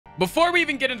Before we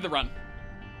even get into the run,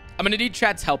 I'm going to need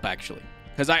chat's help, actually,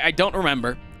 because I don't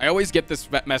remember. I always get this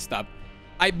messed up.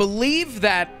 I believe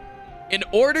that in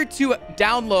order to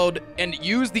download and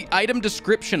use the item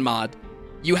description mod,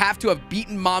 you have to have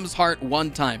beaten Mom's Heart 1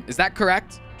 time. Is that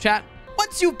correct, chat?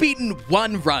 Once you've beaten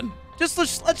 1 run, let's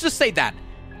just say that.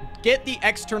 Get the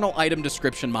external item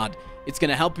description mod. It's going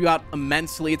to help you out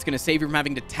immensely. It's going to save you from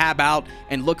having to tab out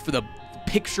and look for the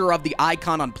picture of the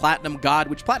icon on Platinum God,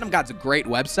 which Platinum God's a great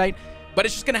website, but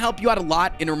it's just going to help you out a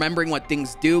lot in remembering what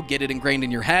things do, get it ingrained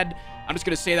in your head. I'm just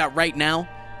going to say that right now.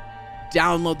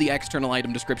 Download the external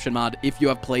item description mod if you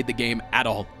have played the game at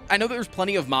all. I know there's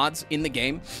plenty of mods in the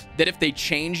game that if they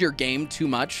change your game too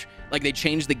much, like they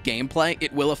change the gameplay,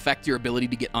 it will affect your ability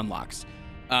to get unlocks.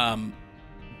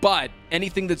 But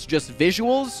anything that's just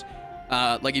visuals,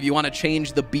 like if you want to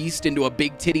change the beast into a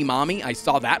big titty mommy, I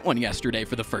saw that one yesterday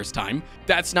for the first time.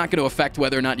 That's not going to affect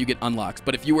whether or not you get unlocks.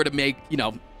 But if you were to make, you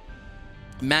know,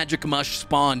 Magic Mush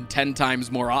spawn 10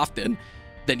 times more often,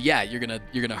 then yeah, you're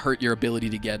gonna hurt your ability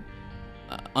to get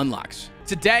unlocks.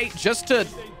 Today, just to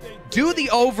do the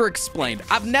over-explained,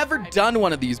 I've never done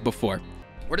one of these before.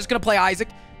 We're just gonna play Isaac.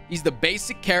 He's the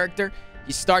basic character.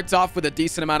 He starts off with a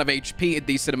decent amount of HP, a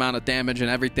decent amount of damage and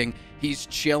everything. He's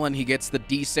chilling. He gets the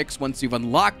D6 once you've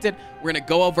unlocked it. We're going to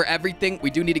go over everything. We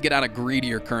do need to get out of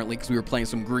Greedier currently because we were playing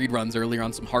some greed runs earlier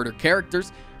on some harder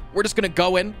characters. We're just going to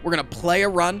go in. We're going to play a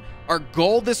run. Our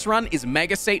goal this run is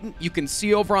Mega Satan. You can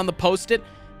see over on the post-it,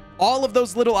 all of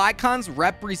those little icons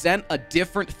represent a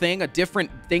different thing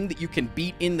that you can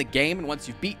beat in the game. And once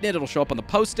you've beaten it, it'll show up on the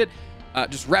post-it,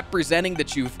 just representing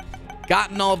that you've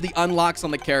gotten all of the unlocks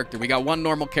on the character. We got 1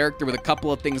 normal character with a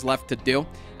couple of things left to do.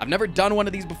 I've never done one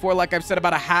of these before, like I've said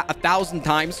about 1,000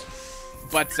 times.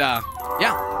 But, yeah.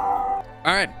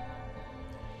 All right.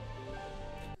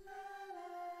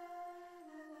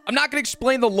 I'm not going to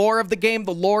explain the lore of the game.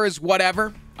 The lore is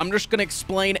whatever. I'm just going to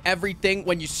explain everything.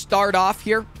 When you start off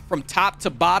here, from top to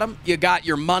bottom, you got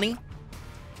your money.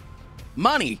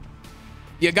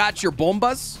 You got your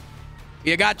bombas.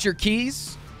 You got your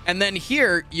keys. And then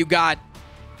here, you got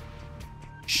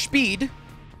speed,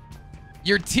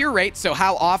 your tier rate, so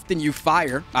how often you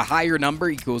fire. A higher number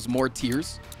equals more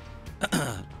tiers.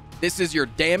 This is your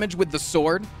damage with the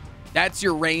sword. That's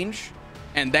your range,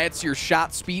 and that's your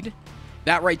shot speed.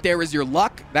 That right there is your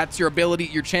luck. That's your ability,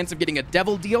 your chance of getting a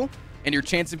devil deal, and your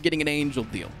chance of getting an angel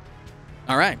deal.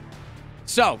 All right.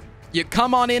 So, you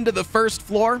come on into the first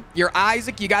floor. You're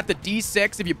Isaac. You got the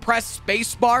D6. If you press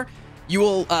spacebar, you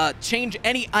will change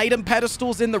any item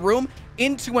pedestals in the room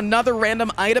into another random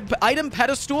item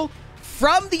pedestal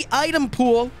from the item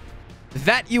pool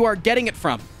that you are getting it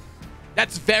from.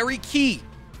 That's very key,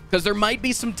 because there might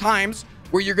be some times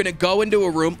where you're going to go into a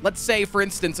room. Let's say, for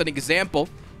instance, an example,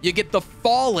 you get the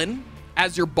Fallen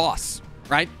as your boss,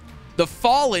 right? The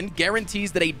Fallen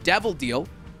guarantees that a devil deal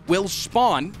will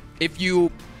spawn if you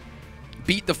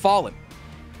beat the Fallen.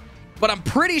 But I'm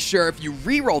pretty sure if you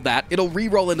reroll that, it'll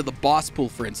reroll into the boss pool,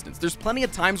 for instance. There's plenty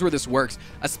of times where this works,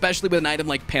 especially with an item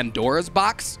like Pandora's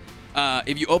Box.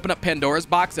 If you open up Pandora's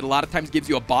Box, it a lot of times gives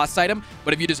you a boss item.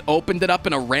 But if you just opened it up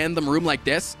in a random room like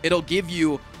this, it'll give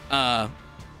you an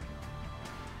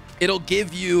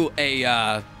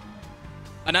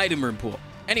item room pool.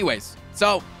 Anyways,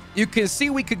 so you can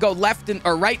see we could go left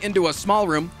or right into a small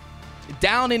room,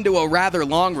 down into a rather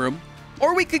long room,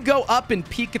 or we could go up and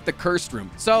peek at the cursed room.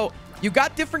 So you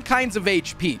got different kinds of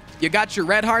HP. You got your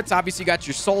red hearts. Obviously, you got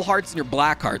your soul hearts and your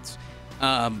black hearts.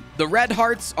 The red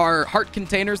hearts are heart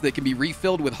containers that can be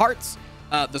refilled with hearts.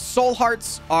 The soul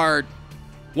hearts are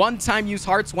one-time use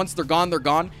hearts. Once they're gone, they're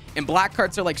gone. And black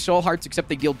hearts are like soul hearts, except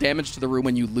they deal damage to the room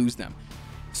when you lose them.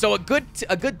 So a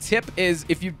good tip is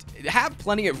if you have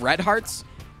plenty of red hearts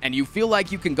and you feel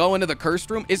like you can go into the cursed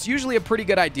room, it's usually a pretty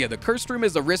good idea. The cursed room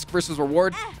is a risk versus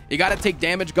reward. You got to take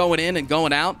damage going in and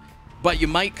going out, but you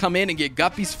might come in and get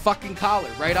Guppy's fucking collar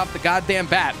right off the goddamn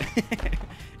bat.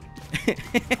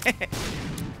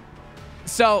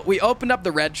 So we opened up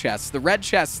the red chests. The red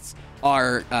chests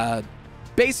are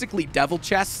basically devil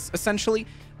chests, essentially.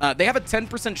 They have a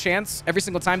 10% chance every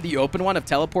single time that you open one of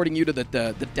teleporting you to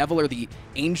the devil or the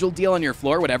angel deal on your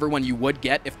floor, whatever one you would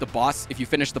get if you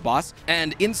finish the boss.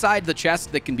 And inside the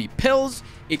chest, that can be pills,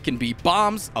 it can be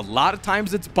bombs. A lot of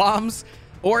times it's bombs.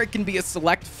 Or it can be a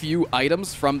select few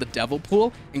items from the devil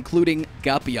pool, including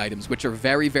Guppy items, which are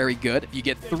very, very good. If you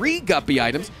get 3 Guppy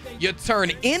items, you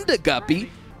turn into Guppy.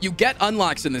 You get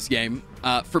unlocks in this game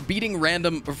for beating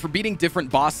different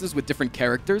bosses with different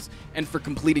characters and for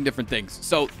completing different things.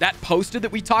 So that poster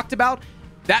that we talked about,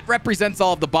 that represents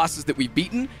all of the bosses that we've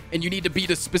beaten, and you need to beat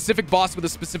a specific boss with a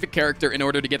specific character in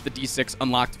order to get the D6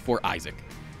 unlocked for Isaac.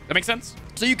 That makes sense?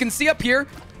 So you can see up here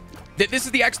that this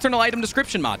is the external item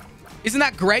description mod. Isn't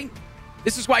that great?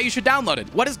 This is why you should download it.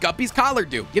 What does Guppy's Collar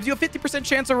do? Gives you a 50%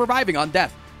 chance of reviving on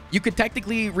death. You could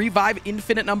technically revive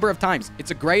infinite number of times.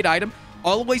 It's a great item.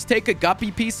 Always take a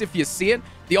Guppy piece if you see it.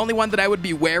 The only one that I would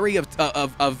be wary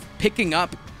of picking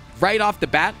up right off the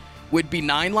bat would be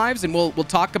 9 lives, and we'll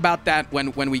talk about that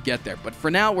when we get there. But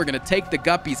for now, we're going to take the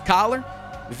Guppy's Collar.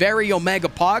 Very Omega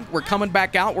Pog. We're coming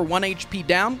back out. We're 1 HP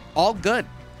down. All good.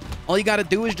 All you got to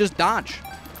do is just dodge.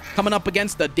 Coming up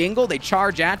against the Dingle, they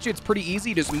charge at you. It's pretty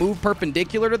easy. Just move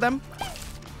perpendicular to them.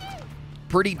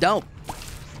 Pretty dope.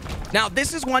 Now,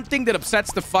 this is one thing that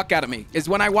upsets the fuck out of me, is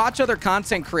when I watch other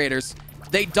content creators,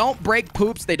 they don't break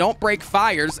poops, they don't break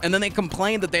fires, and then they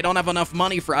complain that they don't have enough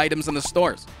money for items in the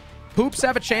stores. Poops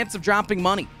have a chance of dropping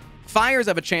money. Fires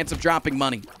have a chance of dropping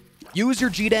money. Use your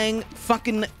G-Dang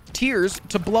fucking tears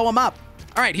to blow them up.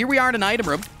 All right, here we are in an item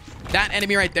room. That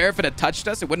enemy right there, if it had touched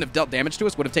us, it wouldn't have dealt damage to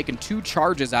us, would have taken 2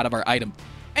 charges out of our item.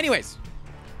 Anyways,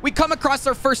 we come across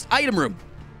our first item room.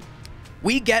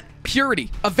 We get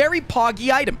Purity, a very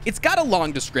poggy item. It's got a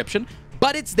long description,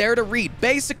 but it's there to read.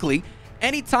 Basically,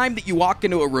 anytime that you walk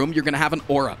into a room, you're going to have an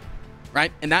aura,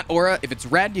 right? And that aura, if it's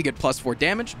red, you get +4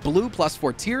 damage, blue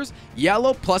 +4 tears,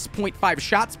 yellow +0.5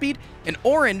 shot speed, and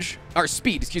orange, or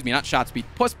speed, excuse me, not shot speed,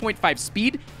 +0.5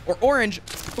 speed, or orange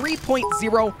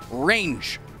 3.0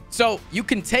 range. So you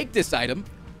can take this item,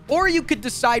 or you could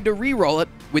decide to reroll it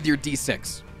with your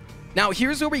D6. Now,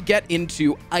 here's where we get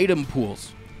into item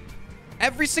pools.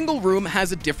 Every single room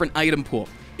has a different item pool.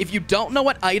 If you don't know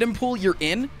what item pool you're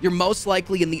in, you're most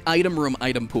likely in the item room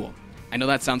item pool. I know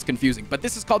that sounds confusing, but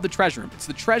this is called the treasure room. It's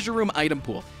the treasure room item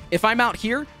pool. If I'm out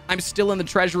here, I'm still in the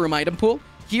treasure room item pool.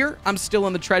 Here, I'm still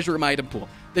in the treasure room item pool.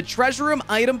 The treasure room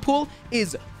item pool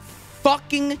is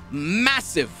fucking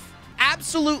massive.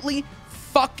 Absolutely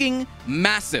fucking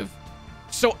massive.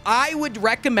 So I would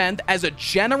recommend, as a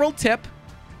general tip,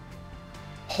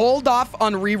 hold off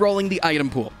on re-rolling the item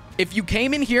pool. If you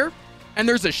came in here and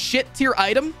there's a shit tier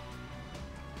item,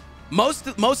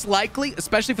 most likely,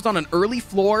 especially if it's on an early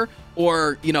floor,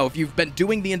 or, you know, if you've been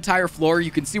doing the entire floor,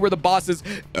 you can see where the boss is.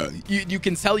 You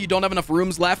can tell you don't have enough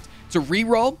rooms left to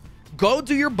re-roll. Go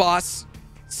do your boss,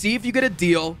 see if you get a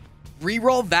deal,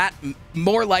 re-roll that,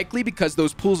 more likely because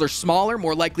those pools are smaller,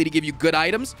 more likely to give you good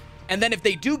items. And then if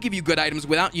they do give you good items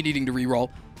without you needing to re-roll,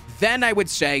 then I would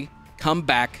say come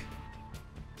back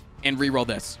and re-roll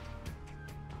this.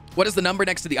 What does the number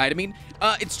next to the item mean?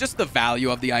 It's just the value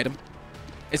of the item.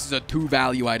 This is a 2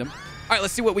 value item. All right,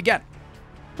 let's see what we get.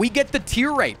 We get the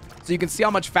tier rate, so you can see how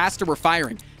much faster we're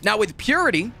firing. Now, with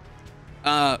Purity,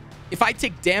 if I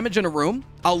take damage in a room,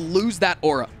 I'll lose that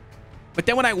aura. But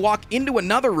then when I walk into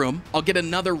another room, I'll get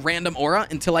another random aura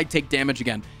until I take damage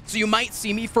again. So you might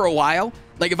see me for a while.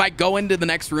 Like, if I go into the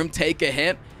next room, take a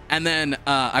hit, and then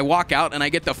I walk out and I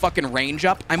get the fucking range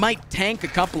up, I might tank a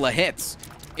couple of hits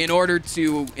in order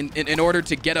to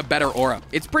get a better aura.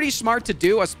 It's pretty smart to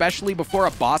do, especially before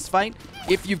a boss fight,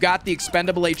 if you've got the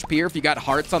expendable HP or if you got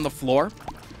hearts on the floor,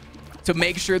 to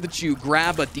make sure that you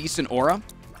grab a decent aura.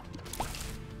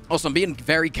 Also, I'm being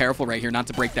very careful right here not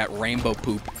to break that rainbow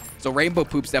poop. So rainbow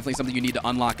poop's definitely something you need to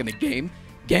unlock in the game.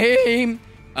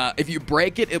 If you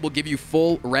break it, it will give you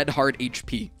full red heart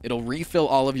HP. It'll refill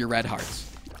all of your red hearts.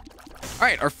 All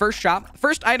right, our first shop.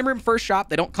 First item room, first shop.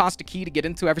 They don't cost a key to get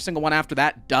into. Every single one after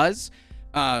that does,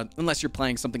 unless you're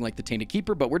playing something like the Tainted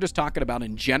Keeper, but we're just talking about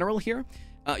in general here.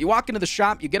 You walk into the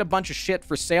shop, you get a bunch of shit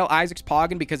for sale. Isaac's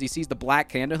pogging because he sees the black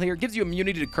candle here. It gives you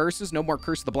immunity to curses. No more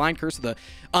curse of the blind, curse of the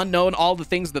unknown, all the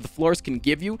things that the floors can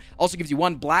give you. Also gives you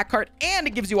 1 black heart, and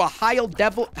it gives you a higher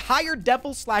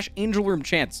devil/angel room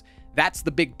chance. That's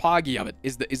the big poggy of it,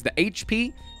 is the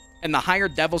HP and the higher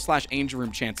devil/angel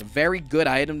room chance. A very good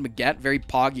item to get, very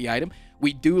poggy item.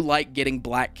 We do like getting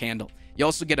black candle. You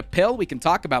also get a pill. We can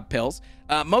talk about pills.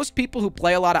 Most people who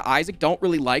play a lot of Isaac don't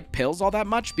really like pills all that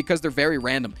much because they're very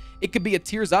random. It could be a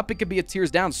tears up, it could be a tears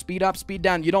down, speed up, speed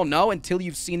down. You don't know until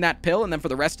you've seen that pill, and then for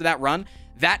the rest of that run,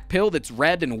 that pill that's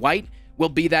red and white will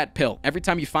be that pill. Every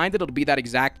time you find it, it'll be that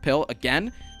exact pill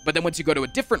again. But then once you go to a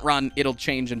different run, it'll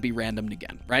change and be randomed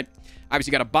again, right? Obviously,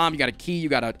 you got a bomb, you got a key, you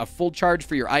got a full charge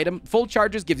for your item. Full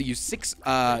charges gives you six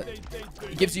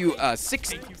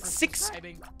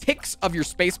ticks of your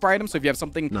spacebar item. So if you have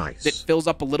something that fills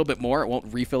up a little bit more, it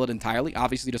won't refill it entirely.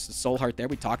 Obviously, just a soul heart there.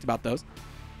 We talked about those.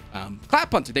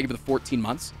 Clap Hunter, thank you for the 14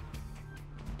 months.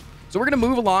 So we're gonna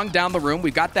move along down the room.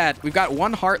 We've got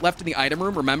 1 heart left in the item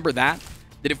room. Remember that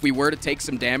if we were to take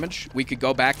some damage, we could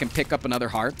go back and pick up another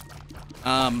heart.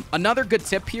 Another good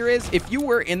tip here is if you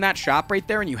were in that shop right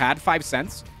there and you had 5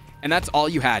 cents and that's all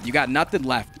you had, you got nothing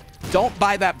left, don't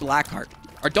buy that black heart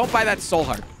or don't buy that soul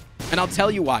heart. And I'll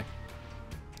tell you why.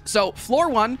 So floor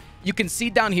 1, you can see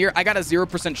down here, I got a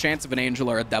 0% chance of an angel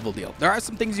or a devil deal. There are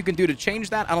some things you can do to change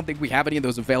that. I don't think we have any of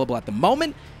those available at the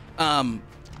moment.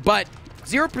 But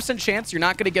 0% chance you're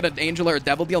not going to get an angel or a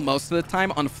devil deal most of the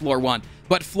time on floor 1.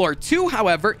 But floor 2,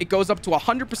 however, it goes up to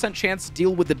 100% chance to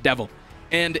deal with the devil.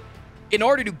 And in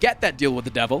order to get that deal with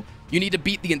the devil, you need to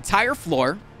beat the entire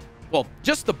floor. Well,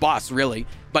 just the boss, really.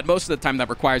 But most of the time that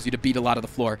requires you to beat a lot of the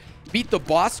floor. Beat the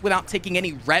boss without taking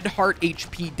any red heart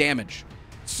HP damage.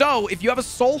 So if you have a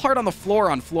soul heart on the floor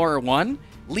on floor 1,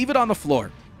 leave it on the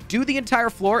floor. Do the entire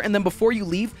floor, and then before you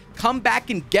leave, come back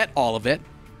and get all of it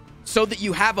so that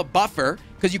you have a buffer,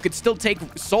 because you could still take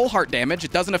soul heart damage.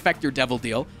 It doesn't affect your devil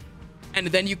deal. And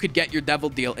then you could get your devil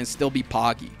deal and still be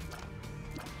poggy.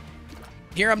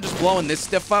 Here I'm just blowing this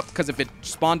stuff up because if it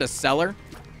spawned a cellar,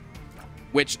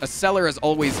 which a cellar is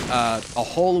always a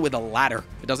hole with a ladder.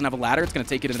 If it doesn't have a ladder, it's going to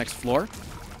take you to the next floor.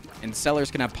 And cellars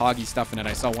can have poggy stuff in it.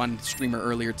 I saw one streamer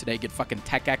earlier today get fucking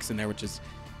Tech X in there, which is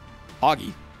poggy.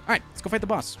 All right, let's go fight the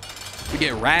boss. We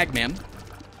get Ragman.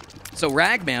 So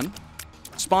Ragman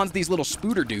spawns these little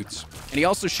spooter dudes, and he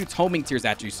also shoots homing tears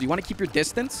at you. So you want to keep your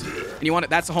distance, and you want it.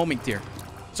 That's a homing tear.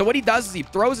 So what he does is he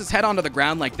throws his head onto the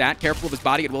ground like that. Careful of his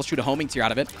body; it will shoot a homing tear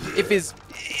out of it. If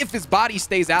his body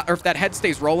stays out, or if that head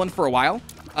stays rolling for a while,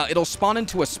 it'll spawn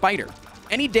into a spider.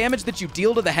 Any damage that you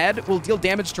deal to the head will deal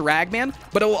damage to Ragman,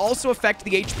 but it will also affect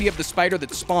the HP of the spider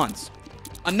that spawns.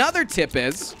 Another tip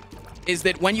is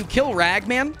that when you kill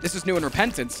Ragman, this is new in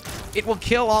Repentance, it will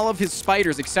kill all of his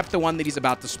spiders except the one that he's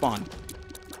about to spawn.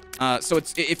 So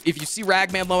it's if you see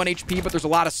Ragman low on HP, but there's a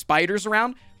lot of spiders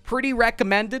around, pretty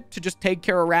recommended to just take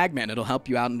care of Ragman. It'll help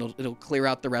you out, and it'll clear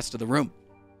out the rest of the room.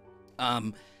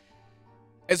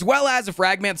 As well as if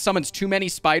Ragman summons too many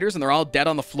spiders and they're all dead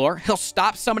on the floor, he'll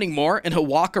stop summoning more and he'll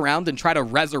walk around and try to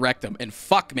resurrect them. And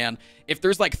fuck, man, if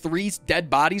there's like 3 dead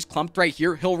bodies clumped right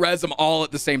here, he'll res them all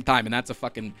at the same time. And that's a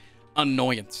fucking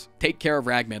annoyance. Take care of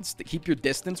Ragman. Keep your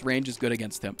distance. Range is good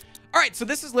against him. All right, so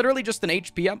this is literally just an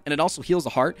HP up, and it also heals a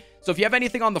heart. So if you have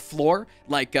anything on the floor,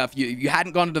 like if you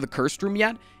hadn't gone into the cursed room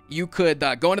yet, you could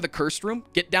go into the cursed room,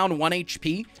 get down 1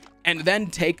 HP, and then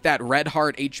take that red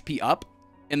heart HP up.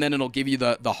 And then it'll give you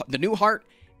the new heart,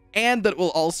 and that will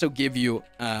also give you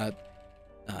a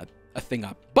thing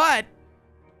up. But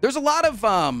there's a lot of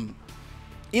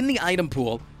in the item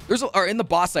pool. Or in the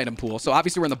boss item pool. So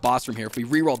obviously we're in the boss room here. If we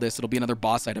reroll this, it'll be another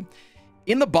boss item.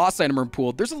 In the boss item room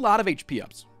pool, there's a lot of HP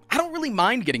ups. I don't really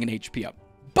mind getting an HP up,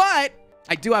 but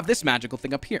I do have this magical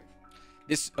thing up here,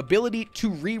 this ability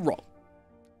to reroll.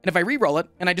 And if I reroll it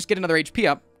and I just get another HP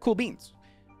up, cool beans.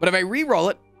 But if I reroll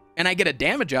it and I get a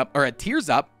damage up or a tears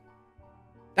up,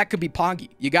 that could be poggy.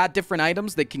 You got different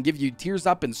items that can give you tears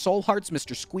up and soul hearts,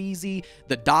 Mr. Squeezy,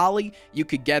 the dolly. You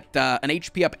could get an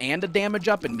HP up and a damage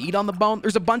up and meat on the bone.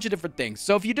 There's a bunch of different things.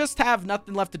 So if you just have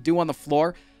nothing left to do on the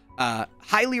floor,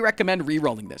 highly recommend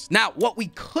re-rolling this. Now, what we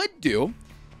could do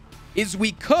is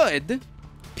we could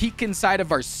peek inside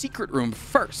of our secret room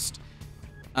first.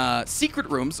 Secret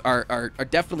rooms are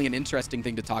definitely an interesting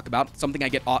thing to talk about. Something I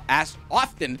get asked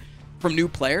often from new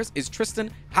players is, Tristan,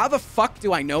 how the fuck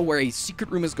do I know where a secret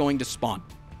room is going to spawn?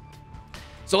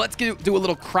 So let's do a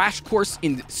little crash course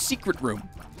in secret room.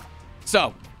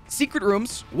 So secret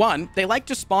rooms, one, they like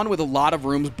to spawn with a lot of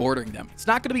rooms bordering them. It's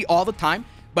not going to be all the time,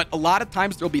 but a lot of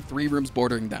times there'll be 3 rooms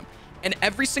bordering them. And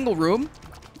every single room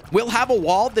will have a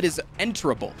wall that is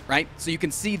enterable, right? So you can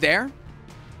see there,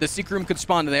 the secret room could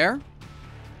spawn there.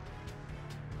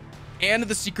 And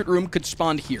the secret room could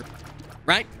spawn here,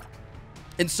 right?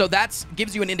 And so that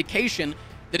gives you an indication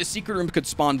that a secret room could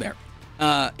spawn there.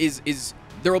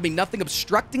 There will be nothing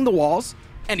obstructing the walls.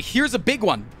 And here's a big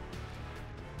one.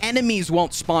 Enemies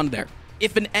won't spawn there.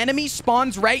 If an enemy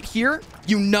spawns right here,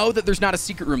 you know that there's not a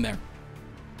secret room there.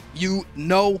 You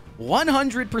know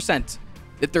 100%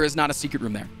 that there is not a secret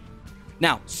room there.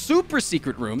 Now, super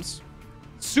secret rooms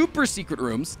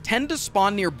tend to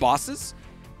spawn near bosses,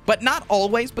 but not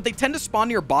always, but they tend to spawn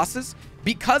near bosses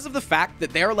because of the fact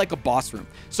that they're like a boss room.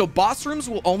 So boss rooms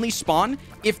will only spawn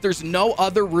if there's no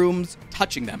other rooms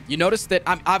touching them. You notice that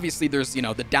obviously there's, you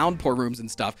know, the downpour rooms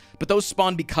and stuff, but those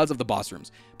spawn because of the boss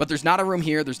rooms. But there's not a room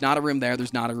here, there's not a room there,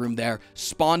 there's not a room there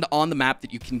spawned on the map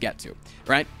that you can get to,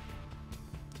 right?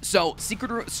 So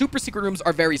super secret rooms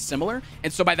are very similar,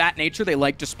 and so by that nature, they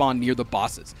like to spawn near the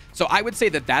bosses. So I would say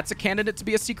that that's a candidate to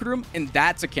be a secret room, and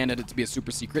that's a candidate to be a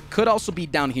super secret. Could also be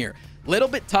down here. Little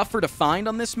bit tougher to find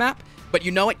on this map, but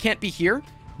you know it can't be here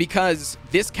because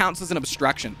this counts as an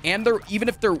obstruction. And even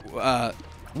if there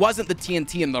wasn't the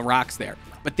TNT and the rocks there,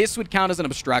 but this would count as an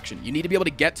obstruction. You need to be able to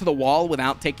get to the wall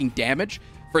without taking damage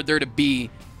for there to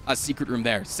be a secret room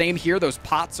there. Same here. Those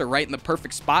pots are right in the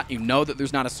perfect spot. You know that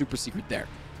there's not a super secret there.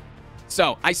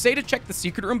 So I say to check the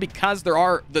secret room because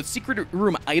the secret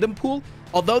room item pool,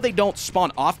 although they don't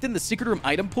spawn often, the secret room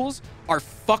item pools are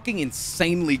fucking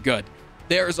insanely good.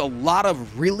 There's a lot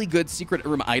of really good secret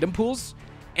room item pools,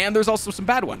 and there's also some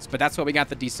bad ones, but that's why we got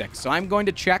the D6. So I'm going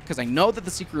to check because I know that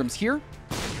the secret room's here.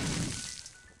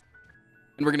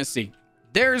 And we're going to see.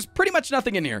 There's pretty much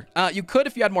nothing in here. You could,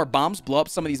 if you had more bombs, blow up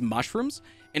some of these mushrooms.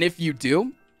 And if you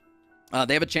do,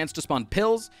 they have a chance to spawn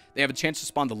pills. They have a chance to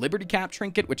spawn the Liberty Cap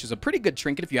trinket, which is a pretty good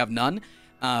trinket if you have none.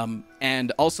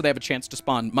 And also they have a chance to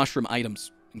spawn mushroom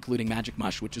items, including Magic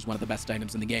Mush, which is one of the best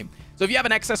items in the game. So if you have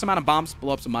an excess amount of bombs,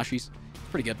 blow up some mushies. It's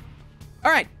pretty good.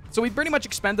 All right. So we've pretty much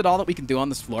expended all that we can do on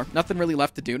this floor. Nothing really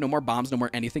left to do. No more bombs, no more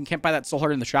anything. Can't buy that soul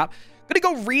heart in the shop. Gonna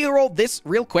go re-roll this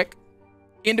real quick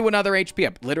into another HP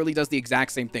up. Literally does the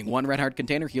exact same thing. 1 red heart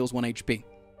container heals 1 HP.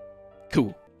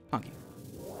 Cool. Honky.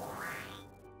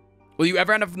 Will you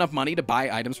ever have enough money to buy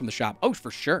items from the shop? Oh,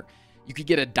 for sure. You could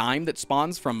get a dime that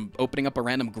spawns from opening up a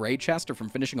random gray chest or from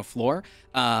finishing a floor.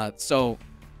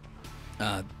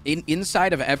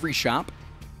 Inside of every shop,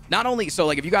 not only, so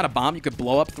like if you got a bomb, you could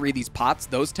blow up 3 of these pots.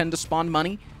 Those tend to spawn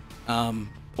money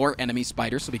or enemy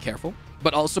spiders, so be careful.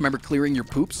 But also remember clearing your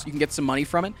poops. You can get some money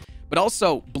from it. But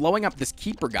also blowing up this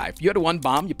keeper guy. If you had 1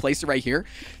 bomb, you place it right here.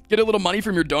 Get a little money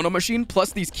from your dono machine.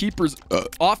 Plus these keepers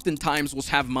oftentimes will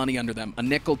have money under them. A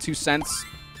nickel, 2 cents,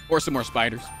 or some more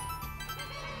spiders.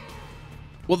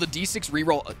 Will the D6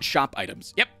 reroll shop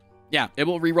items? Yep. Yeah, it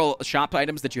will reroll shop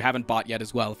items that you haven't bought yet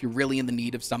as well. If you're really in the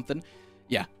need of something.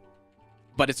 Yeah.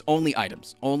 But it's only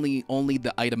items. Only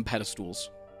the item pedestals.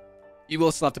 You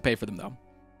will still have to pay for them though.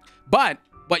 But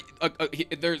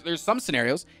there's some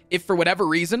scenarios. If for whatever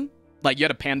reason, like you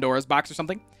had a Pandora's box or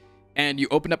something, and you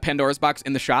opened up Pandora's box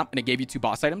in the shop and it gave you 2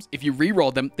 boss items, if you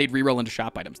re-rolled them, they'd re-roll into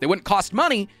shop items. They wouldn't cost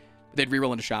money, but they'd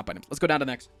re-roll into shop items. Let's go down to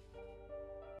next.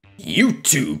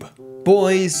 YouTube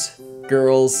boys,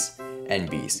 girls, and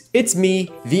bees. It's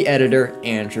me, the editor,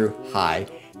 Andrew. Hi.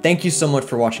 Thank you so much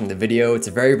for watching the video. It's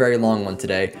a very, very long one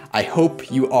today. I hope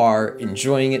you are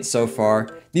enjoying it so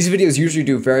far. These videos usually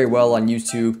do very well on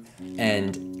YouTube,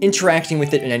 and interacting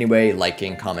with it in any way,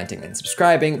 liking, commenting, and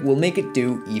subscribing, will make it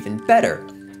do even better.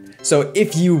 So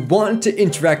if you want to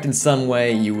interact in some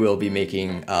way, you will be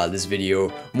making this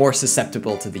video more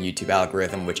susceptible to the YouTube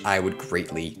algorithm, which I would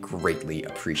greatly, greatly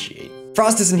appreciate.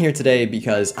 Frost isn't here today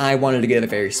because I wanted to give a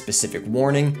very specific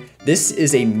warning. This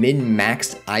is a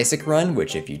min-maxed Isaac run,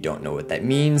 which if you don't know what that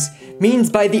means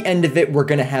by the end of it, we're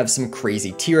gonna have some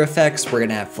crazy tier effects, we're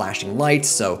gonna have flashing lights,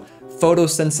 so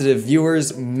photosensitive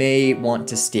viewers may want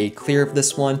to stay clear of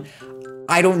this one.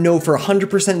 I don't know for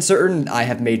 100% certain. I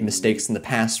have made mistakes in the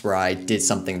past where I did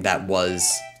something that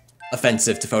was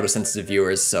offensive to photosensitive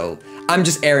viewers, so I'm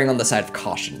just erring on the side of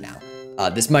caution now.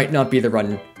 This might not be the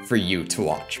run for you to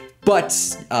watch, but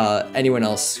anyone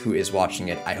else who is watching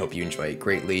it, I hope you enjoy it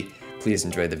greatly. Please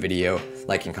enjoy the video,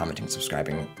 liking, commenting,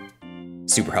 subscribing,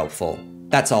 super helpful.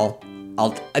 That's all.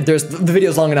 The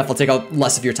video's long enough, I'll take out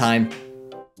less of your time.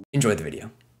 Enjoy the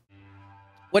video.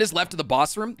 What is left of the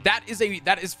boss room? That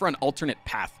is for an alternate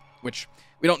path, which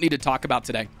we don't need to talk about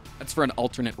today. That's for an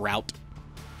alternate route.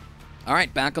 All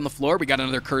right, back on the floor, we got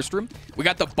another cursed room. We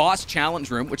got the boss challenge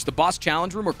room, which the boss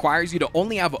challenge room requires you to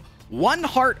only have 1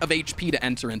 heart of HP to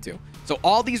enter into. So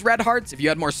all these red hearts, if you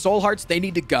had more soul hearts, they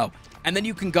need to go. And then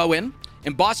you can go in,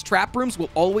 and boss trap rooms will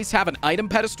always have an item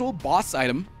pedestal, boss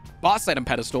item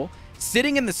pedestal,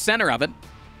 sitting in the center of it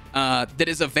that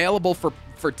is available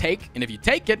for take. And if you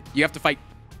take it, you have to fight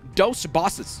dose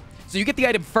bosses. So you get the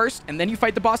item first, and then you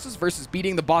fight the bosses versus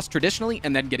beating the boss traditionally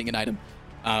and then getting an item.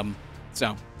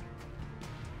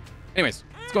 Anyways,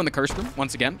 let's go in the curse room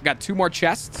once again. Got 2 more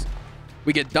chests.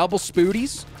 We get double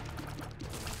spooties.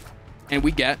 And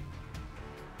we get...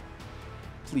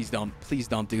 Please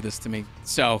don't do this to me.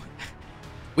 So,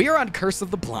 we are on Curse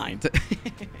of the Blind.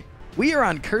 We are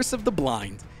on Curse of the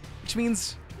Blind, which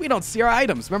means we don't see our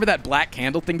items. Remember that black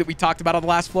candle thing that we talked about on the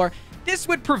last floor? This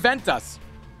would prevent us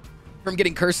from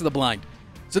getting Curse of the Blind.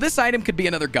 So this item could be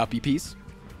another guppy piece,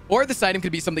 or this item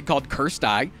could be something called Cursed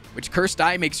Eye, which Cursed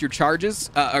Eye makes your charges,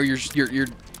 or your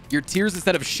tiers,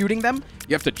 instead of shooting them,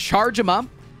 you have to charge them up,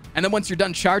 and then once you're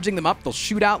done charging them up, they'll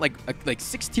shoot out like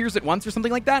 6 tiers at once or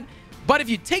something like that. But if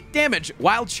you take damage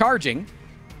while charging,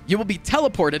 you will be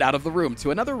teleported out of the room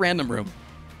to another random room.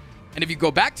 And if you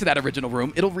go back to that original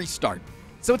room, it'll restart.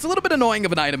 So it's a little bit annoying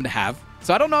of an item to have.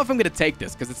 So I don't know if I'm going to take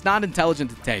this because it's not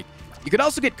intelligent to take. You could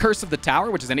also get Curse of the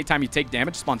Tower, which is anytime you take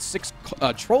damage, spawn 6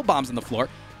 troll bombs on the floor.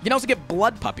 You can also get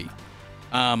Blood Puppy.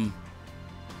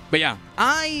 But yeah,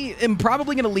 I am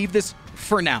probably going to leave this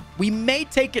for now. We may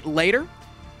take it later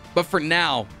But for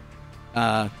now,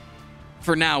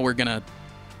 we're gonna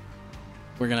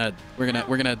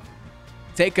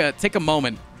take a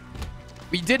moment.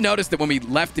 We did notice that when we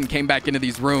left and came back into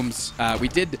these rooms, we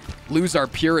did lose our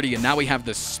purity, and now we have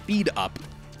the speed up.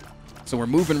 So we're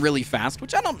moving really fast,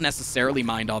 which I don't necessarily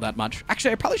mind all that much.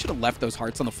 Actually, I probably should have left those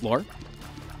hearts on the floor.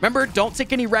 Remember, don't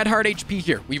take any red heart HP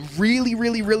here. We really,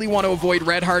 really, really want to avoid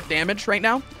red heart damage right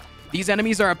now. These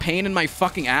enemies are a pain in my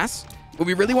fucking ass, but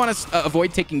we really want to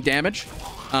avoid taking damage.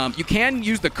 You can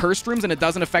use the cursed rooms, and it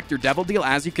doesn't affect your devil deal,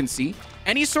 as you can see.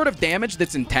 Any sort of damage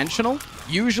that's intentional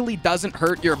usually doesn't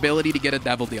hurt your ability to get a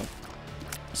devil deal.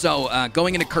 So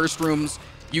going into cursed rooms,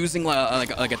 using like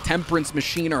a temperance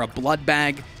machine or a blood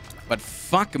bag. But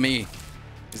fuck me,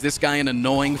 is this guy an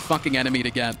annoying fucking enemy to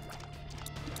get?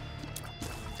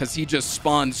 Because he just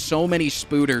spawns so many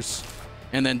spooters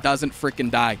and then doesn't freaking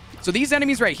die. So these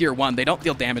enemies right here, one, they don't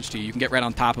deal damage to you. You can get right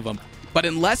on top of them. But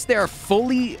unless they're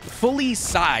fully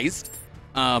sized,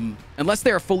 they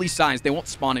won't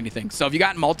spawn anything. So if you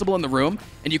got multiple in the room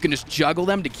and you can just juggle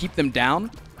them to keep them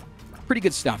down, pretty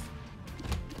good stuff.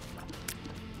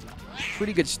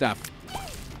 Pretty good stuff.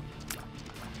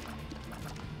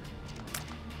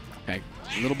 Okay,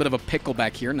 a little bit of a pickle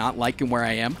back here, not liking where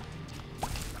I am.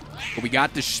 But we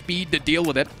got the speed to deal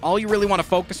with it. All you really want to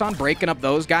focus on, breaking up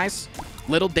those guys.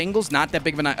 Little dingles, not that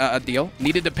big of a deal.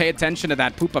 Needed to pay attention to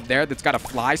that poop up there that's got a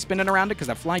fly spinning around it, because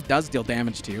that fly does deal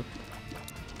damage to you.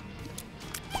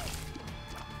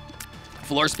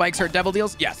 Floor spikes hurt devil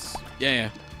deals? Yes. Yeah.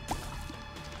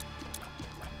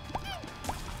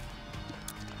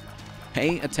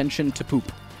 Pay attention to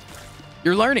poop.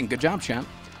 You're learning. Good job, champ.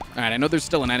 All right, I know there's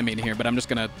still an enemy in here, but I'm just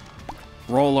going to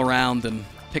roll around and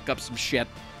pick up some shit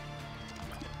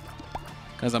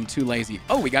because I'm too lazy.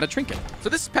 Oh, we got a trinket. So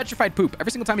this is petrified poop.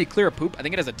 Every single time you clear a poop, I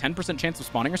think it has a 10% chance of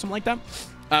spawning or something like that.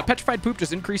 Petrified poop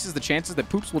just increases the chances that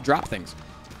poops will drop things.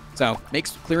 So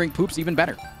makes clearing poops even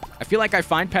better. I feel like I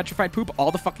find petrified poop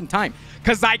all the fucking time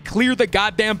because I clear the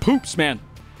goddamn poops, man.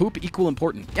 Poop equal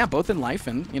important. Yeah, both in life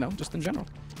and, you know, just in general.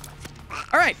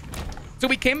 All right. So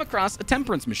we came across a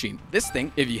temperance machine. This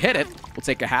thing, if you hit it, will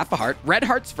take a half a heart. Red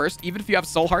hearts first. Even if you have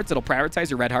soul hearts, it'll prioritize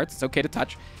your red hearts. It's okay to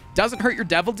touch. Doesn't hurt your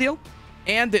devil deal.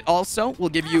 And it also will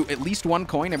give you at least 1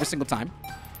 coin every single time.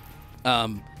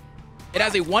 It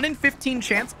has a 1 in 15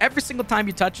 chance every single time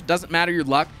you touch it. Doesn't matter your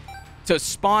luck. To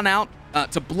spawn out,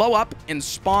 to blow up and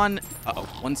spawn... Uh-oh,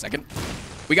 1 second.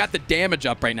 We got the damage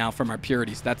up right now from our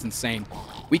purities. That's insane.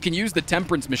 We can use the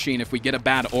temperance machine if we get a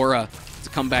bad aura to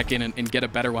come back in and get a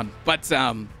better one. But,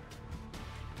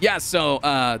 yeah,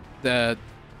 so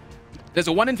there's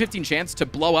a 1 in 15 chance to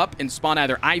blow up and spawn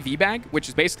either IV bag, which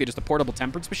is basically just a portable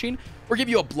temperance machine, or give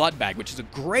you a blood bag, which is a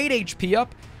great HP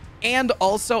up and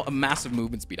also a massive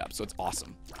movement speed up. So it's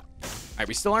awesome. All right,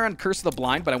 we still are on Curse of the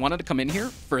Blind, but I wanted to come in here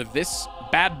for this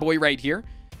bad boy right here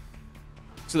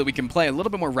so that we can play a little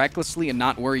bit more recklessly and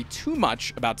not worry too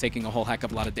much about taking a whole heck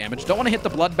of a lot of damage. Don't want to hit the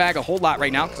blood bag a whole lot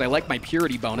right now because I like my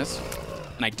purity bonus,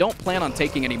 and I don't plan on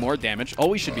taking any more damage.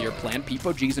 Always should be your plan.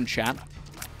 Peepo G's in chat.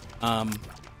 All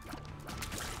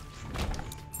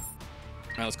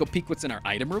right, let's go peek what's in our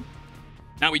item room.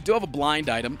 Now, we do have a blind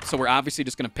item, so we're obviously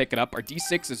just going to pick it up. Our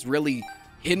D6 is really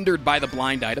hindered by the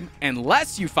blind item,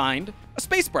 unless you find a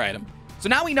spacebar item. So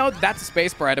now we know that that's a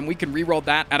spacebar item. We can reroll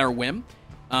that at our whim.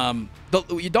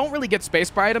 You don't really get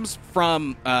spacebar items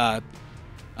from, what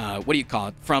do you call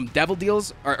it? From devil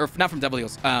deals, or not from devil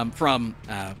deals, don't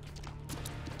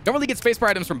really get spacebar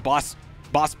items from boss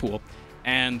pool.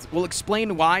 And we'll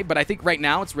explain why, but I think right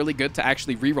now it's really good to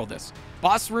actually reroll this.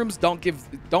 Boss rooms don't give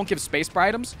spacebar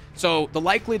items, so the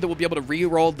likelihood that we'll be able to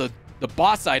reroll the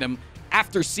boss item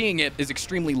after seeing it is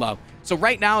extremely low. So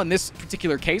right now, in this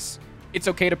particular case, it's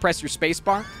okay to press your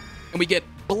spacebar, and we get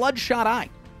Bloodshot Eye.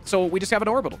 So we just have an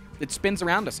orbital that spins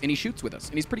around us, and he shoots with us,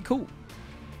 and he's pretty cool.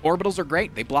 Orbitals are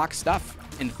great. They block stuff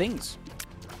and things.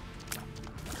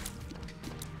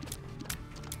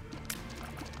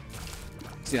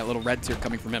 See that little red tear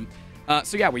coming from him.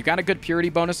 So yeah, we've got a good purity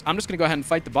bonus. I'm just going to go ahead and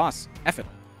fight the boss. F it.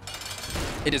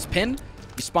 It is Pin.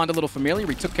 He spawned a little familiar.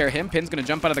 We took care of him. Pin's going to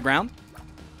jump out of the ground,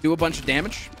 do a bunch of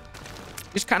damage.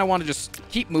 Just kind of want to just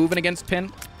keep moving against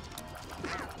Pin.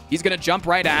 He's going to jump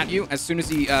right at you as soon as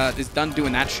he is done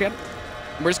doing that shit.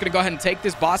 And we're just going to go ahead and take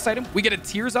this boss item. We get a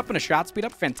tears up and a shot speed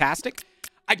up. Fantastic.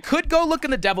 I could go look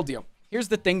in the devil deal. Here's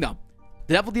the thing, though.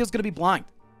 The devil deal is going to be blind.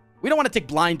 We don't want to take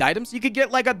blind items. You could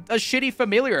get like a shitty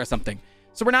familiar or something.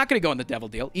 So we're not going to go in the devil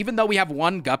deal, even though we have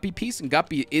 1 Guppy piece, and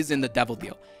Guppy is in the devil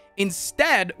deal.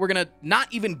 Instead, we're going to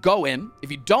not even go in. If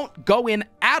you don't go in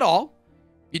at all,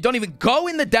 you don't even go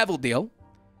in the devil deal,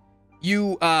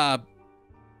 you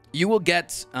will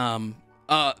get a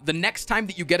the next time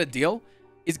that you get a deal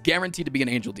is guaranteed to be an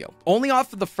angel deal. Only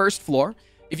off of the first floor.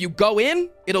 If you go in,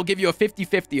 it'll give you a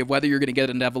 50-50 of whether you're going to get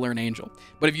a devil or an angel.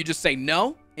 But if you just say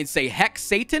no and say heck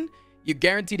Satan, you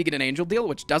guarantee to get an angel deal,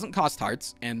 which doesn't cost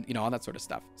hearts and, you know, all that sort of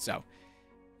stuff. So,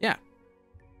 yeah.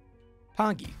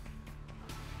 Poggy.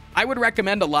 I would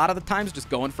recommend a lot of the times just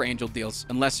going for angel deals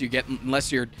unless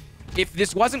you're... If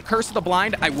this wasn't Curse of the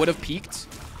Blind, I would have peaked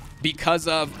because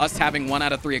of us having 1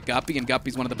 out of 3 at Guppy, and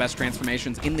Guppy's one of the best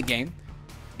transformations in the game.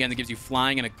 Again, that gives you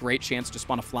flying and a great chance to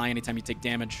spawn a fly anytime you take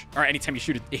damage. Or anytime you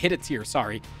hit a tier,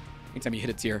 sorry. Anytime you hit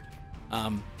a tier.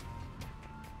 So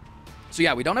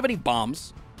yeah, we don't have any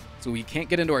bombs. So we can't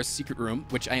get into our secret room,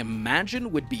 which I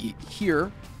imagine would be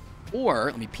here. Or,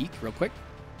 let me peek real quick.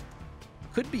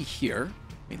 Could be here.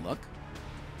 Let me look.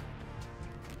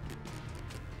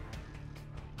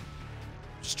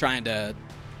 Just trying to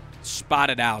spot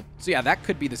it out. So yeah, that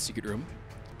could be the secret room.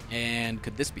 And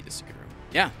could this be the secret room?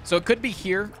 Yeah, so it could be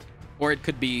here, or it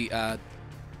could be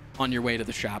on your way to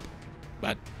the shop.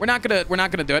 But we're not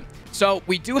gonna do it. So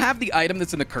we do have the item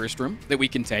that's in the cursed room that we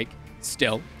can take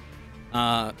still.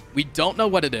 We don't know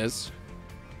what it is.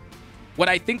 What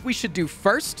I think we should do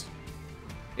first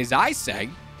is I say,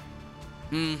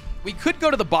 we could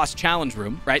go to the boss challenge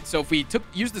room, right? So if we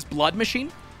use this blood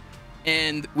machine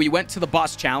and we went to the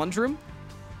boss challenge room,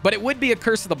 but it would be a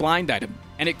Curse of the Blind item,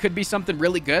 and it could be something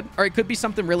really good, or it could be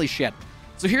something really shit.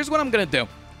 So here's what I'm gonna do.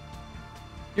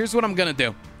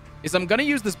 Is I'm gonna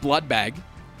use this blood bag,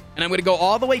 and I'm gonna go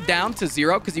all the way down to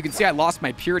 0, because you can see I lost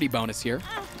my purity bonus here.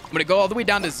 I'm gonna go all the way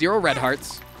down to 0 red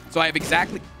hearts. So I have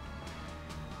exactly...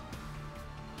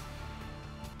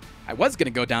 I was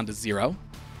gonna go down to 0.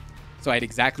 So I had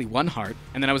exactly 1 heart,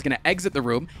 and then I was gonna exit the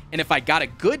room, and if I got a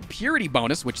good purity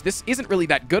bonus, which this isn't really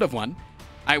that good of one,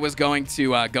 I was going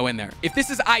to go in there. If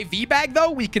this is IV bag, though,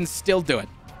 we can still do it.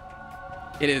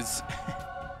 It is...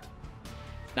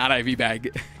 not IV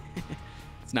bag.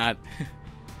 It's not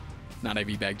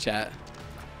IV bag, chat.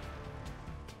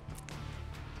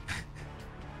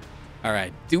 All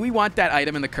right. Do we want that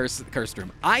item in the cursed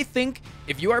room? I think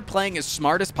if you are playing as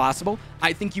smart as possible,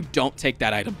 I think you don't take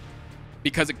that item,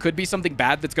 because it could be something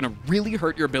bad that's going to really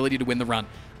hurt your ability to win the run.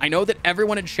 I know that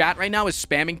everyone in chat right now is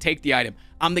spamming take the item.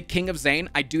 I'm the king of Zane.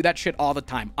 I do that shit all the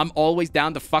time. I'm always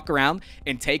down to fuck around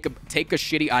and take a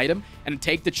shitty item and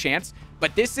take the chance.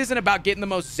 But this isn't about getting the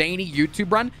most zany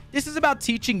YouTube run. This is about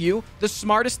teaching you the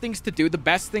smartest things to do, the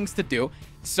best things to do.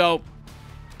 So,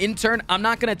 in turn, I'm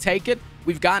not going to take it.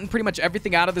 We've gotten pretty much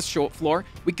everything out of this floor.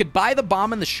 We could buy the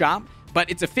bomb in the shop,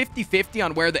 but it's a 50-50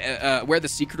 on where the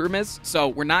secret room is. So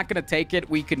we're not going to take it.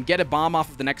 We can get a bomb off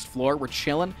of the next floor. We're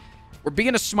chilling. We're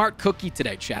being a smart cookie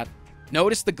today, chat.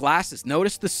 Notice the glasses.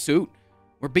 Notice the suit.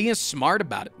 We're being smart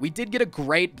about it. We did get a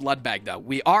great blood bag, though.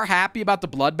 We are happy about the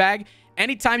blood bag.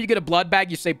 Anytime you get a blood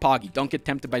bag, you say Poggy. Don't get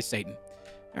tempted by Satan.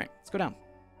 All right, let's go down.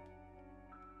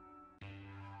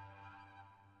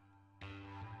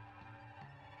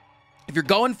 If you're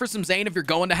going for some Zane, if you're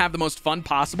going to have the most fun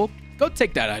possible, go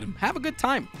take that item. Have a good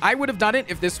time. I would have done it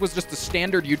if this was just a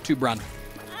standard YouTube run.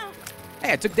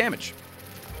 Hey, I took damage.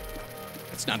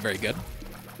 That's not very good.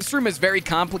 This room is very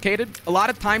complicated. A lot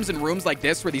of times in rooms like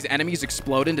this where these enemies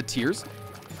explode into tears,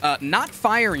 not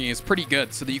firing is pretty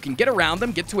good so that you can get around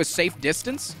them, get to a safe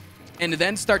distance, and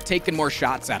then start taking more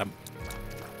shots at them.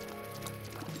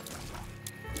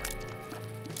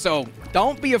 So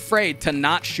don't be afraid to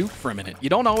not shoot for a minute. You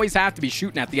don't always have to be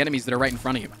shooting at the enemies that are right in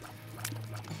front of you.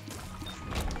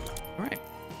 All right.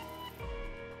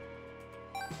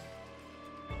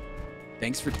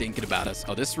 Thanks for thinking about us.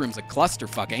 Oh, this room's a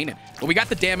clusterfuck, ain't it? Well, we got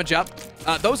the damage up.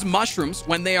 Those mushrooms,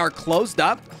 when they are closed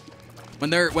up,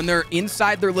 when they're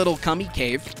inside their little cummy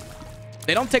cave,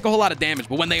 they don't take a whole lot of damage.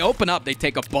 But when they open up, they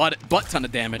take a butt ton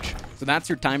of damage. So that's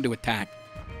your time to attack.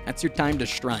 That's your time to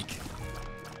strike.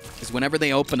 Because whenever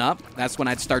they open up, that's when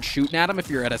I'd start shooting at them if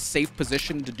you're at a safe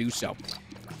position to do so.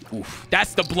 Oof.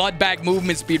 That's the blood bag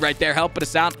movement speed right there, helping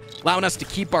us out, allowing us to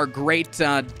keep our great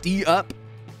D up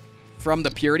from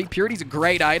the purity. Purity's a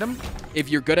great item if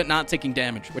you're good at not taking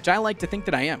damage, which I like to think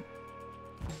that I am.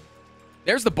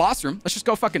 There's the boss room. Let's just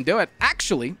go fucking do it.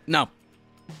 Actually, no.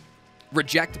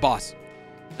 Reject boss.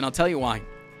 And I'll tell you why.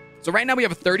 So right now we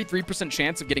have a 33%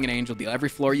 chance of getting an angel deal. Every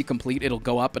floor you complete, it'll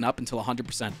go up and up until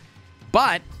 100%.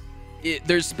 But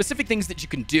there's specific things that you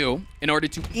can do in order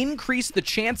to increase the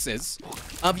chances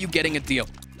of you getting a deal.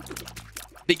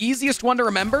 The easiest one to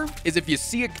remember is if you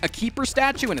see a keeper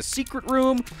statue in a secret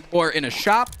room or in a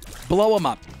shop, blow them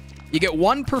up. You get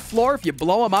 1 per floor. If you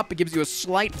blow them up, it gives you a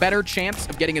slight better chance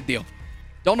of getting a deal.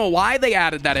 Don't know why they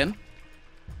added that in,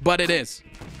 but it is.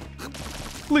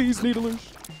 Please,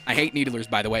 needlers. I hate needlers,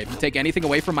 by the way. If you take anything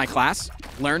away from my class,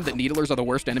 learned that Needlers are the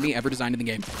worst enemy ever designed in the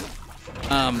game.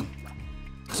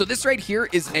 So this right here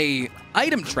is a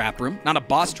item trap room, not a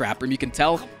boss trap room. You can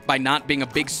tell by not being a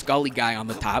big scully guy on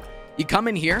the top. You come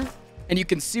in here, and you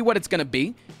can see what it's going to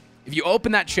be. If you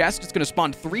open that chest, it's going to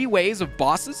spawn 3 waves of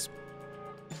bosses.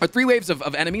 Or 3 waves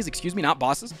of enemies, excuse me, not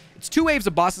bosses. It's 2 waves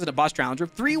of bosses in a boss challenge room,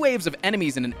 3 waves of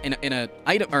enemies in a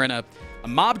item or in a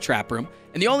mob trap room.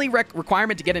 And the only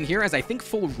requirement to get in here is, I think,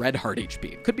 full red heart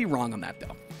HP. Could be wrong on that,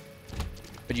 though.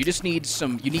 But you just need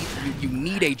some, you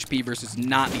need HP versus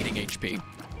not needing HP. All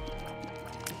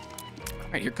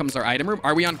right, here comes our item room.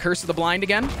 Are we on Curse of the Blind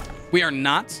again? We are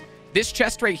not. This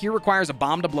chest right here requires a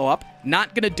bomb to blow up.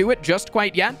 Not going to do it just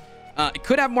quite yet. It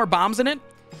could have more bombs in it.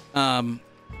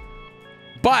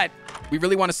 But we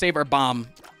really want to save our bomb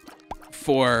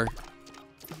for...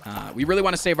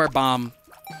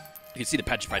 You can see the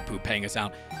petrified poop paying us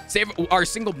out. Save our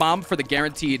single bomb for the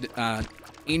guaranteed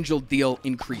angel deal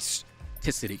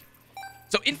increase-ticity.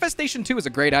 So Infestation 2 is a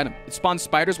great item. It spawns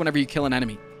spiders whenever you kill an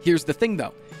enemy. Here's the thing,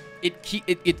 though.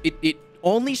 It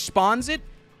only spawns it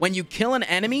when you kill an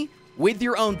enemy with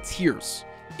your own tears.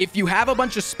 If you have a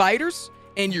bunch of spiders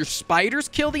and your spiders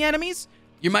kill the enemies,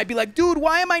 you might be like, dude,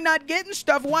 why am I not getting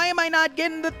stuff? Why am I not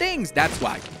getting the things? That's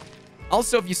why.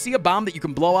 Also, if you see a bomb that you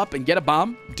can blow up and get a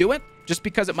bomb, do it. Just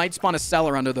because it might spawn a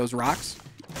cellar under those rocks.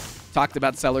 Talked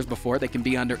about cellars before. They can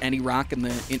be under any rock in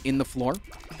the floor.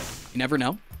 You never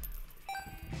know.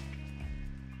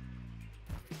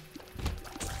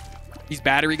 These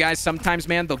battery guys, sometimes,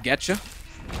 man, they'll get you.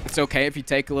 It's okay if you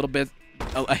take a little bit,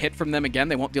 a hit from them again.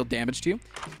 They won't deal damage to you.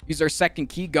 Use our second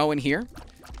key, go in here.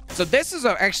 So this is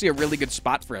actually a really good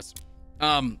spot for us.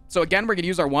 So again, we're going to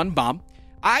use our 1 bomb.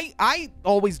 I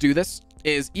always do this,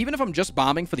 is even if I'm just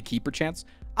bombing for the keeper chance,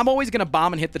 I'm always going to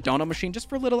bomb and hit the dono machine just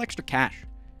for a little extra cash.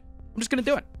 I'm just going to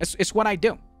do it. It's what I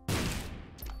do.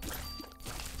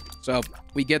 So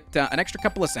we get an extra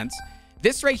couple of cents.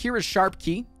 This right here is Sharp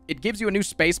Key. It gives you a new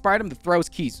spacebar item that throws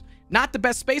keys. Not the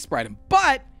best spacebar item,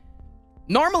 but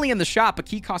normally in the shop, a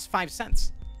key costs 5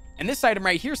 cents. And this item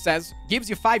right here says, gives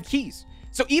you 5 keys.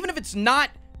 So even if it's not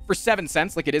for 7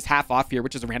 cents, like it is half off here,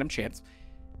 which is a random chance,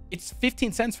 it's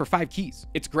 15 cents for 5 keys.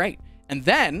 It's great. And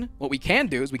then what we can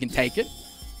do is we can take it.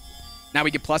 Now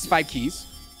we get plus 5 keys.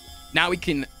 Now we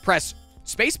can press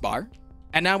spacebar,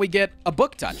 and now we get a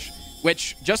book touch,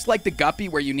 which just like the Guppy,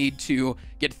 where you need to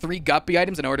get 3 Guppy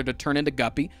items in order to turn into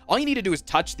Guppy, all you need to do is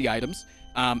touch the items.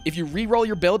 If you re-roll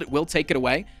your build, it will take it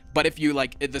away. But if you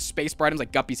like the spacebar items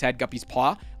like Guppy's head, Guppy's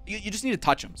paw, you just need to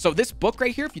touch them. So this book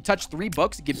right here, if you touch 3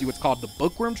 books, it gives you what's called the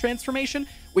Bookworm transformation,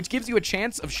 which gives you a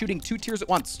chance of shooting 2 tiers at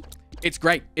once. It's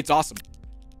great. It's awesome.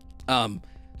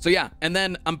 So yeah, and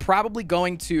then I'm probably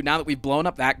going to, now that we've blown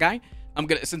up that guy,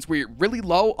 since we're really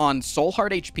low on soul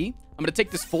heart HP, I'm gonna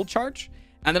take this full charge,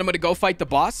 and then I'm gonna go fight the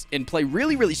boss and play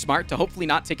really, really smart to hopefully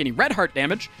not take any red heart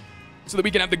damage, so that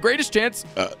we can have the greatest chance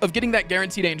of getting that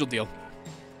guaranteed angel deal.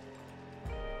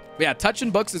 But yeah, touching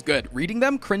books is good. Reading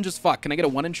them, cringe as fuck. Can I get a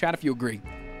 1 in chat if you agree?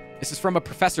 This is from a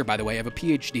professor, by the way. I have a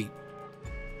PhD.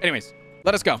 Anyways,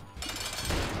 let us go.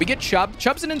 We get Chub.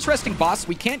 Chub's an interesting boss.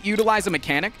 We can't utilize a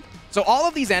mechanic. So all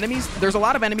of these enemies, there's a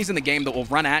lot of enemies in the game that will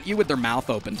run at you with their mouth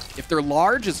open. If they're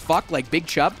large as fuck, like Big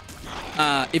Chub,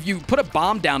 if you put a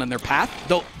bomb down in their path,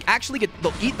 they'll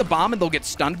eat the bomb and they'll get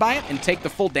stunned by it and take the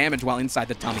full damage while inside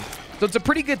the tummy. So it's a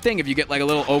pretty good thing if you get like a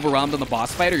little overwhelmed on the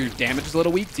boss fight or your damage is a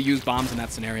little weak to use bombs in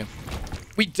that scenario.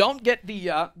 We don't get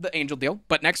the angel deal,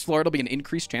 but next floor it'll be an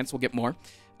increased chance we'll get more.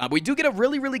 But we do get a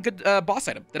really, really good boss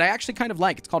item that I actually kind of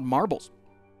like. It's called Marbles.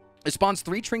 It spawns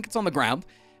 3 trinkets on the ground.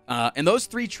 And those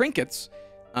 3 trinkets,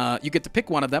 you get to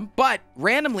pick one of them, but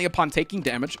randomly upon taking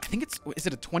damage, I think is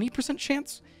it a 20%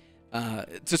 chance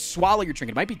to swallow your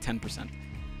trinket? It might be 10%.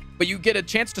 But you get a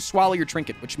chance to swallow your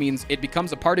trinket, which means it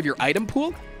becomes a part of your item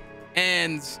pool.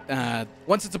 And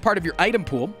once it's a part of your item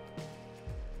pool,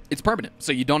 it's permanent.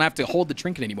 So you don't have to hold the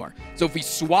trinket anymore. So if we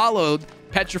swallowed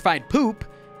petrified poop,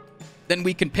 then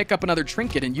we can pick up another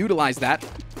trinket and utilize that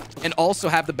and also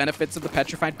have the benefits of the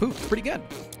petrified poop. It's pretty good.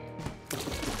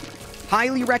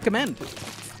 Highly recommend.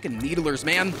 Fucking needlers,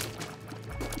 man.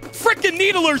 Frickin'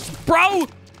 needlers, bro! All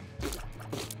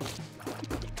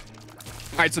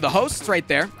right, so the hosts right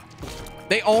there,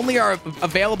 they only are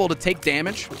available to take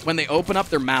damage when they open up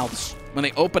their mouths, when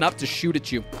they open up to shoot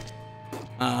at you.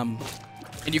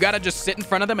 And you gotta just sit in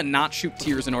front of them and not shoot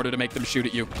tears in order to make them shoot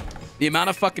at you. The amount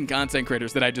of fucking content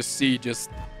creators that I just see just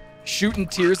shooting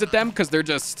tears at them because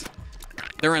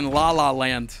they're in La La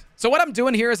Land. So what I'm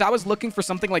doing here is I was looking for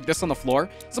something like this on the floor,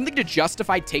 something to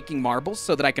justify taking marbles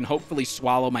so that I can hopefully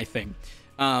swallow my thing.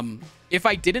 If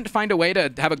I didn't find a way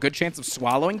to have a good chance of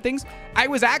swallowing things, I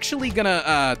was actually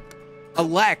gonna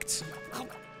elect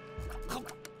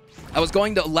I was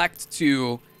going to elect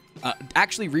to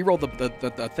actually reroll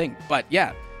the thing, but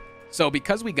yeah. So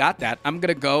because we got that, I'm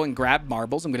going to go and grab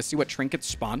marbles. I'm going to see what trinkets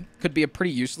spawn. Could be a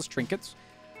pretty useless trinkets,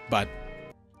 but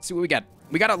let's see what we get.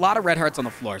 We got a lot of red hearts on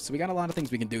the floor, so we got a lot of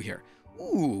things we can do here.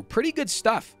 Ooh, pretty good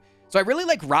stuff. So I really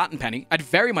like Rotten Penny. I'd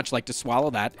very much like to swallow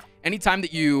that. Anytime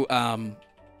that you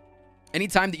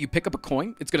pick up a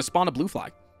coin, it's going to spawn a blue fly.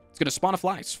 It's going to spawn a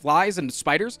fly. Flies and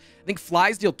spiders. I think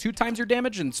flies deal 2 times your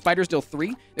damage and spiders deal 3.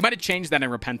 They might have changed that in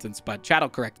Repentance, but chat will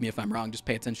correct me if I'm wrong. Just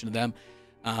pay attention to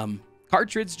them.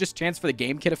 Cartridge, just chance for the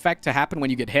Game Kit effect to happen when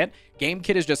you get hit. Game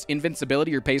Kit is just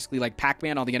invincibility. You're basically like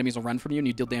Pac-Man. All the enemies will run from you and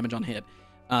you deal damage on hit.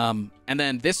 And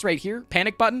then this right here,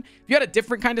 Panic Button. If you had a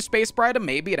different kind of spacebar item,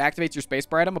 maybe it activates your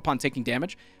spacebar item upon taking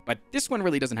damage. But this one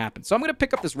really doesn't happen. So I'm going to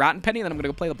pick up this Rotten Penny and then I'm going to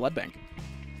go play the Blood Bank.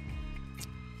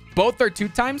 Both are 2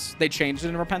 times. They changed it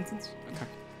in Repentance. Okay.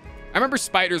 I remember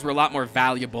spiders were a lot more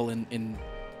valuable in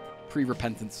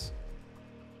pre-Repentance.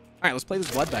 All right, let's play this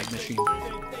Blood Bag machine.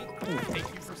 Thank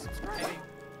you for subscribing.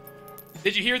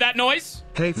 Did you hear that noise?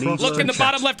 Hey, look in the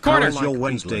bottom left corner. How's your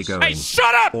Wednesday going? Hey,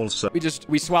 shut up! Also,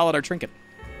 we swallowed our trinket.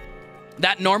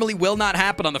 That normally will not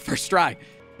happen on the first try.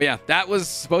 But yeah, that was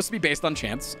supposed to be based on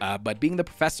chance. But being the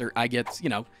professor, I get, you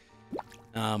know,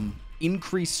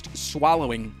 increased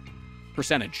swallowing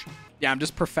percentage. Yeah, I'm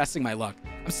just professing my luck.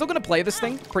 I'm still gonna play this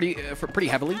thing pretty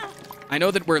heavily. I know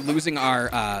that we're losing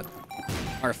our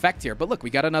effect here, but look, we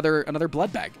got another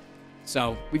blood bag.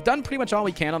 So we've done pretty much all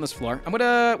we can on this floor.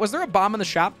 Was there a bomb in the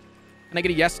shop? Can I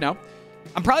get a yes, no?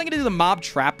 I'm probably gonna do the mob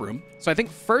trap room. So I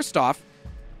think first off,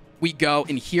 we go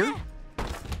in here.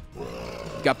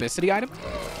 Guppicity item.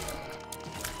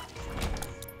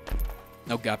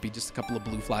 No guppy, just a couple of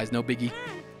blue flies, no biggie.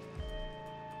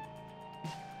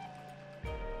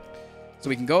 So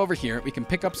we can go over here. We can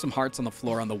pick up some hearts on the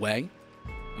floor on the way.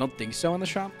 I don't think so in the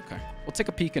shop. Okay, we'll take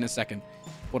a peek in a second.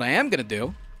 What I am gonna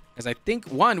do is I think,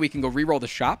 one, we can go reroll the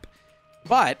shop,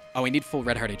 but, oh, we need full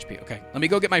red heart HP. Okay, let me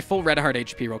go get my full red heart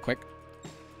HP real quick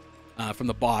from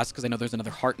the boss, because I know there's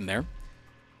another heart in there.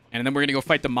 And then we're gonna go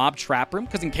fight the mob trap room,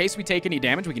 because in case we take any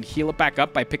damage, we can heal it back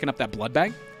up by picking up that blood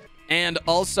bag. And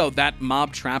also, that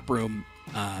mob trap room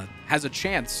has a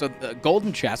chance. So the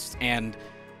golden chests and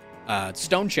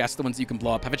stone chests, the ones that you can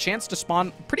blow up, have a chance to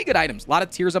spawn pretty good items. A lot of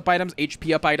tears up items,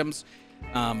 HP up items.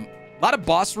 A lot of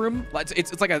boss room.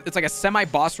 It's like a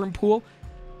semi-boss room pool.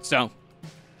 So,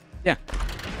 yeah.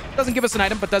 Doesn't give us an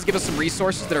item, but does give us some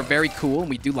resources that are very cool, and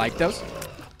we do like those.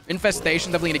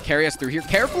 Infestation definitely going to carry us through here.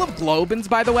 Careful of Globins,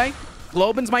 by the way.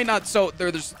 Globins might not... So,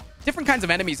 there's different kinds of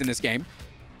enemies in this game.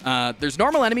 There's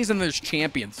normal enemies, and there's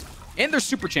champions. And there's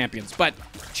super champions. But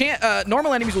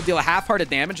normal enemies will deal a half-hearted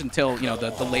damage until, you know,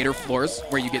 the later floors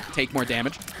where you take more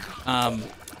damage.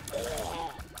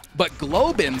 But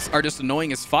Globins are just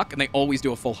annoying as fuck, and they always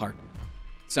do a full heart.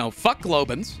 So, fuck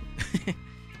Globins.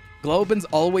 Globins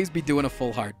always be doing a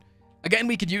full heart. Again,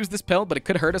 we could use this pill, but it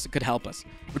could hurt us, it could help us.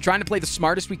 We're trying to play the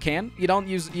smartest we can. You don't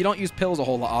use pills a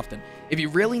whole lot often. If you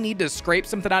really need to scrape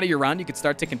something out of your run, you could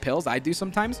start taking pills. I do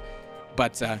sometimes.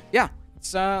 But, yeah.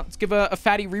 Let's give a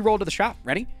fatty reroll to the shop.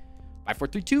 Ready? 5, 4,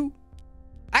 3, 2.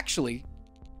 Actually,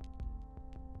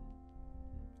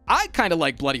 I kind of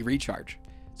like Bloody Recharge.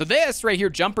 So this right here,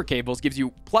 Jumper Cables, gives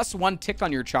you +1 tick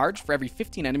on your charge for every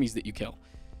 15 enemies that you kill.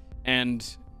 And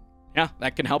yeah,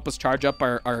 that can help us charge up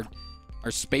our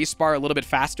space bar a little bit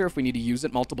faster if we need to use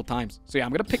it multiple times. So yeah,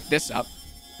 I'm going to pick this up.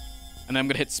 And then I'm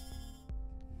going to hit...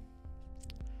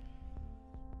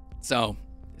 So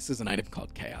this is an item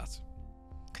called Chaos.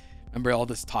 Remember all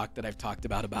this talk that I've talked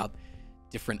about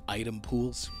different item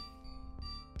pools?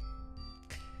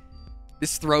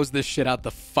 This throws this shit out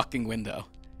the fucking window.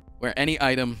 Where any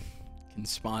item can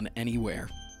spawn anywhere.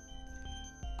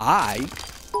 I,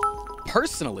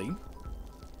 personally,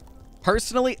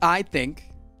 I think...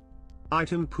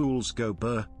 Item pools go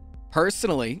burr.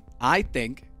 Personally, I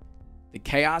think the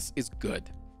Chaos is good.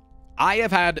 I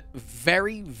have had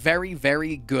very, very,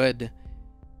 very good...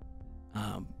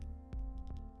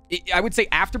 I would say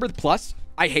Afterbirth Plus,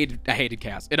 I hated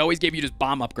Chaos. It always gave you just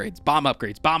bomb upgrades, bomb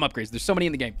upgrades, bomb upgrades. There's so many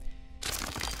in the game.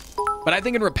 But I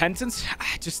think in Repentance,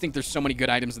 I just think there's so many good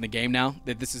items in the game now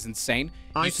that this is insane.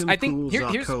 Item pools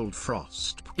are cold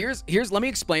frost. Let me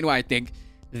explain why I think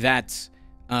that,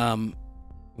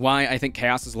 why I think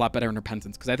Chaos is a lot better in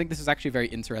Repentance, because I think this is actually very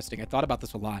interesting. I thought about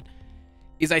this a lot.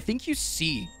 I think you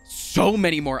see so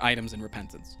many more items in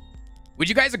Repentance. Would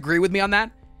you guys agree with me on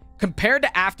that? Compared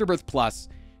to Afterbirth Plus,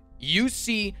 you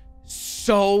see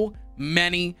so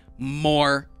many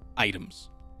more items.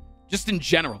 Just in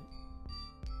general.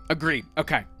 Agreed.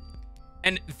 Okay.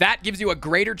 And that gives you a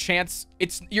greater chance.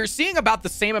 You're seeing about the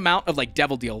same amount of like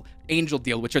Devil Deal, Angel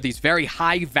Deal, which are these very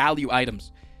high value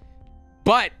items.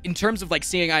 But in terms of like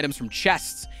seeing items from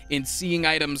chests and seeing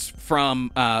items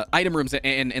from item rooms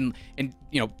and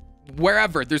you know,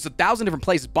 wherever, there's 1,000 different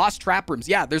places, boss trap rooms.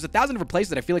 Yeah, there's 1,000 different places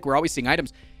that I feel like we're always seeing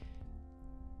items.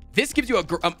 This gives you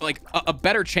a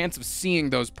better chance of seeing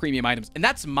those premium items. And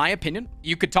that's my opinion.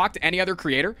 You could talk to any other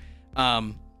creator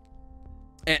and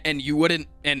you wouldn't,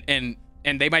 and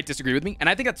they might disagree with me. And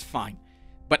I think that's fine.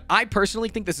 But I personally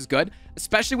think this is good,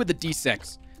 especially with the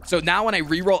D6. So now when I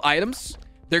reroll items,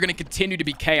 they're going to continue to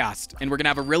be chaosed. And we're going to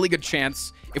have a really good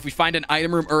chance, if we find an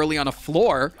item room early on a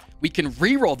floor, we can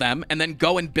reroll them and then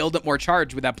go and build up more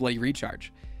charge with that bloody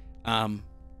recharge.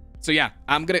 So yeah,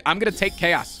 I'm gonna take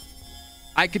chaos.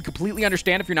 I could completely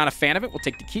understand if you're not a fan of it. We'll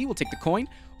take the key. We'll take the coin.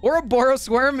 Ouroboros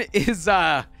Worm is,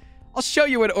 I'll show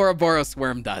you what Ouroboros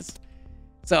Worm does.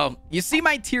 So, you see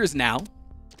my tiers now.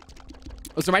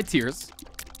 Those are my tiers.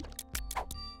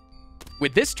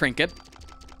 With this trinket,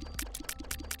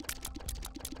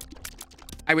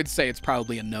 I would say it's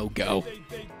probably a no-go.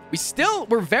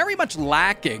 We're very much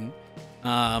lacking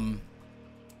bombs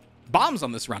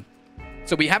on this run.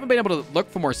 So we haven't been able to look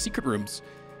for more secret rooms.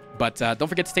 But don't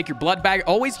forget to take your blood bag.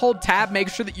 Always hold tab. Make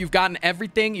sure that you've gotten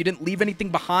everything. You didn't leave anything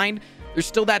behind. There's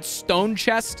still that stone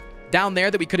chest down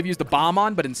there that we could have used the bomb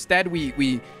on, but instead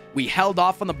we held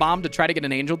off on the bomb to try to get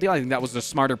an angel deal. I think that was a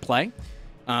smarter play.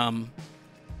 But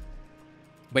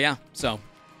yeah, so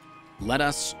let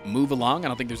us move along. I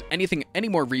don't think there's any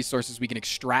more resources we can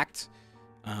extract.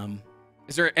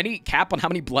 Is there any cap on how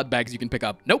many blood bags you can pick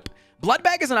up? Nope. Blood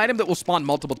bag is an item that will spawn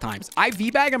multiple times.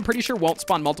 IV bag, I'm pretty sure, won't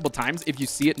spawn multiple times if you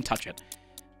see it and touch it.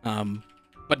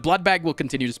 But blood bag will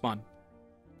continue to spawn.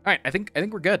 All right, I think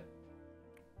we're good.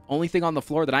 Only thing on the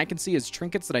floor that I can see is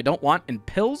trinkets that I don't want and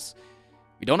pills.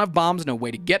 We don't have bombs, no way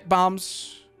to get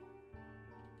bombs.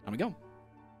 There we go.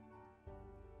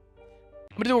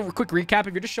 I'm going to do a quick recap.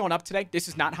 If you're just showing up today, this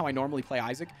is not how I normally play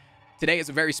Isaac. Today is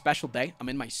a very special day. I'm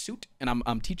in my suit, and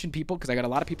I'm teaching people because I got a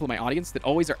lot of people in my audience that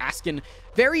always are asking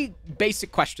very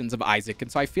basic questions of Isaac, and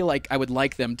so I feel like I would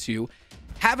like them to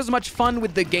have as much fun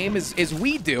with the game as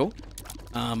we do,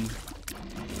 and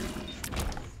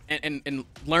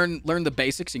learn the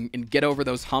basics and get over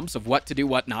those humps of what to do,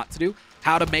 what not to do,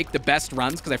 how to make the best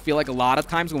runs, because I feel like a lot of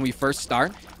times when we first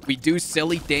start, we do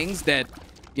silly things that,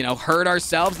 you know, hurt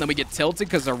ourselves, and then we get tilted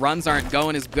because our runs aren't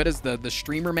going as good as the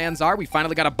streamer mans are. We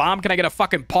finally got a bomb. Can I get a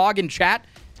fucking pog in chat?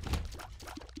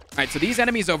 All right, so these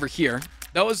enemies over here,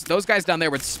 those guys down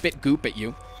there would spit goop at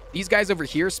you. These guys over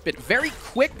here spit very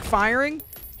quick firing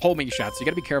homing shots. So you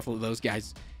got to be careful of those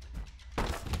guys.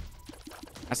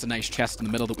 That's a nice chest in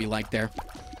the middle that we like there.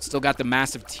 Still got the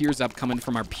massive tears up coming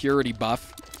from our purity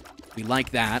buff. We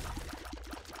like that.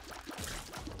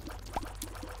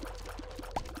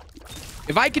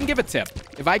 If I can give a tip,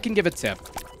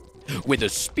 with a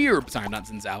spear, sorry, I'm not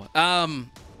Xin Zhao.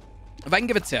 If I can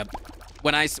give a tip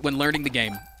when learning the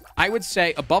game, I would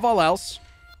say above all else,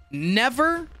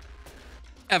 never,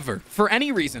 ever, for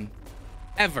any reason,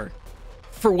 ever,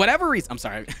 for whatever reason, I'm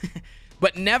sorry,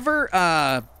 but never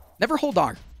hold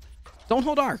R. Don't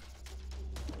hold R.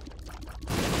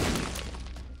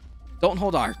 Don't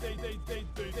hold R.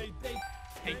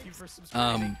 Thank you for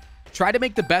subscribing. Try to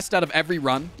make the best out of every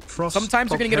run.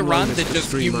 Sometimes you're going to get a run that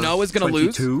just you know is going to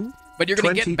lose, but you're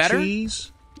going to get better. You're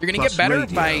going to get better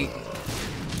by...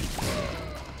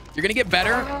 You're going to get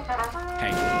better.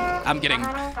 Hey, I'm getting...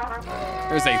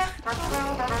 There's a...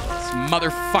 This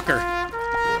motherfucker.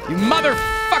 You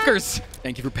motherfuckers!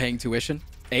 Thank you for paying tuition.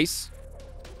 Ace.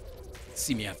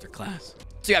 See me after class.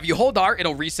 So yeah, if you hold R,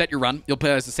 it'll reset your run. You'll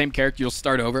play as the same character. You'll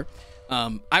start over.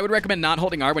 I would recommend not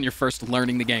holding R when you're first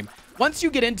learning the game. Once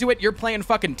you get into it, you're playing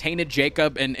fucking Tainted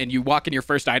Jacob, and you walk in your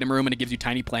first item room and it gives you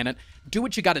Tiny Planet. Do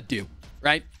what you gotta do,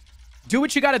 right? Do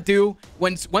what you gotta do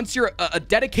once you're a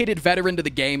dedicated veteran to the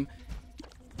game.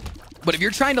 But if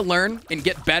you're trying to learn and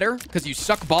get better because you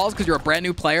suck balls because you're a brand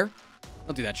new player,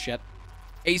 don't do that shit.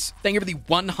 Ace, thank you for the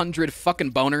 100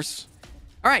 fucking boners.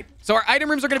 All right, so our item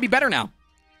rooms are gonna be better now.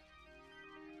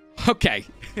 Okay.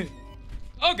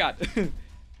 Oh, God.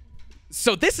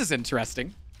 So this is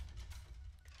interesting.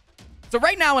 So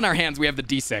right now in our hands, we have the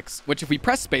D6, which if we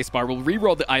press spacebar, will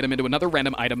re-roll the item into another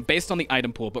random item based on the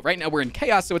item pool. But right now we're in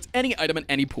chaos, so it's any item in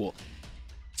any pool.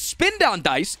 Spin down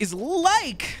dice is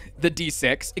like the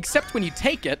D6, except when you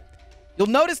take it, you'll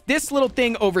notice this little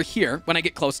thing over here when I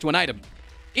get close to an item.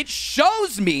 It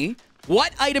shows me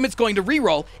what item it's going to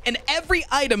re-roll, and every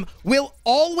item will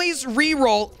always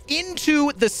re-roll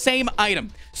into the same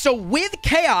item. So with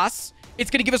chaos, it's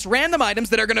going to give us random items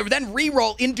that are going to then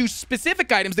re-roll into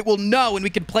specific items that we'll know, and we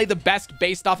can play the best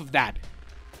based off of that.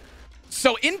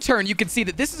 So in turn, you can see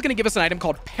that this is going to give us an item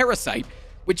called Parasite,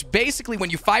 which basically when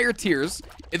you fire tears,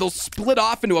 it'll split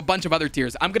off into a bunch of other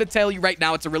tears. I'm going to tell you right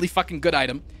now, it's a really fucking good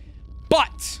item.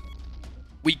 But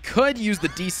we could use the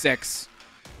D6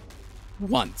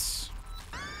 once.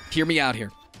 Hear me out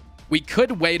here. We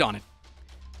could wait on it.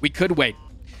 We could wait.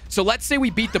 So let's say we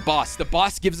beat the boss. The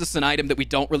boss gives us an item that we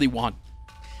don't really want.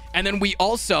 And then we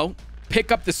also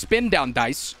pick up the spin down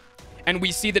dice, and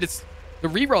we see that it's the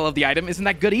reroll of the item isn't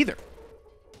that good either.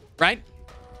 Right?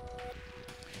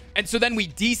 And so then we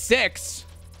D6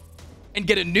 and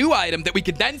get a new item that we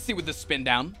could then see with the spin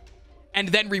down and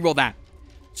then reroll that.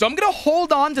 So I'm going to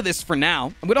hold on to this for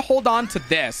now. I'm going to hold on to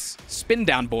this spin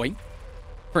down boy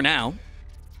for now.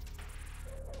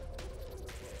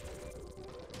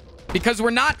 Because we're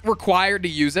not required to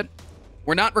use it.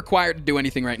 We're not required to do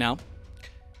anything right now.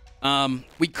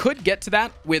 We could get to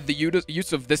that with the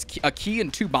use of this a key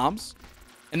and 2 bombs.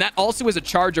 And that also is a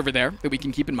charge over there that we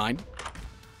can keep in mind.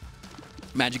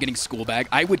 Imagine getting school bag.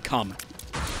 I would come.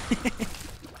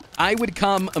 I would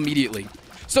come immediately.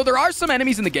 So there are some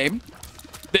enemies in the game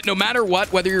that no matter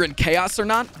what, whether you're in chaos or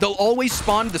not, they'll always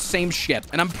spawn the same shit.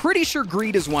 And I'm pretty sure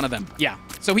Greed is one of them. Yeah.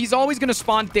 So he's always going to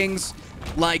spawn things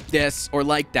like this or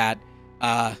like that.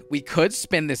 We could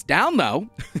spin this down, though,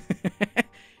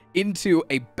 into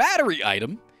a battery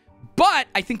item, but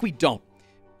I think we don't.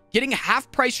 Getting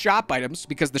half-price shop items,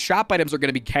 because the shop items are going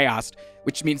to be chaosed,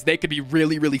 which means they could be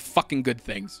really, really fucking good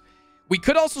things. We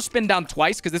could also spin down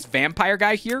twice, because this vampire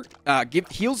guy here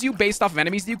heals you based off of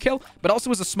enemies that you kill, but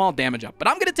also is a small damage up. But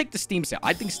I'm going to take the Steam Sale.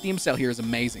 I think Steam Sale here is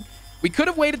amazing. We could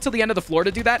have waited till the end of the floor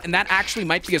to do that, and that actually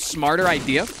might be a smarter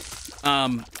idea.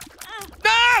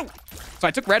 No! So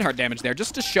I took red heart damage there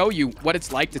just to show you what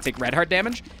it's like to take red heart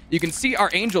damage. You can see our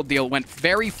angel deal went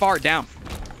very far down.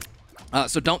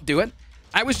 So don't do it.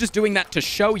 I was just doing that to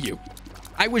show you.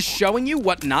 I was showing you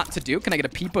what not to do. Can I get a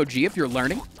Peepo G if you're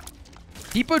learning?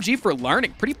 Peepo G for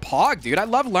learning. Pretty pog, dude. I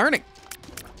love learning.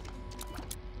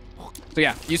 So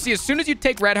yeah, you see as soon as you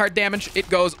take red heart damage, it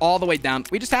goes all the way down.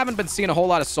 We just haven't been seeing a whole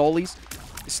lot of Solies.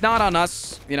 It's not on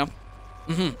us, you know.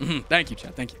 Thank you,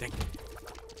 Chad. Thank you, thank you.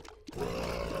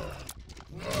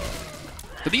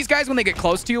 So these guys, when they get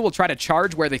close to you, will try to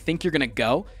charge where they think you're going to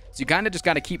go. So you kind of just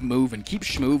got to keep moving, keep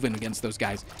schmooving against those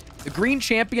guys. The green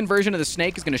champion version of the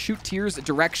snake is going to shoot tears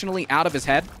directionally out of his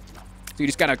head. So you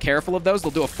just got to be careful of those.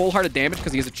 They'll do a full heart of damage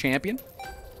because he is a champion.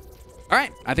 All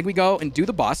right, I think we go and do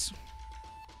the boss.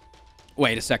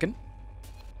 Wait a second.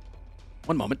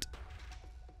 One moment.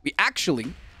 We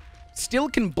actually still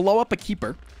can blow up a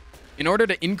keeper in order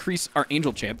to increase our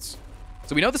angel chance.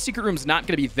 So we know the secret room's not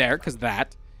going to be there because of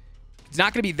that. It's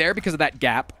not going to be there because of that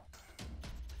gap.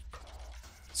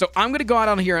 So I'm going to go out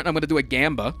on here and I'm going to do a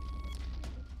Gamba.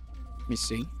 Let me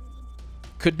see.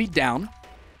 Could be down.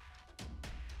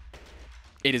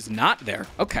 It is not there.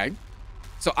 Okay.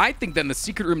 So I think then the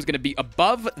secret room is going to be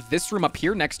above this room up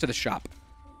here next to the shop.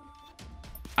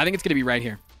 I think it's going to be right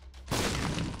here.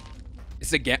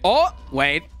 It's again. Oh,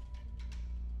 wait.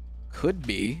 Could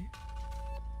be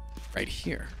right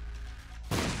here.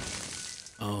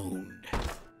 Owned.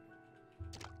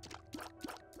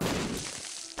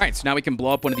 All right, so now we can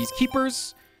blow up one of these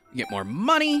keepers. We get more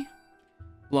money.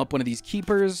 Blow up one of these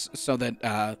keepers so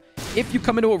that if you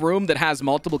come into a room that has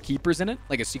multiple keepers in it,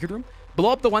 like a secret room,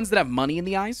 blow up the ones that have money in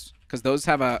the eyes, because those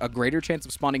have a greater chance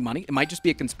of spawning money. It might just be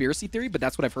a conspiracy theory, but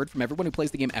that's what I've heard from everyone who plays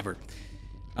the game ever.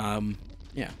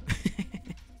 Yeah.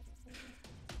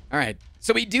 All right.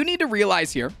 So we do need to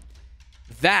realize here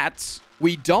that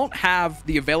we don't have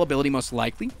the availability, most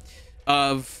likely,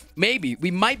 of maybe we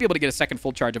might be able to get a second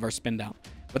full charge of our spin down,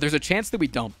 but there's a chance that we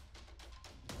don't.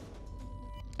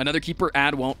 Another keeper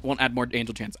add won't add more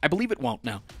angel chance. I believe it won't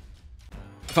now.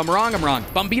 If I'm wrong, I'm wrong.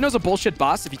 Bumbino's a bullshit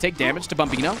boss. If you take damage to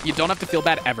Bumbino, you don't have to feel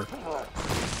bad ever.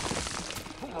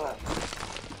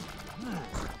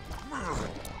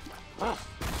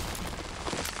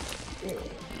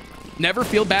 Never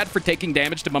feel bad for taking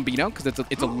damage to Bumbino because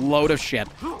it's a load of shit.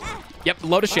 Yep,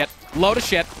 load of shit. Load of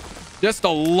shit. Just a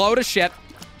load of shit.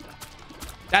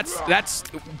 That's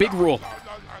big rule.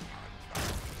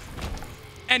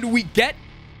 And we get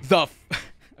the...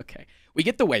 Okay. We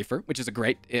get the wafer, which is a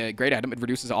great item. It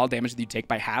reduces all damage that you take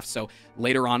by half. So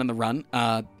later on in the run,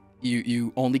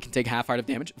 you only can take half heart of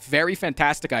damage. Very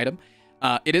fantastic item.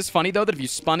 It is funny, though, that if you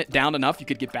spun it down enough, you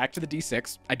could get back to the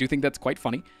D6. I do think that's quite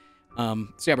funny. So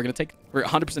yeah, we're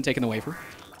 100% taking the wafer.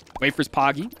 Wafer's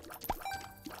poggy.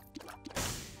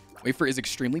 Wafer is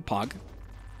extremely pog.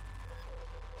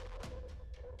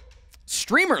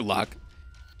 Streamer luck.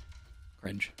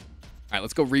 Cringe. right,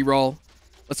 let's go reroll.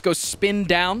 Let's go spin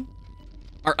down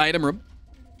our item room.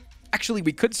 Actually,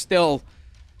 we could still...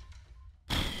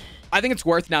 I think it's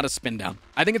worth now to spin down.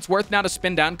 I think it's worth now to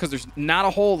spin down because there's not a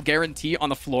whole guarantee on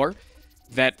the floor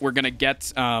that we're going to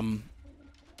get...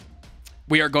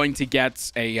 we are going to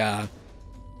get a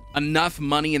enough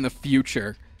money in the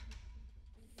future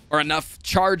or enough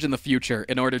charge in the future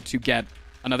in order to get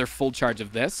another full charge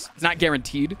of this. It's not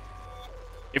guaranteed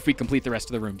if we complete the rest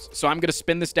of the rooms. So I'm going to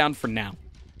spin this down for now.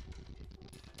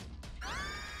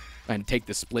 And take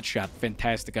the split shot.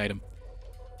 Fantastic item.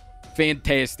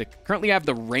 Fantastic. Currently I have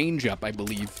the range up, I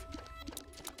believe,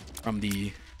 from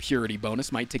the purity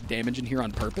bonus. Might take damage in here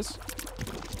on purpose.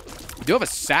 We do have a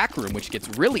sack room, which gets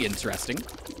really interesting.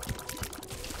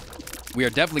 We are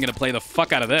definitely going to play the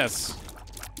fuck out of this.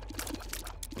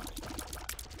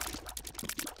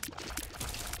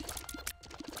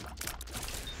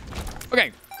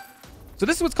 Okay. So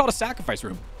this is what's called a sacrifice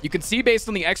room. You can see based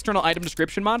on the external item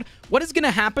description mod, what is going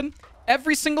to happen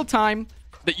every single time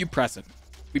that you press it.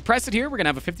 We press it here, we're going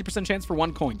to have a 50% chance for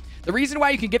 1 coin. The reason why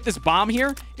you can get this bomb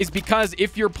here is because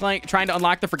if you're trying to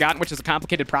unlock the Forgotten, which is a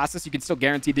complicated process, you can still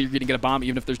guarantee that you're going to get a bomb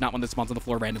even if there's not one that spawns on the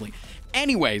floor randomly.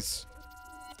 Anyways.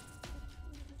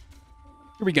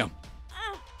 Here we go.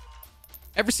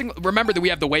 Remember that we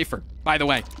have the wafer, by the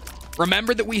way.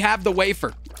 Remember that we have the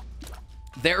wafer.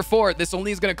 Therefore, this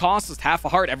only is going to cost us half a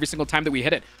heart every single time that we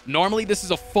hit it. Normally, this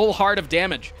is a full heart of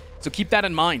damage. So keep that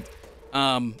in mind.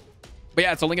 But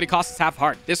yeah, it's only going to cost us half a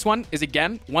heart. This one is,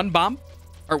 again, 1 bomb.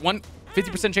 Or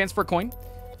 50% chance for a coin.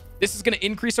 This is going to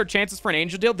increase our chances for an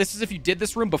angel deal. This is if you did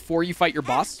this room before you fight your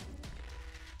boss.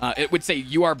 It would say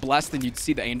you are blessed, and you'd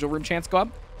see the angel room chance go up.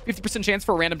 50% chance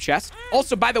for a random chest.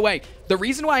 Also, by the way, the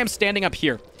reason why I'm standing up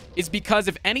here is because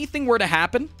if anything were to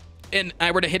happen and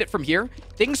I were to hit it from here,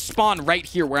 things spawn right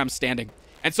here where I'm standing.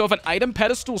 And so if an item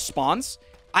pedestal spawns,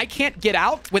 I can't get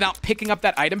out without picking up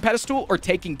that item pedestal or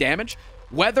taking damage.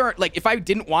 Whether, like, if I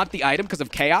didn't want the item because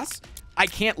of chaos, I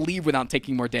can't leave without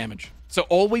taking more damage. So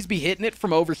always be hitting it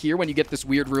from over here when you get this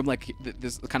weird room, like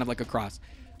this kind of like a cross.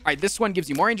 All right, this one gives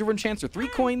you more angel room chance or 3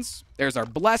 coins. There's our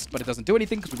blessed, but it doesn't do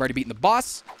anything because we've already beaten the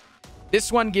boss.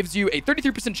 This one gives you a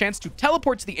 33% chance to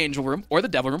teleport to the angel room or the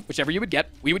devil room, whichever you would get.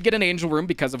 We would get an angel room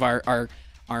because of our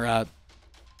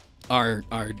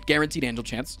guaranteed angel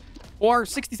chance, or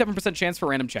 67% chance for a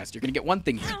random chest. You're gonna get one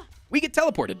thing here. We get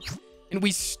teleported, and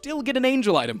we still get an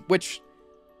angel item, which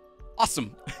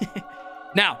awesome.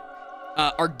 Now,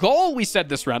 our goal, we said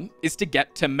this run, is to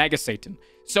get to Mega Satan.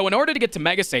 So in order to get to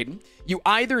Mega Satan, you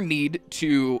either need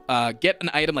to get an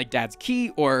item like Dad's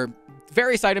Key or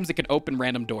various items that can open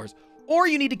random doors, or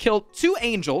you need to kill 2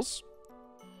 angels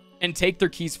and take their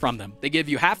keys from them. They give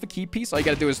you half a key piece. All you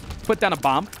got to do is put down a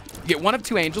bomb. You get 1 of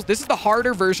 2 angels. This is the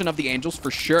harder version of the angels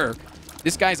for sure.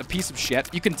 This guy's a piece of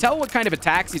shit. You can tell what kind of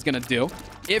attacks he's going to do.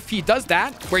 If he does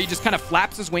that, where he just kind of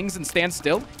flaps his wings and stands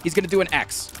still, he's going to do an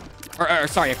X. Or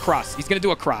sorry, a cross. He's going to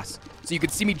do a cross. So you can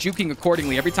see me juking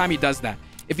accordingly every time he does that.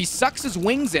 If he sucks his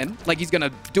wings in, like he's going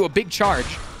to do a big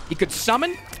charge, he could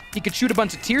summon, he could shoot a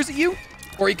bunch of tears at you,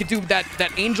 or he could do that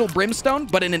angel brimstone,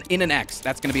 but in an X.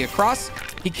 That's going to be a cross.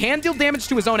 He can deal damage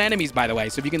to his own enemies, by the way.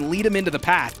 So if you can lead him into the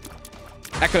path,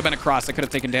 that could have been a cross. I could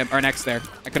have taken damage, or an X there.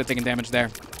 I could have taken damage there.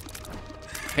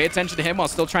 Pay attention to him while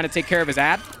still trying to take care of his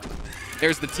ad.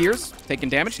 There's the tears. Taking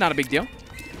damage, not a big deal.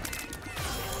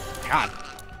 God,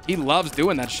 he loves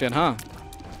doing that shit, huh?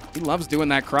 He loves doing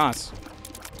that cross.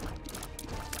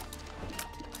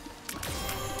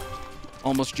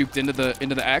 Almost juked into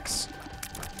the X.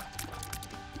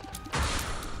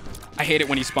 I hate it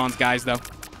when he spawns guys, though.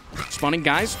 Spawning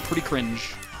guys, pretty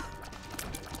cringe.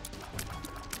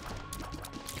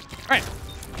 All right.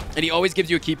 And he always gives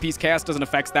you a key piece. Chaos doesn't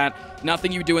affect that.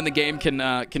 Nothing you do in the game can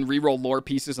reroll lore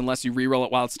pieces unless you reroll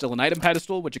it while it's still an item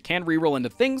pedestal, which it can reroll into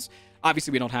things.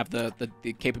 Obviously, we don't have the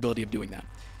capability of doing that.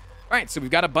 All right, so we've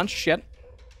got a bunch of shit.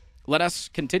 Let us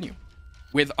continue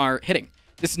with our hitting.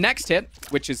 This next hit,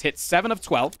 which is hit 7 of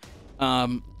 12,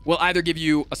 will either give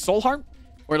you a soul heart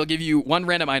or it'll give you 1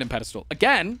 random item pedestal.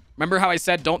 Again, remember how I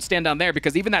said don't stand down there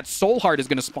because even that soul heart is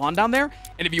going to spawn down there.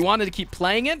 And if you wanted to keep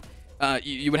playing it,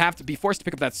 you would have to be forced to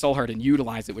pick up that soul heart and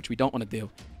utilize it, which we don't want to do.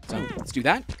 So let's do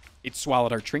that. It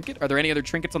swallowed our trinket. Are there any other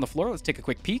trinkets on the floor? Let's take a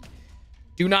quick peek.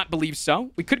 Do not believe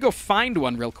so. We could go find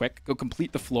one real quick. Go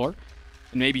complete the floor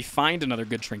and maybe find another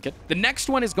good trinket. The next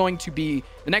one is going to be,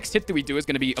 the next hit that we do is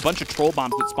going to be a bunch of troll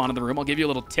bombs that spawn in the room. I'll give you a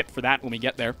little tip for that when we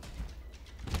get there.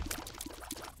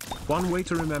 One way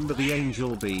to remember the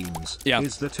angel beams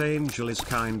is that angel is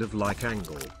kind of like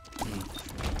angle.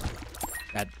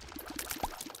 Bad.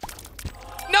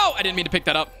 No, I didn't mean to pick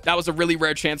that up. That was a really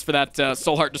rare chance for that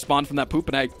soul heart to spawn from that poop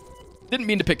and egg. Didn't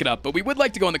mean to pick it up, but we would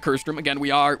like to go in the cursed room. Again, we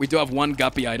do have one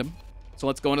guppy item. So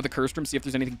let's go into the cursed room, see if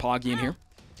there's anything poggy in here.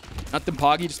 Nothing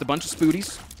poggy, just a bunch of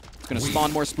spooties. It's gonna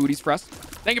spawn more spooties for us.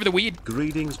 Thank you for the weed.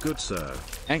 Greetings, good sir.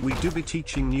 Hey. We do be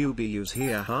teaching newbies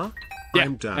here, huh? Yeah.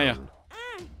 I'm down. Yeah.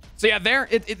 So yeah, there,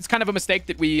 it's kind of a mistake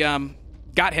that we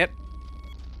got hit.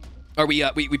 Or we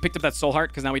picked up that soul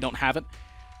heart because now we don't have it.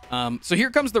 So here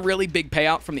comes the really big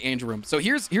payout from the angel room. So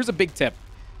here's a big tip.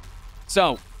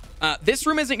 So this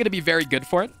room isn't going to be very good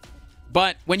for it,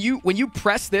 but when you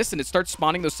press this and it starts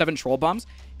spawning those 7 troll bombs,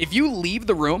 if you leave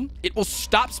the room, it will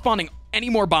stop spawning any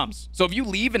more bombs. So if you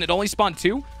leave and it only spawned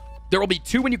 2, there will be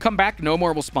 2 when you come back. No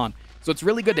more will spawn. So it's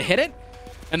really good to hit it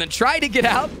and then try to get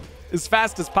out as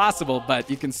fast as possible. But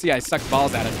you can see I suck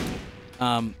balls at it.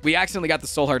 We accidentally got the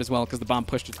soul heart as well because the bomb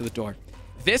pushed it to the door.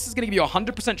 This is going to give you a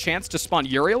 100% chance to spawn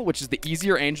Uriel, which is the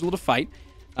easier angel to fight.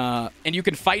 And you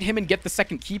can fight him and get the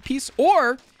second key piece.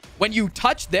 Or when you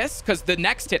touch this, because the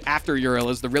next hit after Uriel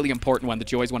is the really important one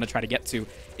that you always want to try to get to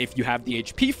if you have the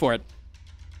HP for it,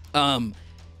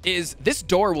 is this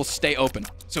door will stay open.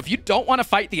 So if you don't want to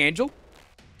fight the angel,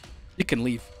 you can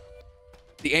leave.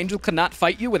 The angel cannot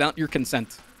fight you without your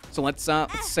consent. So let's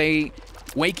say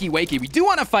wakey wakey. We do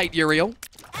want to fight Uriel.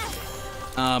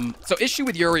 So issue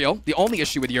with Uriel, the only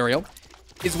issue with Uriel,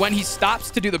 is when he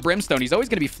stops to do the brimstone. He's always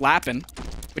going to be flapping,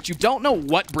 but you don't know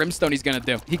what brimstone he's going to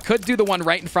do. He could do the one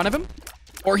right in front of him,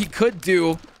 or he could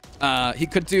do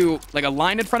like a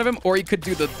line in front of him, or he could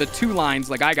do the 2 lines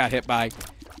like I got hit by.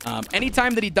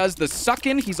 Anytime that he does the suck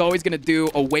in, he's always going to do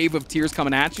a wave of tears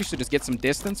coming at you, so just get some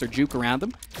distance or juke around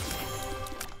him.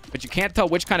 But you can't tell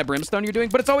which kind of brimstone you're doing,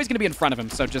 but it's always going to be in front of him,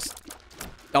 so just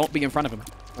don't be in front of him,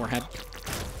 or head.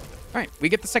 All right, we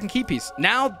get the second key piece.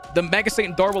 Now the Mega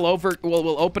Satan door will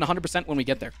open 100% when we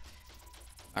get there.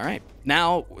 All right,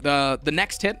 now the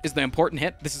next hit is the important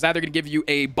hit. This is either going to give you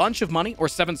a bunch of money or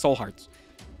 7 soul hearts.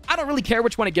 I don't really care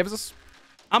which one it gives us.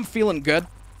 I'm feeling good.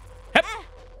 Hep.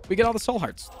 We get all the soul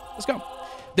hearts. Let's go.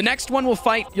 The next one will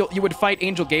fight. You would fight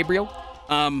Angel Gabriel.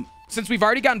 Since we've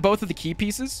already gotten both of the key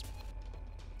pieces,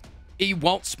 he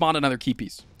won't spawn another key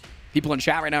piece. People in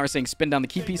chat right now are saying spin down the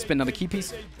key piece, spin down the key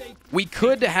piece. We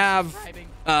could have,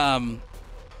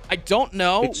 I don't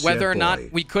know whether or not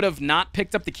we could have not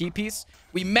picked up the key piece.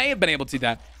 We may have been able to do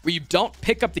that, where you don't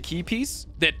pick up the key piece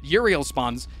that Uriel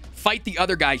spawns, fight the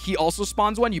other guy, he also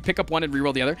spawns one, you pick up one and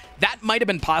reroll the other. That might have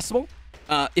been possible.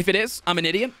 If it is, I'm an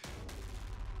idiot.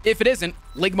 If it isn't,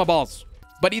 Ligma balls.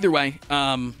 But either way,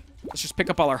 let's just pick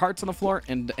up all our hearts on the floor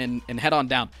and head on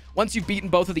down. Once you've beaten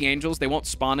both of the angels, they won't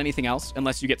spawn anything else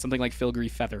unless you get something like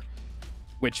Filigree Feather,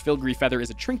 which Filigree Feather is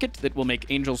a trinket that will make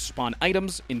angels spawn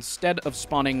items instead of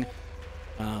spawning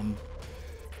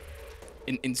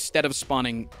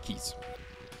keys.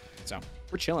 So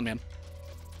we're chilling, man.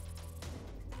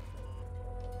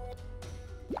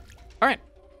 All right.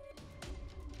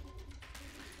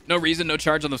 No reason, no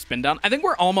charge on the spin down. I think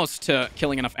we're almost to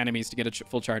killing enough enemies to get a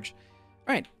full charge.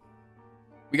 All right.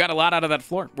 We got a lot out of that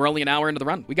floor. We're only an hour into the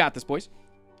run. We got this, boys.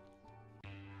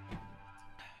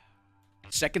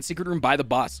 Second secret room by the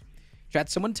boss. Chat,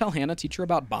 someone tell Hannah, teach her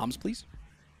about bombs, please.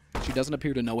 She doesn't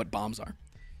appear to know what bombs are.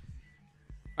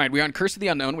 All right, we're on Curse of the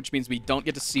Unknown, which means we don't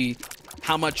get to see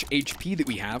how much HP that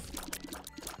we have.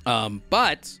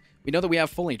 But we know that we have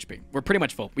full HP. We're pretty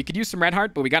much full. We could use some red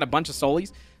heart, but we got a bunch of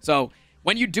soulies. So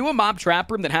when you do a mob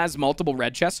trap room that has multiple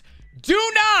red chests, do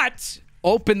not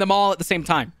open them all at the same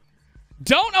time.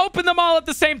 Don't open them all at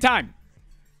the same time.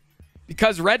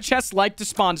 Because red chests like to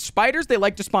spawn spiders, they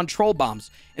like to spawn troll bombs.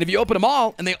 And if you open them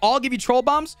all, and they all give you troll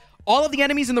bombs, all of the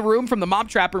enemies in the room from the mob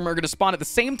trap room are going to spawn at the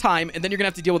same time, and then you're going to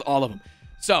have to deal with all of them.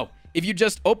 So, if you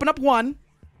just open up one,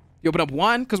 you open up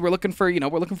one, because we're looking for,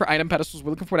 we're looking for item pedestals, we're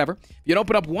looking for whatever. If you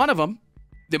open up one of them,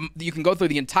 you can go through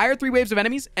the entire 3 waves of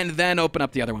enemies, and then open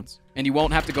up the other ones. And you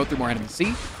won't have to go through more enemies.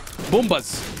 See?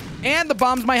 Boombas. And the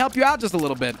bombs might help you out just a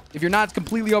little bit, if you're not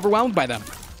completely overwhelmed by them.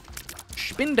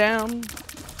 Spin down.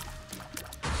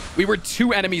 We were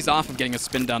 2 enemies off of getting a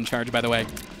spin down charge, by the way.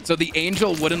 So the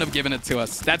angel wouldn't have given it to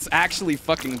us. That's actually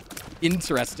fucking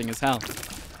interesting as hell.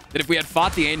 That if we had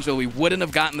fought the angel, we wouldn't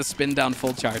have gotten the spin down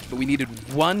full charge, but we needed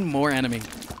 1 more enemy.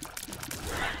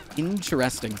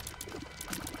 Interesting.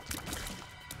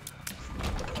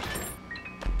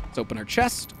 Let's open our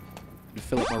chest.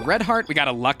 Fill up our red heart. We got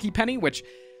a lucky penny, which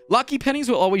lucky pennies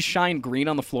will always shine green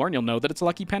on the floor, and you'll know that it's a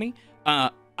lucky penny.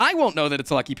 I won't know that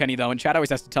it's a lucky penny, though, and Chad always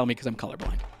has to tell me because I'm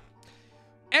colorblind.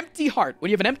 Empty heart.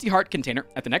 When you have an empty heart container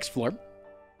at the next floor,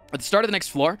 at the start of the next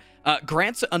floor,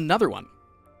 grants another one.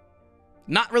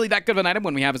 Not really that good of an item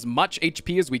when we have as much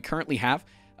HP as we currently have.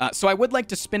 So I would like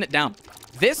to spin it down.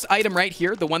 This item right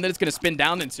here, the one that it's going to spin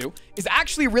down into, is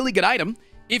actually a really good item.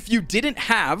 if you didn't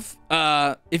have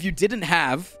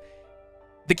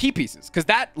the key pieces, because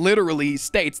that literally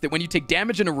states that when you take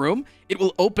damage in a room, it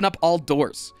will open up all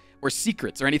doors or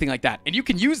secrets or anything like that. And you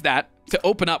can use that to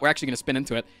open up. We're actually going to spin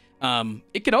into it.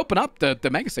 It can open up the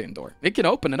Mega Satan door. It can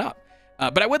open it up.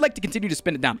 But I would like to continue to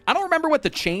spin it down. I don't remember what the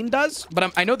chain does,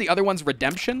 but I know the other one's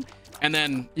redemption. And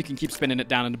then you can keep spinning it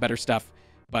down into better stuff.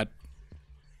 But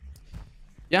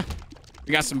yeah,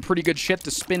 we got some pretty good shit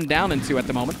to spin down into at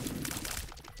the moment.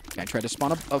 I tried to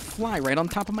spawn a fly right on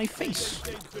top of my face.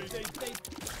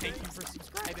 Thank you for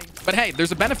subscribing. But hey,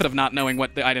 there's a benefit of not knowing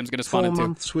what the item's going to spawn 4 into.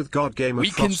 months with God Game of We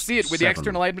Frost can see it with 7. the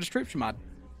external item description mod.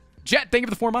 Jet, thank you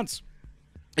for the 4 months.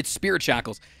 It's Spirit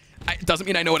Shackles. It doesn't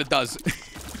mean I know what it does.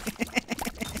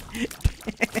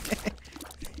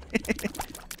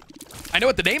 I know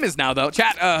what the name is now, though.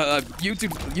 Chat,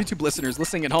 YouTube listeners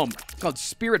listening at home. It's called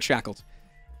Spirit Shackles.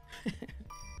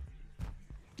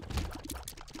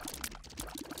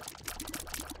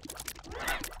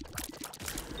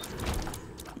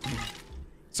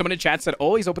 Someone in chat said,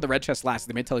 always open the red chest last.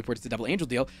 They may teleport to the Devil Angel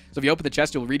deal. So if you open the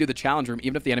chest, you'll redo the challenge room,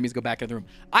 even if the enemies go back in the room.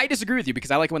 I disagree with you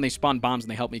because I like when they spawn bombs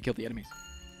and they help me kill the enemies.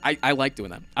 I like doing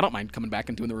that. I don't mind coming back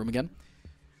and doing the room again.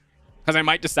 Because I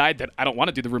might decide that I don't want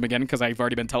to do the room again because I've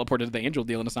already been teleported to the Angel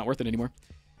deal and it's not worth it anymore.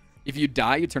 If you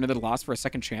die, you turn it into loss for a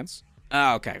second chance.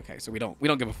 Oh, okay. So we don't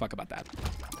give a fuck about that.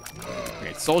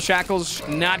 Okay, Soul Shackles,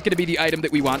 not going to be the item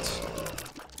that we want.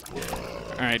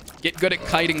 All right, get good at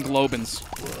kiting Globins.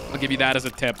 I'll give you that as a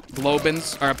tip.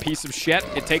 Globins are a piece of shit.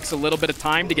 It takes a little bit of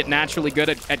time to get naturally good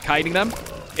at kiting them.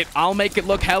 I'll make it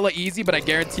look hella easy, but I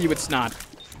guarantee you it's not.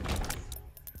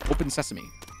 Open Sesame.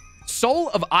 Soul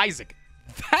of Isaac.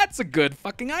 That's a good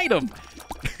fucking item.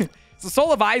 So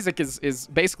Soul of Isaac is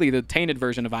basically the tainted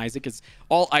version of Isaac. Is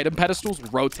all item pedestals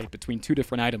rotate between 2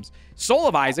 different items. Soul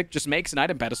of Isaac just makes an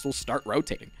item pedestal start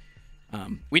rotating.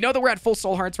 We know that we're at full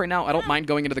soul hearts right now. I don't mind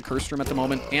going into the curse room at the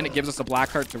moment, and it gives us a black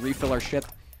heart to refill our shit.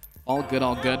 All good,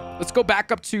 all good. Let's go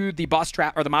back up to the boss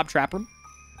trap or the mob trap room,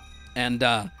 and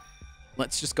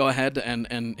let's just go ahead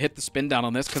and hit the spin down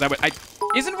on this because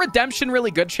isn't redemption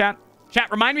really good, chat? Chat,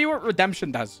 remind me what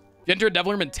redemption does. If you enter a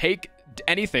devil room and take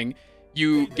anything,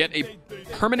 you get a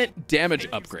permanent damage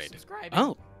upgrade.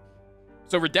 Oh.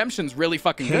 So redemption's really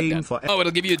fucking good then. Oh,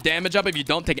 it'll give you a damage up if you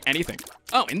don't take anything.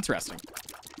 Oh, interesting.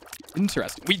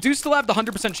 Interesting. We do still have the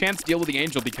 100% chance to deal with the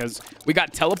angel because we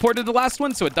got teleported the last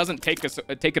one, so it doesn't take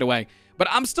it away. But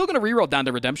I'm still going to reroll down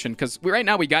to redemption because right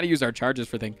now we got to use our charges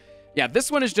for thing. Yeah,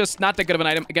 this one is just not that good of an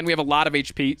item. Again, we have a lot of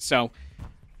HP, so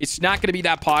it's not going to be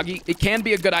that poggy. It can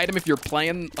be a good item if you're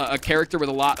playing a character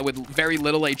with very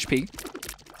little HP.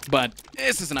 But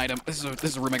this is an item. This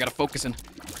is a room I got to focus in.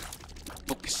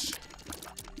 Focus.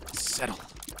 Settle.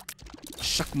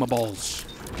 Shuck my balls.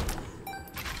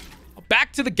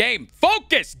 Back to the game.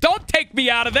 Focus! Don't take me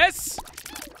out of this!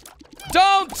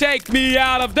 Don't take me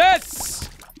out of this!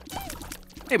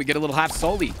 Hey, we get a little half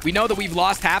soul lead. We know that we've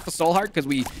lost half a soul heart because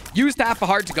we used half a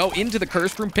heart to go into the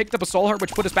curse room, picked up a soul heart,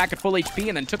 which put us back at full HP,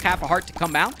 and then took half a heart to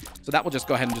come out. So that will just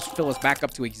go ahead and just fill us back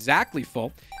up to exactly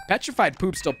full. Petrified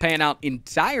Poop still paying out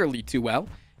entirely too well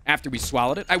after we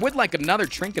swallowed it. I would like another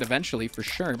trinket eventually, for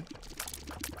sure.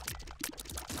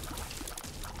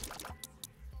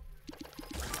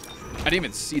 I didn't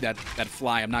even see that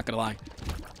fly. I'm not gonna lie.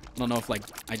 I don't know if like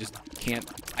I just can't.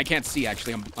 I can't see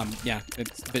actually. Yeah,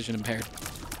 it's vision impaired.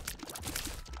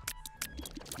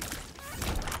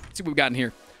 Let's see what we've got in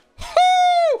here.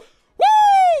 Woo!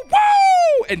 Woo!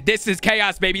 Woo! And this is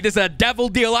chaos, baby. This is a devil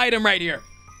deal item right here.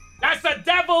 That's a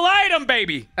devil item,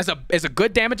 baby. As a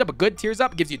good damage up, a good tears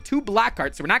up. It gives you 2 black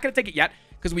hearts. So we're not gonna take it yet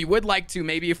because we would like to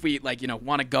maybe if we like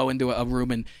want to go into a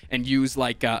room and use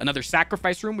like another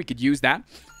sacrifice room, we could use that.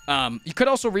 You could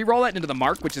also re-roll that into the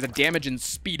mark, which is a damage and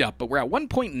speed up, but we're at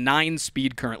 1.9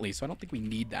 speed currently, so I don't think we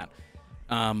need that.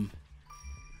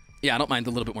 Yeah, I don't mind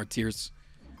a little bit more tears.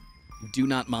 Do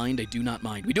not mind. I do not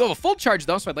mind. We do have a full charge,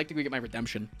 though, so I'd like to go get my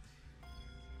redemption.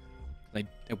 I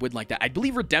would like that. I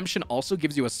believe redemption also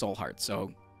gives you a soul heart,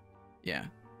 so yeah.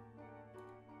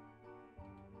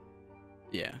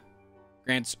 Yeah.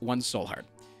 Grants 1 soul heart.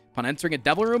 Upon entering a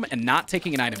devil room and not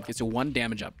taking an item, gets a 1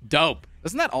 damage up. Dope.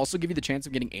 Doesn't that also give you the chance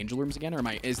of getting angel rooms again, or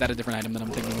is that a different item that I'm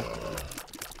thinking of?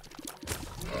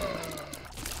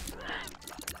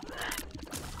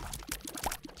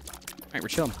 All right, we're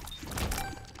chilling.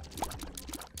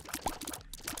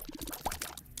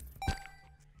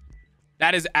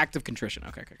 That is act of contrition.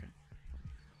 Okay. Okay.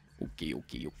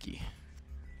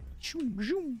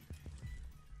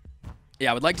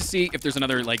 Yeah, I would like to see if there's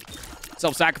another like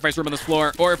self-sacrifice room on this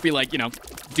floor, or if we like,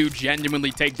 do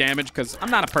genuinely take damage, because I'm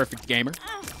not a perfect gamer.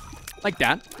 Like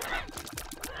that.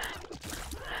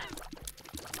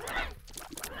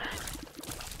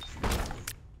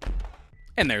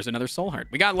 And there's another soul heart.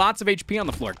 We got lots of HP on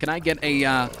the floor. Can I get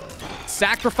a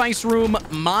sacrifice room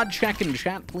mod check in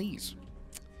chat, please?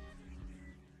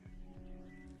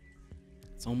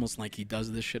 It's almost like he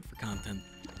does this shit for content.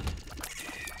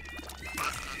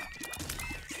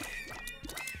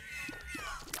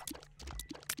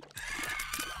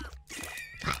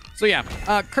 So yeah,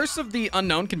 Curse of the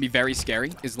Unknown can be very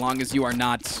scary as long as you are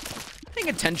not paying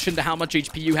attention to how much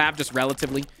HP you have, just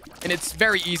relatively. And it's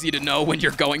very easy to know when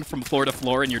you're going from floor to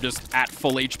floor and you're just at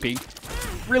full HP.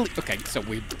 Really? Okay, so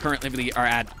we currently are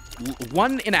at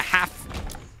 1.5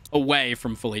 away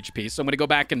from full HP. So I'm going to go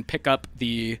back and pick up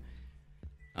the...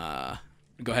 go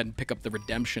ahead and pick up the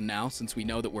redemption now, since we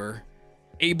know that we're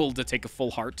able to take a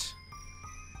full heart.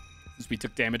 Since we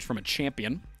took damage from a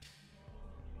champion.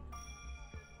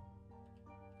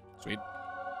 Sweet.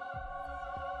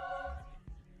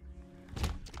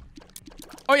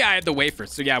 Oh yeah, I had the wafer.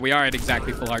 So yeah, we are at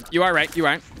exactly full heart. You are right. You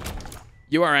are right.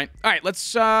 You are right. All right,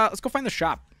 let's go find the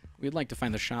shop. We'd like to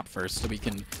find the shop first so we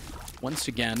can once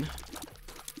again...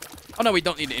 Oh no, we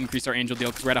don't need to increase our angel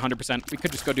deal because we're at 100%. We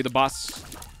could just go do the boss.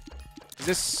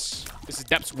 This is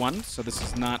depths 1, so this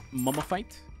is not mummified.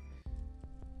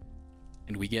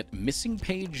 And we get missing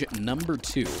page number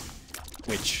 2,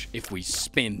 which if we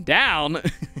spin down,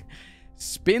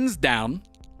 spins down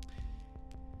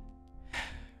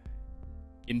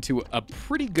into a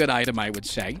pretty good item, I would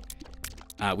say.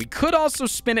 We could also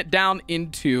spin it down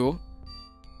into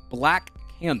Black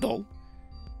Candle,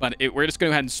 but we're just going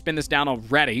to go ahead and spin this down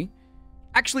already.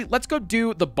 Actually, let's go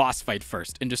do the boss fight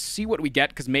first and just see what we get,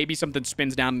 because maybe something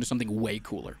spins down into something way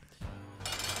cooler.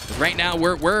 Right now,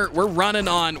 we're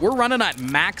running at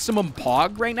maximum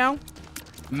Pog right now.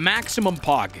 Maximum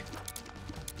Pog.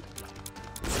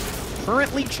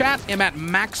 Currently, chat, am at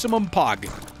maximum Pog.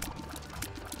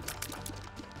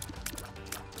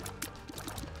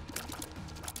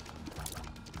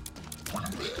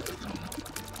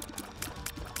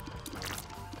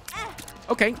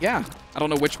 Okay, yeah. I don't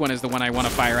know which one is the one I want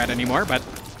to fire at anymore, but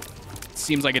it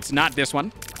seems like it's not this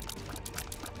one.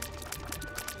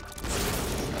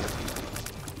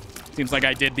 Seems like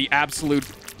I did the absolute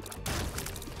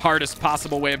hardest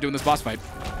possible way of doing this boss fight.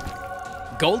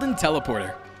 Golden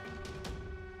Teleporter.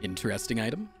 Interesting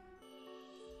item.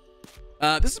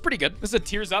 This is pretty good. This is a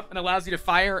tears up and allows you to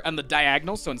fire on the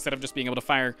diagonal. So instead of just being able to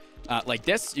fire like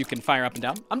this, you can fire up and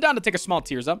down. I'm down to take a small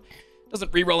tears up.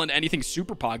 Doesn't reroll into anything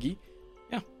super poggy.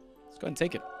 Yeah, let's go ahead and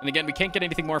take it. And again, we can't get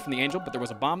anything more from the angel, but there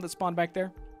was a bomb that spawned back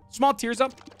there. Small tears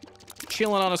up.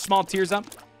 Chilling on a small tears up.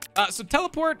 So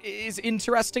teleport is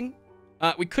interesting.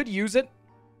 We could use it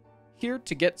here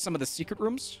to get some of the secret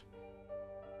rooms.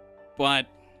 But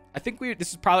I think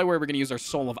this is probably where we're going to use our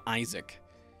Soul of Isaac,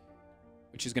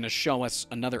 which is going to show us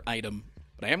another item.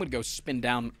 But I am going to go spin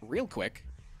down real quick.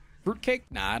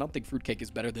 Fruitcake? Nah, I don't think Fruitcake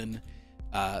is better than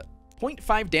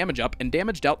 0.5 damage up. And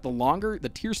damage dealt the longer the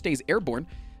tier stays airborne,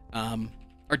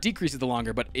 or decreases the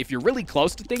longer. But if you're really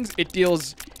close to things, it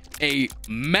deals a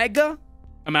mega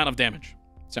amount of damage.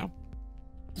 So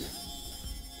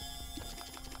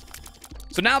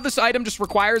now this item just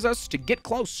requires us to get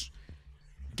close.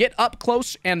 Get up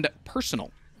close and personal.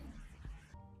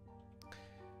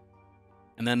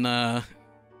 And then,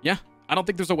 yeah, I don't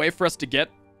think there's a way for us to get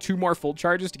 2 more full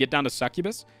charges to get down to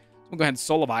Succubus. So we'll go ahead and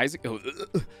Soul of Isaac.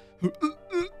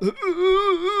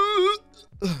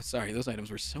 Sorry, those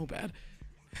items were so bad.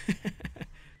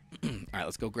 All right,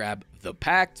 let's go grab the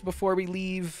Pact before we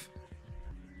leave.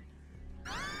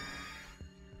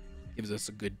 Gives us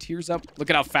a good tears up. Look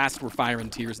at how fast we're firing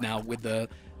tears now with the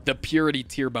purity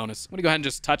tier bonus. I'm gonna go ahead and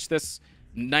just touch this.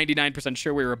 99%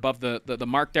 sure we were above the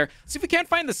mark there. Let's see if we can't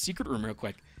find the secret room real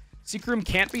quick. Secret room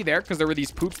can't be there because there were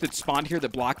these poops that spawned here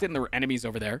that blocked it, and there were enemies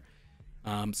over there.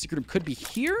 Secret room could be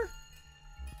here.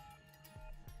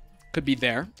 Could be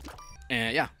there.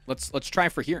 And yeah, let's try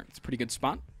for here. It's a pretty good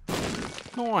spot.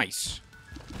 Nice.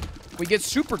 We get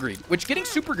Super Greed, which getting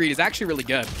Super Greed is actually really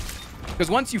good. Because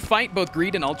once you fight both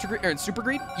Greed and Ultra Greed, or Super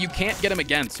Greed, you can't get them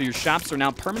again. So your shops are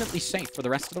now permanently safe for the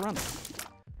rest of the run.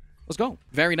 Let's go.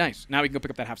 Very nice. Now we can go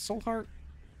pick up that half soul heart.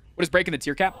 What is breaking the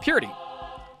tier cap? Purity.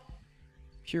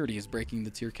 Purity is breaking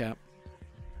the tier cap.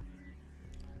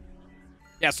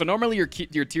 Yeah, so normally your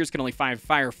tiers can only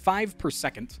fire 5 per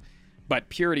second. But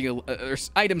Purity,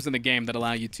 there's items in the game that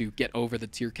allow you to get over the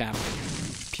tier cap.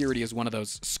 Purity is one of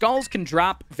those. Skulls can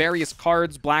drop various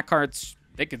cards. Black hearts,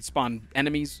 they can spawn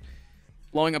enemies.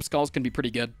 Blowing up skulls can be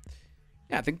pretty good.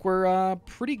 Yeah, I think we're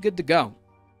pretty good to go.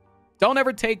 Don't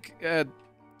ever take...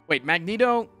 wait,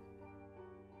 Magneto...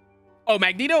 Oh,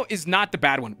 Magneto is not the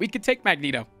bad one. We could take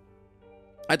Magneto.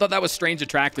 I thought that was Strange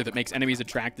Attractor that makes enemies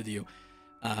attracted to you.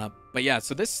 But yeah,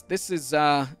 so this is...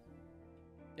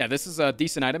 Yeah, this is a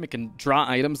decent item. It can draw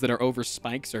items that are over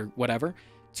spikes or whatever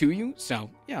to you. So,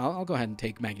 yeah, I'll go ahead and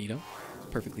take Magneto. It's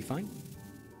perfectly fine.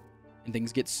 And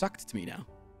things get sucked to me now.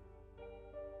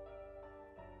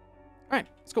 All right,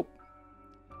 let's go.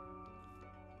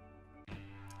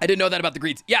 I didn't know that about the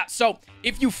greeds. Yeah, so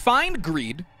if you find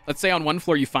greed, let's say on one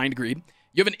floor you find greed,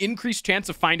 you have an increased chance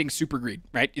of finding super greed,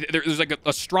 right? There's like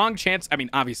a strong chance. I mean,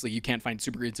 obviously you can't find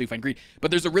super greed until you find greed,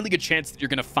 but there's a really good chance that you're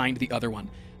going to find the other one.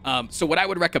 So what I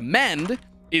would recommend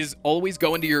is always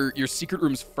go into your secret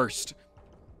rooms first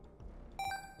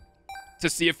to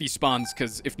see if he spawns,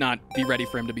 because if not, be ready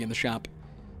for him to be in the shop.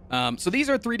 So these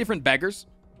are 3 different beggars.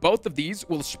 Both of these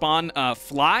will spawn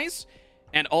flies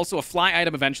and also a fly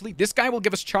item eventually. This guy will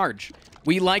give us charge.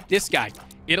 We like this guy.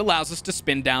 It allows us to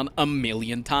spin down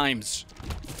 1,000,000 times.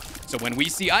 So when we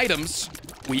see items,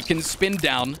 we can spin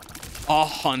down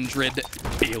 100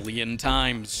 billion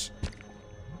times.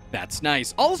 That's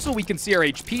nice. Also, we can see our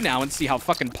HP now and see how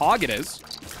fucking pog it is.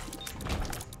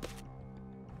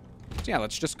 So yeah,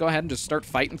 let's just go ahead and just start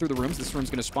fighting through the rooms. This room's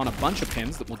going to spawn a bunch of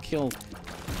pins that will kill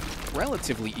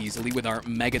relatively easily with our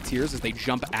mega tiers as they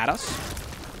jump at us.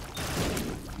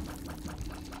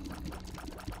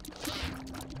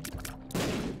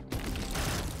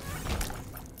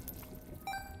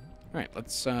 All right,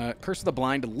 let's Curse of the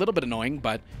Blind. A little bit annoying,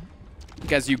 but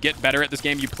as you get better at this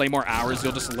game, you play more hours,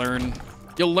 you'll just learn.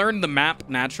 You'll learn the map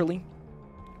naturally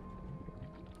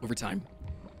over time.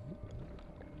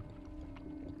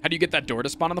 How do you get that door to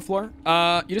spawn on the floor?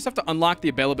 You just have to unlock the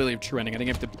availability of true ending. I think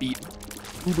you have to beat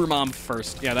Ubermom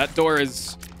first. Yeah, that door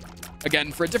is,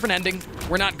 again, for a different ending.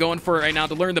 We're not going for it right now.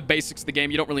 To learn the basics of the game,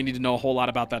 you don't really need to know a whole lot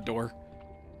about that door.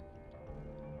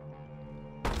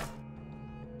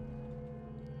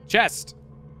 Chest.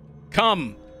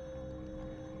 Come.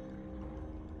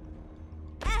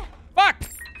 Fuck!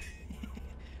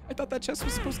 I thought that chest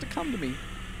was supposed to come to me.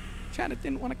 Chat, it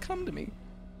didn't want to come to me.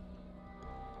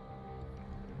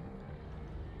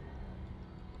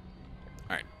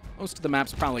 Alright. Most of the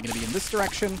map's probably going to be in this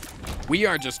direction. We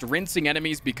are just rinsing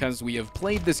enemies because we have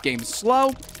played this game slow.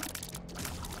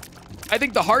 I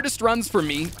think the hardest runs for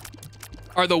me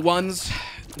are the ones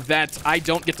that I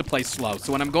don't get to play slow.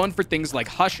 So when I'm going for things like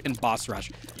Hush and Boss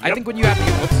Rush, I think when you have to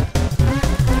get... Whoops.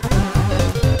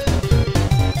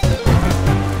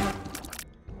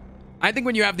 I think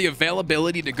when you have the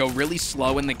availability to go really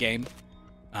slow in the game,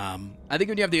 you're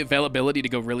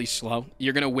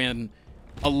going to win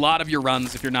a lot of your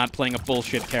runs if you're not playing a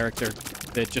bullshit character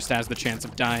that just has the chance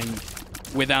of dying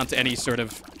without any sort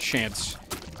of chance.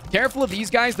 Careful of these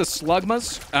guys, the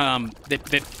Slugmas,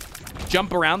 that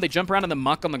jump around. They jump around in the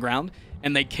muck on the ground,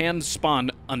 and they can spawn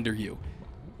under you.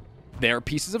 They're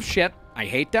pieces of shit. I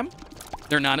hate them.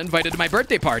 They're not invited to my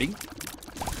birthday party.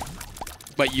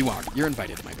 But you are. You're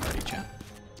invited to my party, chat.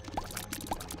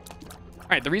 All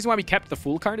right, the reason why we kept the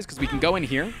Fool card is because we can go in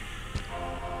here,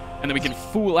 and then we can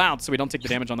Fool out so we don't take the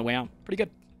damage on the way out. Pretty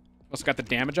good. Also got the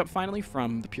damage up finally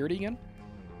from the Purity again.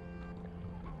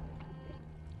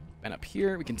 And up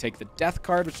here, we can take the Death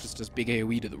card, which just does big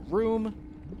AoE to the room.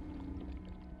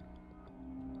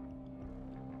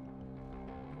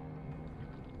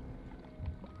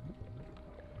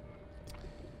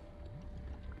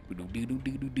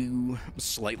 I'm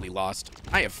slightly lost.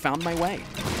 I have found my way.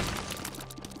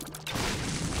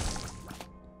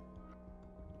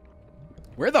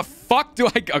 Where the fuck do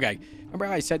I go? Okay. Remember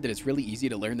how I said that it's really easy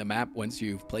to learn the map once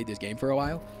you've played this game for a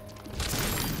while?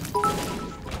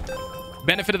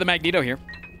 Benefit of the Magneto here.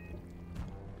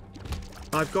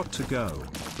 I've got to go,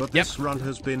 but this run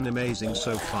has been amazing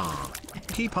so far.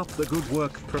 Keep up the good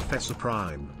work, Professor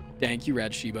Prime. Thank you,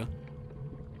 Rad Shiba.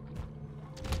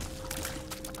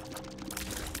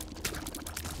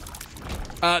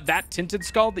 That tinted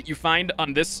skull that you find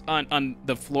on this on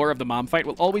the floor of the mom fight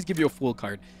will always give you a Fool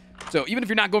card. So even if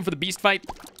you're not going for the beast fight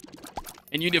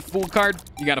and you need a Fool card,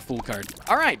 you got a Fool card.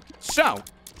 All right, so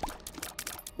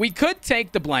we could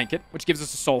take the blanket, which gives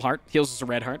us a soul heart, heals us a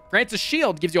red heart, grants a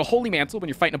shield, gives you a holy mantle when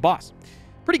you're fighting a boss.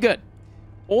 Pretty good.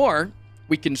 Or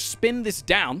we can spin this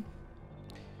down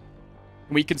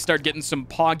and we can start getting some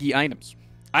poggy items.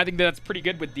 I think that's pretty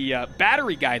good with the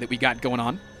battery guy that we got going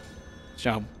on.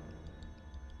 So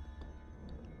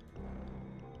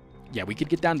yeah, we could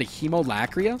get down to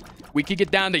Hemolacria. We could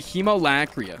get down to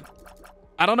Hemolacria.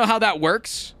 I don't know how that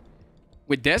works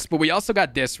with this, but we also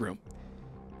got this room.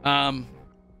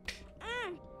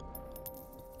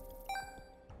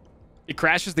 It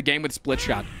crashes the game with split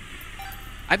shot.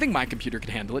 I think my computer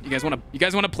can handle it. You guys want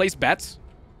to place bets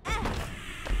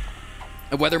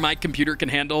of whether my computer can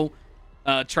handle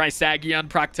Trisagion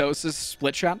Proctosis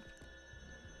split shot?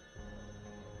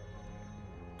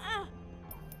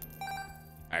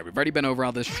 right, we've already been over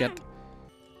all this shit.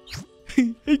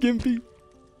 Hey, Gimpy.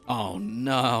 Oh,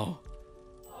 no.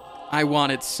 I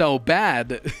want it so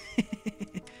bad.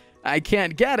 I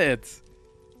can't get it.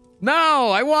 No,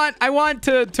 I want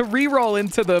to re-roll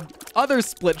into the other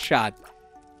split shot.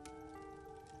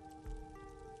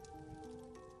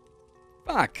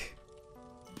 Fuck.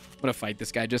 I'm gonna fight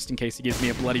this guy just in case he gives me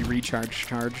a bloody recharge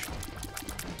charge.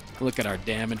 Look at our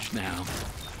damage now.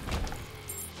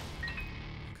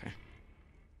 Okay.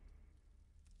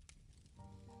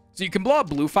 So you can blow up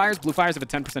blue fires. Blue fires have a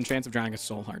 10% chance of drowning a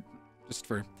soul heart. Just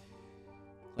for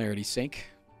clarity's sake.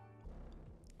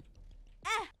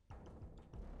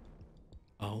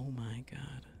 Oh my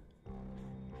god.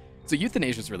 So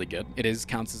euthanasia is really good. It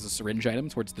counts as a syringe item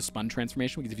towards the spun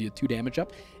transformation. We give you a 2 damage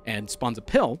up and spawns a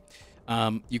pill.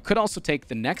 You could also take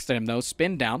the next item though,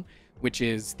 spin down, which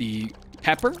is the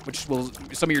pepper, which will,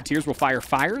 some of your tears will fire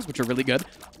fires, which are really good.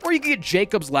 Or you can get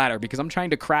Jacob's ladder because I'm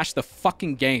trying to crash the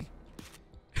fucking game.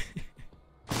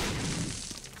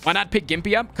 Why not pick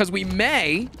Gimpy up? Because we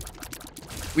may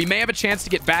have a chance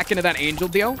to get back into that angel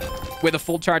deal with a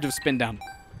full charge of spin down.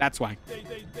 That's why.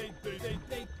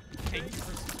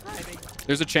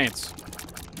 There's a chance.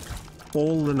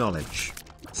 All the knowledge.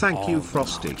 Thank you,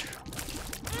 Frosty.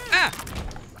 Ah!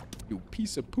 You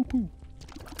piece of poo-poo.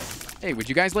 Hey, would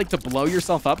you guys like to blow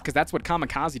yourself up? Because that's what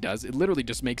Kamikaze does. It literally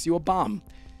just makes you a bomb.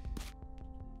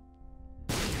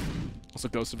 Also,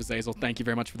 Ghost of Azazel, thank you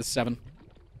very much for the 7.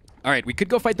 All right, we could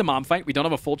go fight the mom fight. We don't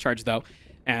have a full charge, though.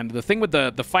 And the thing with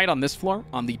the fight on this floor,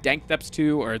 on the Dank Depths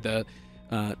 2, or the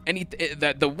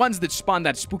ones that spawn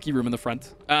that spooky room in the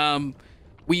front,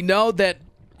 we know that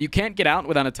you can't get out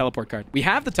without a teleport card. We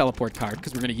have the teleport card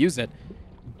because we're going to use it,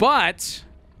 but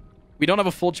we don't have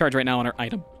a full charge right now on our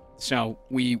item. So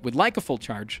we would like a full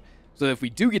charge so that if we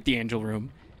do get the angel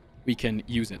room, we can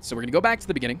use it. So we're going to go back to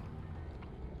the beginning.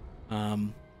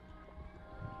 And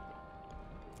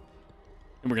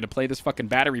we're going to play this fucking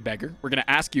battery beggar. We're going to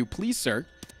ask you, please, sir,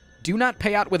 do not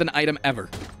pay out with an item ever.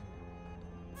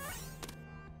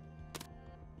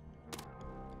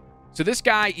 So this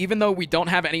guy, even though we don't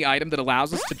have any item that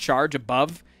allows us to charge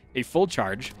above a full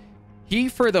charge, he,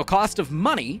 for the cost of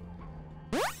money,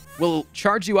 will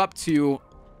charge you up to,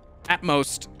 at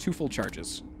most, 2 full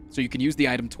charges. So you can use the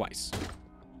item twice.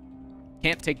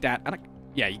 Can't take that.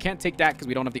 Yeah, you can't take that because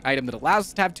we don't have the item that allows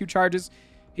us to have 2 charges.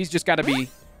 He's just got to be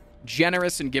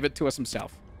generous and give it to us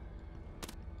himself.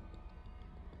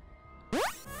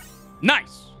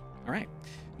 Nice. All right.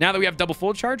 Now that we have double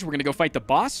full charge, we're going to go fight the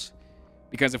boss.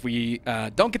 Because if we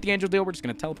don't get the angel deal, we're just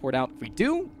going to teleport out. If we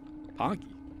do, Poggy.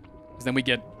 Because then we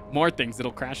get more things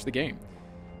that'll crash the game.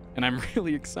 And I'm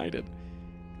really excited.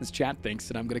 This chat thinks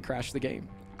that I'm going to crash the game.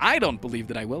 I don't believe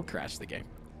that I will crash the game.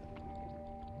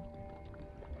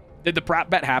 Did the prop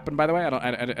bet happen, by the way?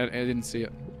 I didn't see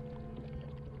it.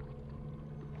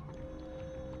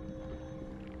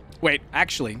 Wait,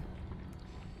 actually.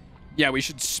 Yeah, we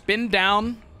should spin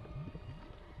down.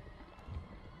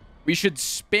 We should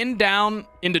spin down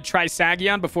into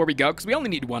Trisagion before we go, because we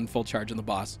only need 1 full charge on the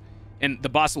boss. And the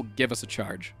boss will give us a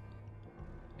charge.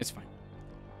 It's fine.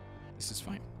 This is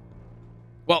fine.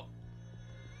 Well,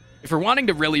 if we're wanting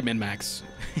to really min-max...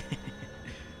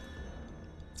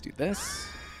 let's do this.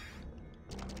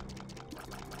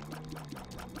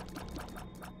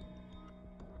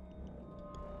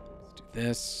 Let's do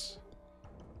this.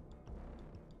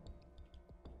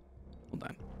 Hold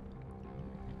on.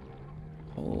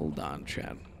 Hold on,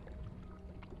 Chad.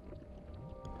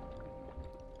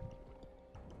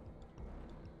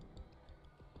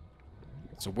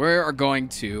 So we are going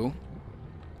to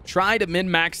try to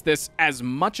min-max this as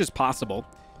much as possible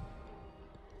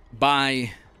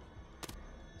by...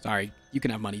 Sorry, you can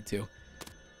have money too.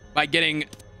 By getting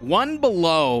 1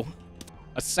 below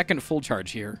a second full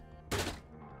charge here.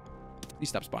 Please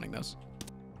stop spawning those.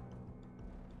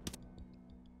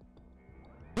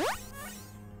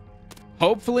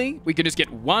 Hopefully, we can just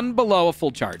get 1 below a full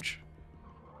charge.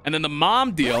 And then the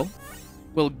mom deal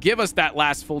will give us that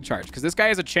last full charge. Because this guy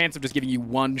has a chance of just giving you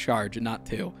 1 charge and not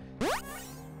 2.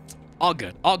 All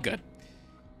good. All good.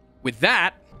 With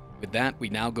that, we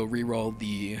now go re-roll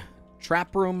the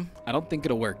trap room. I don't think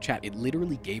it'll work. Chat, it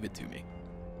literally gave it to me.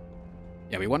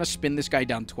 Yeah, we want to spin this guy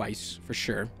down twice, for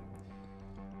sure.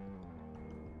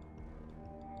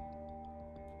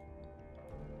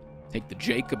 Take the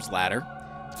Jacob's ladder.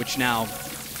 Which now,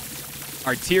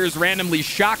 our tears randomly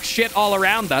shock shit all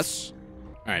around us.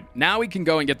 All right, now we can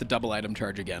go and get the double item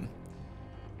charge again.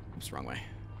 Oops, wrong way.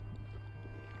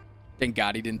 Thank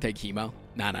God he didn't take hemo.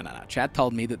 Nah. Chat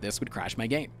told me that this would crash my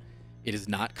game. It is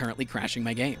not currently crashing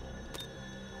my game.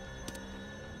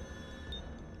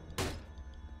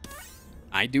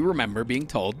 I do remember being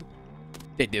told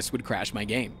that this would crash my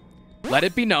game. Let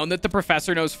it be known that the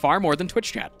professor knows far more than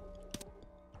Twitch chat.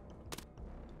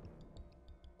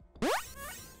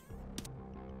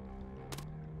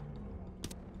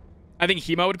 I think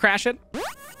Hemo would crash it.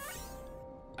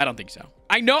 I don't think so.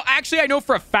 I know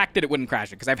for a fact that it wouldn't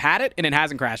crash it because I've had it and it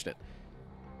hasn't crashed it.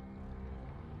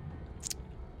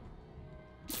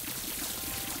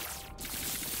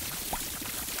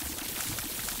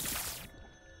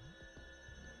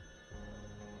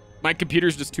 My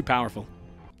computer's just too powerful.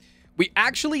 We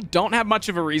actually don't have much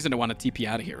of a reason to want to TP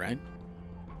out of here, right?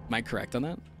 Am I correct on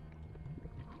that?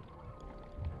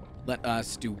 Let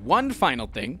us do one final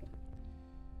thing.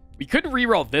 We could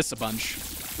reroll this a bunch.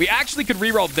 We actually could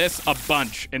reroll this a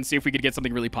bunch and see if we could get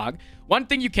something really pog. One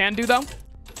thing you can do, though,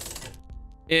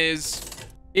 is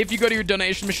if you go to your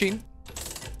donation machine,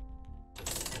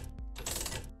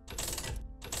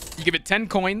 you give it 10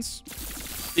 coins.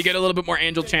 You get a little bit more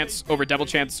angel chance over devil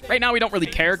chance. Right now, we don't really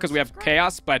care because we have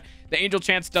chaos, but the angel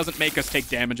chance doesn't make us take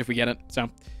damage if we get it, so. All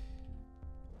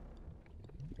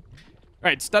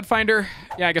right, stud finder.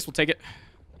 Yeah, I guess we'll take it.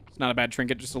 It's not a bad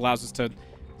trinket. Just allows us to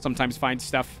sometimes find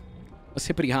stuff. Let's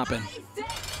hippity hop in.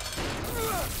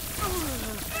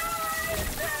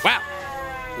 Wow,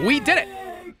 we did it.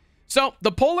 So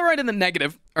the Polaroid and the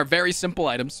negative are very simple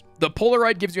items. The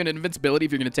Polaroid gives you an invincibility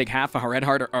if you're going to take half a red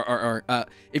heart, or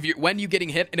if you when you're getting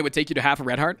hit, and it would take you to half a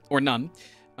red heart or none,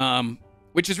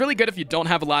 which is really good if you don't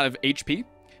have a lot of HP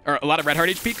or a lot of red heart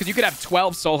HP, because you could have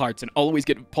 12 soul hearts and always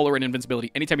get Polaroid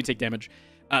invincibility anytime you take damage.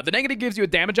 The negative gives you a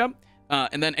damage up,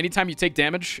 and then anytime you take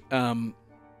damage,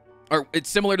 or it's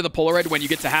similar to the Polaroid. When you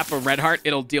get to half a red heart,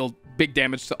 it'll deal big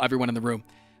damage to everyone in the room.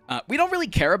 We don't really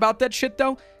care about that shit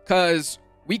though, because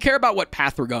we care about what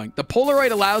path we're going. The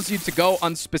Polaroid allows you to go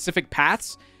on specific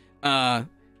paths. The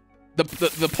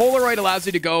Polaroid allows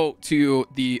you to go to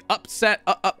the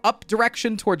up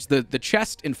direction towards the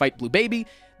chest and fight Blue Baby.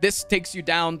 This takes you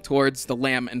down towards the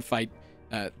lamb and fight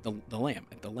the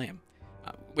lamb.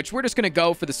 Which we're just gonna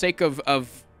go for the sake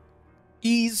of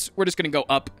ease. We're just gonna go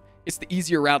up. It's the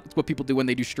easier route. It's what people do when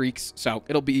they do streaks. So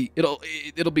it'll be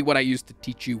what I use to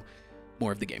teach you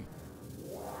more of the game.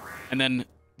 And then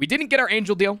we didn't get our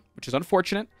angel deal, which is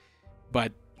unfortunate,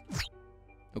 but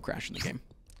no crash in the game.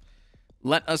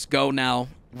 Let us go now.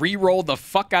 Re-roll the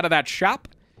fuck out of that shop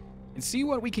and see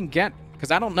what we can get,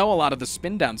 because I don't know a lot of the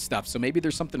spin down stuff. So maybe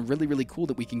there's something really, really cool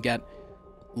that we can get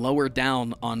lower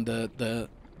down on the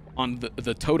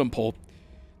totem pole.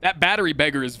 That battery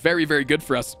beggar is very, very good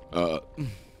for us. All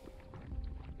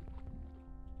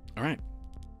right.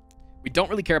 We don't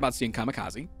really care about seeing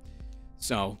Kamikaze,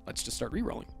 so let's just start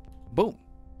re-rolling. Boom.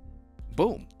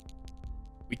 Boom.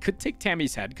 We could take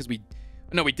Tammy's head because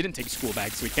no, we didn't take school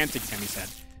bag, so we can't take Tammy's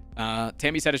head.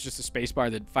 Tammy's head is just a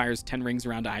spacebar that fires 10 rings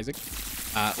around Isaac.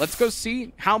 Let's go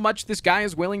see how much this guy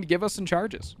is willing to give us in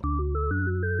charges.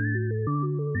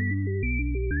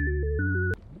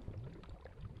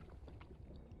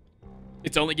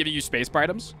 It's only giving you spacebar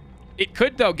items. It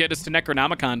could, though, get us to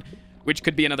Necronomicon, which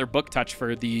could be another book touch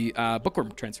for the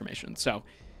bookworm transformation. So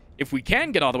if we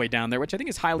can get all the way down there, which I think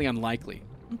is highly unlikely,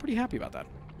 I'm pretty happy about that.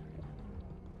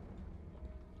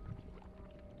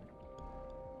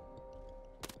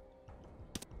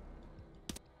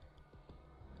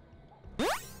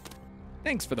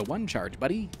 Thanks for the one charge,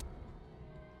 buddy.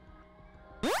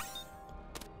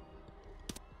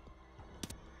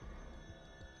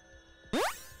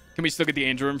 Can we still get the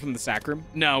angel room from the sac room?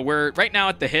 No, we're right now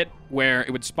at the hit where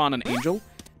it would spawn an angel,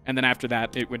 and then after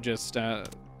that it would just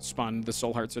spawn the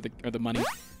soul hearts or the money,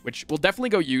 which we'll definitely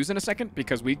go use in a second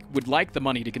because we would like the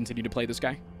money to continue to play this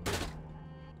guy.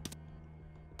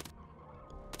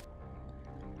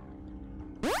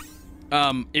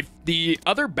 If the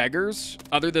other beggars,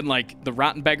 other than like the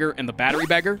rotten beggar and the battery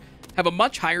beggar, have a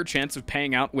much higher chance of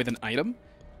paying out with an item,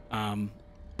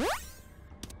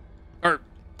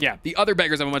 yeah, the other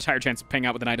beggars have a much higher chance of paying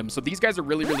out with an item. So these guys are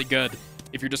really, really good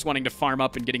if you're just wanting to farm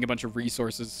up and getting a bunch of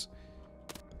resources.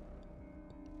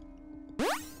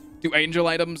 Do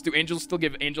angels still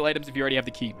give angel items if you already have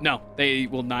the key? No, they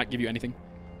will not give you anything.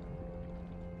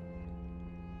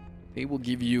 They will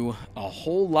give you a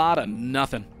whole lot of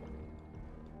nothing.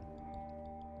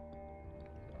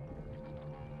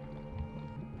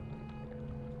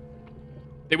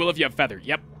 They will if you have feather.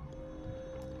 Yep.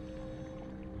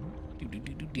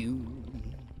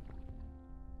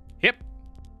 Hip.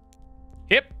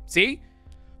 Hip. See?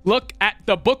 Look at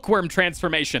the bookworm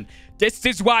transformation. This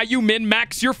is why you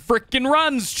min-max your frickin'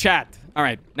 runs, chat. All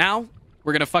right, now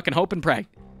we're gonna fucking hope and pray.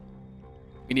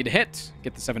 We need to hit.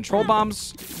 Get the 7 troll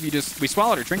bombs. We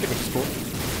swallowed our trinket, which is cool.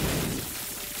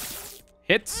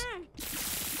 Hits.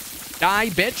 Die,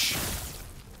 bitch.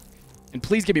 And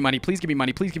please give me money. Please give me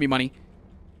money. Please give me money.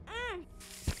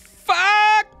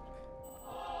 Fuck!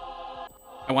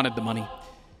 I wanted the money.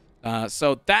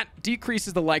 So that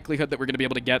decreases the likelihood that we're going to be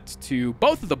able to get to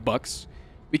both of the books.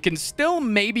 We can still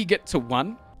maybe get to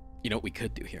one. You know what we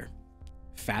could do here?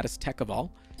 Fattest tech of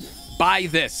all. Buy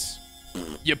this.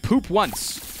 You poop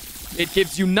once. It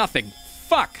gives you nothing.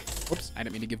 Fuck. Whoops. I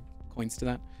didn't mean to give coins to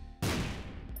that. All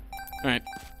right.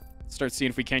 Start seeing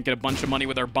if we can't get a bunch of money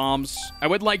with our bombs. I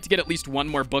would like to get at least one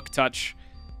more book touch.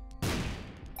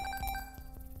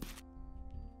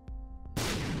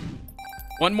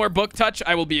 One more book touch,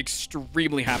 I will be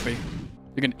extremely happy.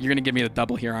 You're gonna give me a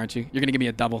double here, aren't you? You're gonna give me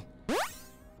a double.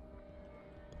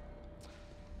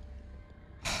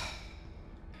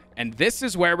 And this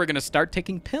is where we're gonna start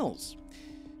taking pills.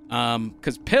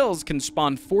 Because pills can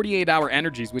spawn 48-hour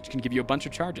energies, which can give you a bunch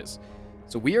of charges.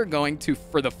 So we are going to,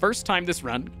 for the first time this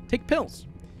run, take pills.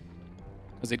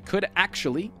 Because it could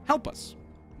actually help us.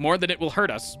 More than it will hurt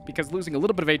us, because losing a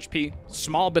little bit of HP,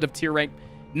 small bit of tier rate,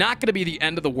 not gonna be the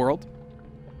end of the world.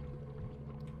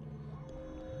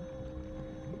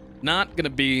 Not gonna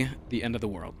be the end of the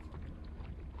world.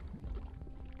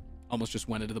 Almost just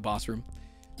went into the boss room.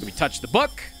 So we touch the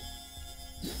book.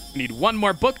 We need one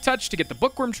more book touch to get the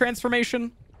bookworm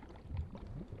transformation.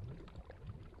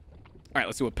 All right,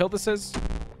 let's see what pill this is.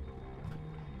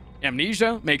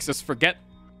 Amnesia makes us forget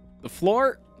the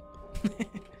floor.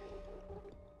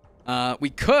 We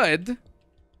could...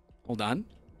 Hold on.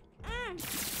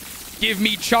 Give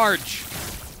me charge.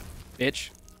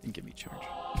 Bitch. Didn't give me charge.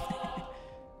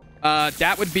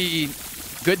 That would be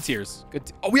good tiers.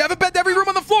 Good. Oh, we have a bed in every room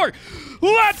on the floor.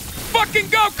 Let's fucking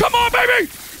go. Come on, baby.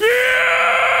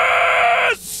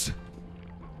 Yes!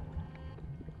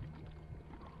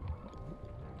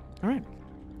 All right.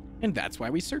 And that's why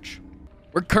we search.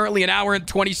 We're currently 1 hour and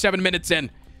 27 minutes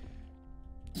in.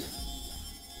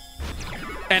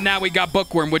 And now we got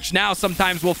Bookworm, which now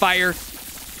sometimes will fire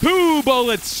 2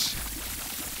 bullets.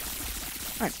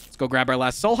 All right, let's go grab our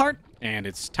last soul heart. And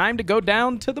it's time to go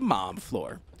down to the mom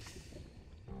floor.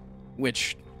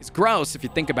 Which is gross if you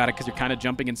think about it, because you're kind of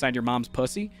jumping inside your mom's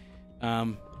pussy.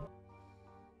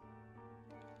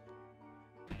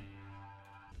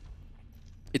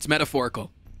 It's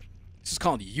metaphorical. This is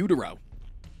called utero.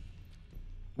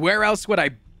 Where else would I...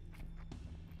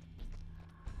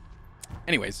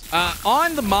 Anyways,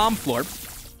 on the mom floor,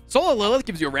 Soul of Lilith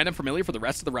gives you a random familiar for the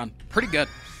rest of the run. Pretty good.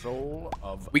 Soul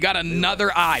of We got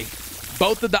another eye.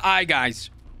 Both of the eye guys.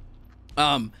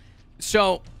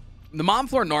 So the mom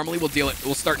floor normally will deal it.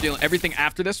 We'll start dealing everything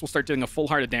after this. We'll start doing a full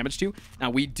heart of damage to you.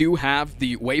 Now we do have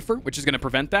the wafer, which is going to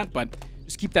prevent that, but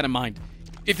just keep that in mind.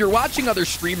 If you're watching other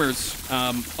streamers,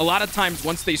 a lot of times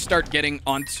once they start getting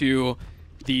onto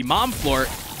the mom floor,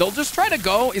 they'll just try to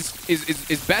go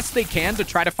as best they can to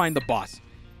try to find the boss.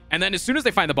 And then as soon as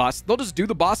they find the boss, they'll just do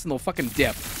the boss and they'll fucking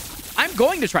dip. I'm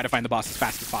going to try to find the boss as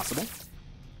fast as possible.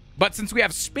 But since we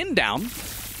have spin down,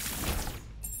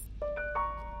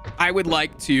 I would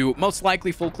like to most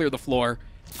likely full clear the floor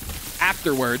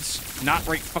afterwards. Not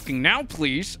right fucking now,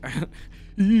 please.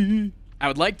 I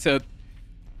would like to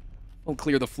full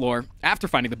clear the floor after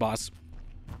finding the boss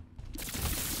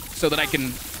so that I can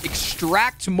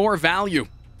extract more value.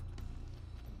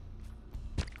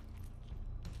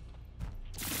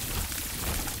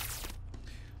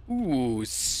 Ooh,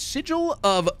 Sigil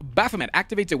of Baphomet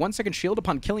activates a 1-second shield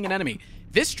upon killing an enemy.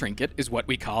 This trinket is what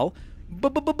we call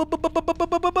broken.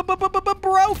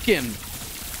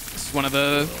 This is one of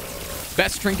the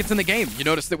best trinkets in the game. You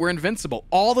notice that we're invincible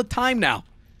all the time now.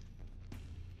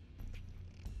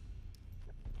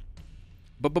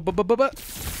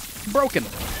 Broken.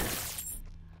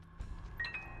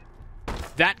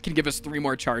 That can give us 3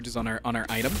 more charges on our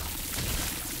item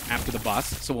after the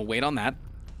boss, so we'll wait on that.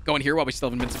 Go in here while we still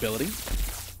have invincibility.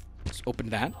 Just open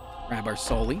that. Grab our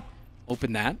Soli.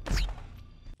 Open that.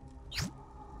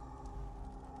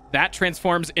 That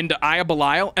transforms into Eye of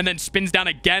Belial and then spins down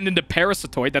again into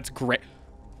Parasitoid. That's great.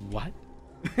 What?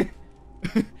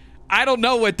 I don't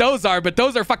know what those are, but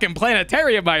those are fucking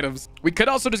planetarium items. We could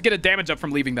also just get a damage up from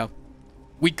leaving, though.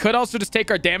 We could also just take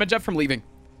our damage up from leaving.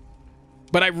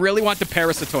 But I really want the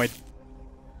Parasitoid.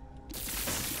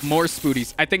 More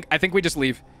Spooties. I think we just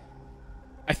leave.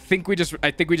 I think we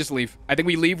just leave. I think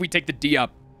we leave, we take the D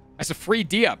up. That's a free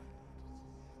D up.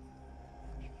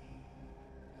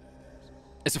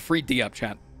 It's a free D up,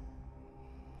 chat.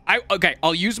 Okay,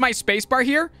 I'll use my spacebar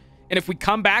here, and if we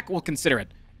come back, we'll consider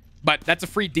it. But that's a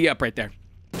free D up right there.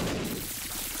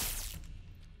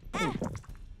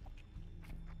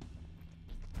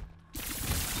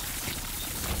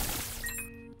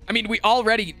 I mean, we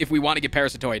already, if we want to get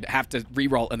Parasitoid, have to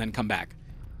reroll and then come back,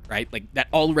 right? Like, that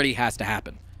already has to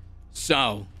happen.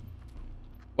 So,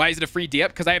 why is it a free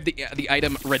D-up? Because I have the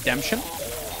item Redemption.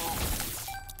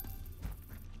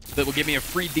 That will give me a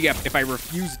free D-up if I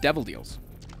refuse Devil Deals.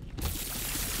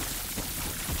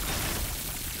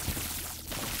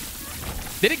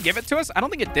 Did it give it to us? I don't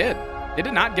think it did. Did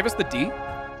it not give us the D?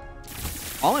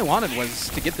 All I wanted was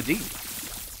to get the D.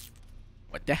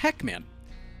 What the heck, man?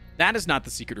 That is not the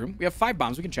secret room. We have 5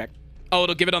 bombs. We can check. Oh,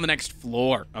 it'll give it on the next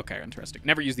floor. Okay, interesting.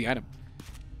 Never use the item.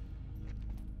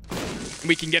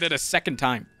 We can get it a second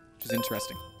time, which is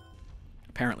interesting.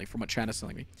 Apparently, from what Chan is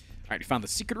telling me. All right, we found the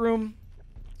secret room.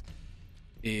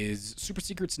 Is Super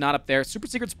Secret's not up there. Super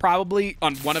Secret's probably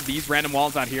on one of these random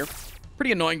walls out here.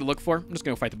 Pretty annoying to look for. I'm just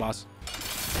going to go fight the boss.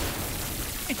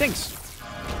 Hey, thanks.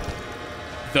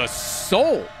 The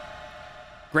Soul.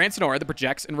 Grants an aura that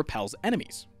projects and repels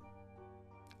enemies.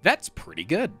 That's pretty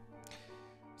good.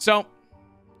 So,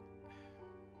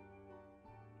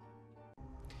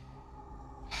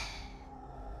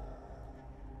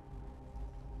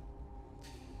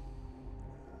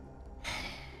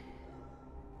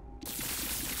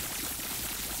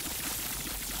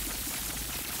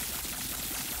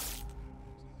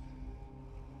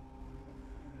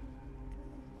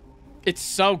 it's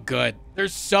so good. They're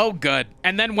so good.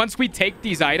 And then once we take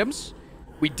these items,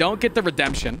 we don't get the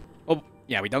redemption. Oh,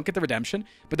 yeah, we don't get the redemption.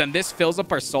 But then this fills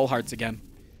up our soul hearts again.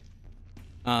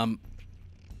 So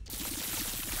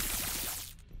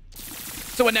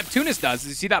what Neptunus does is,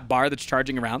 you see that bar that's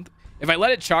charging around? If I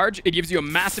let it charge, it gives you a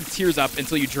massive tears up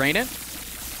until you drain it.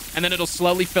 And then it'll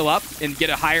slowly fill up and get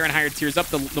a higher and higher tears up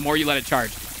the more you let it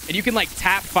charge. And you can like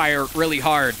tap fire really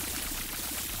hard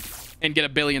and get a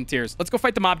billion tears. Let's go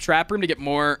fight the mob trap room to get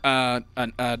more, a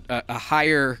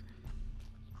higher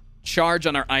charge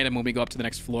on our item when we go up to the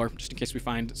next floor, just in case we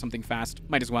find something fast.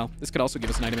 Might as well. This could also give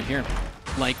us an item in here,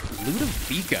 like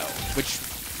Ludovico, which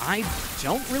I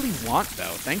don't really want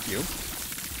though. Thank you.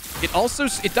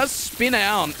 It does spin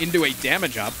down into a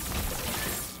damage up,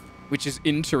 which is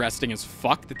interesting as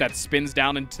fuck that spins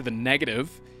down into the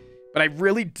negative. But I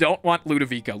really don't want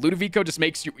Ludovico. Ludovico just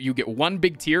makes you get one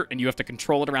big tier and you have to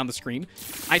control it around the screen.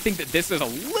 I think that this is a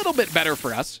little bit better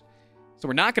for us. So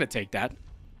we're not going to take that.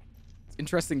 It's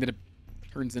interesting that it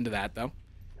turns into that, though.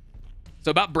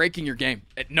 So about breaking your game.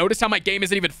 Notice how my game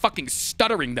isn't even fucking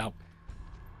stuttering, though.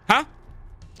 Huh?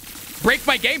 Break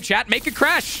my game, chat. Make it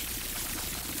crash.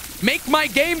 Make my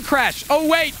game crash. Oh,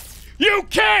 wait. You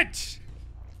can't!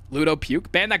 Ludo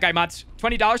puke. Ban that guy, mods.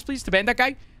 $20, please, to ban that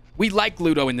guy. We like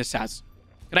Ludo in this house.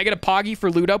 Can I get a Poggy for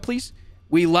Ludo, please?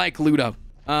 We like Ludo.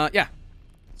 Yeah.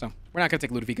 So, we're not going to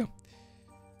take Ludovico.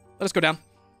 Let us go down.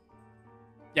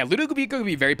 Yeah, Ludovico could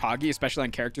be very Poggy, especially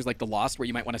on characters like the Lost, where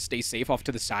you might want to stay safe off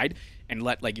to the side and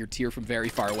let, like, your tier from very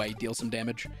far away deal some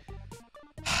damage.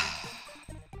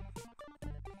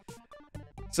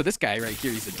 So this guy right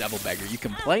here, he's a devil beggar. You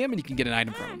can play him and you can get an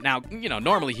item from him. Now, you know,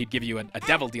 normally he'd give you a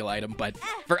devil deal item, but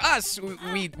for us,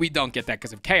 we don't get that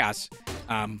because of chaos.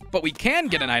 But we can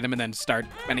get an item and then start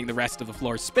spending the rest of the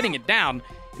floor spinning it down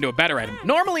into a better item.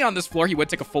 Normally on this floor, he would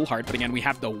take a full heart, but again, we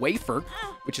have the wafer,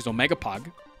 which is Omega Pog.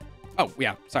 Oh,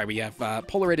 yeah, sorry, we have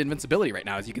Polaroid invincibility right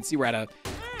now. As you can see, we're at a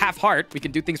half heart. We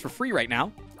can do things for free right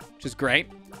now, which is great.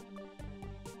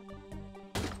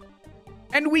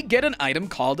 And we get an item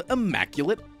called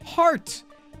Immaculate Heart.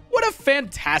 What a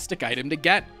fantastic item to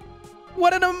get.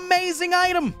 What an amazing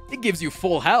item. It gives you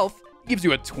full health. It gives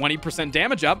you a 20%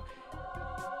 damage up.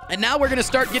 And now we're going to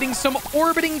start getting some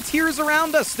orbiting tears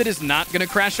around us that is not going to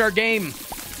crash our game.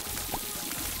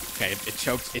 Okay,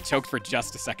 it choked for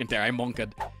just a second there. I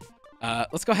monked.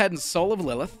 Let's go ahead and Soul of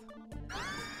Lilith.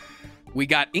 We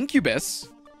got Incubus.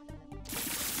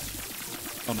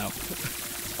 Oh, no.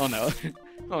 Oh, no.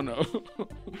 Oh no.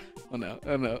 Oh no.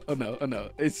 Oh no. Oh no. Oh no.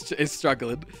 It's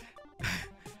struggling.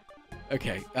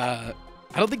 Okay. I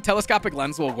don't think telescopic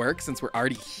lens will work since we're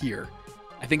already here.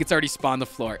 I think it's already spawned the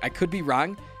floor. I could be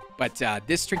wrong, but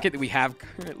this trinket that we have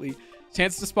currently,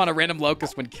 chance to spawn a random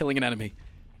locust when killing an enemy.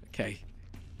 Okay.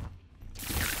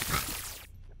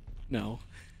 No.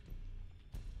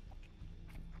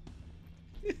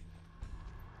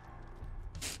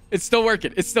 It's still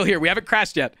working. It's still here. We haven't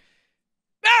crashed yet.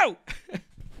 No!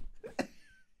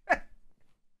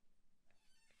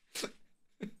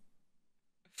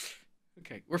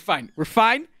 Okay, we're fine. We're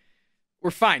fine.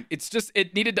 We're fine. It's just,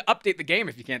 it needed to update the game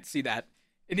if you can't see that.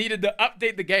 It needed to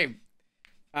update the game.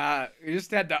 We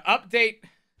just had to update.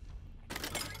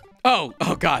 Oh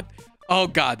God. Oh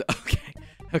God. Okay.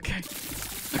 Okay.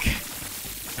 Okay.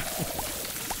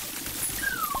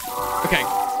 Okay.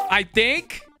 I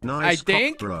think. Nice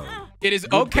cop, bro. It is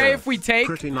Good okay girth. if we take...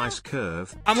 Pretty nice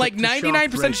curve. I'm like Tip to sharp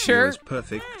 99% ratio sure is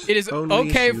perfect. it is Only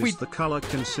okay if issue we... is the color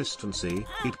consistency.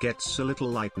 It gets a little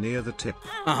light near the tip.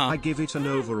 Uh-huh. I give it an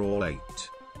overall 8.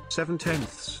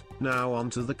 7/10. Now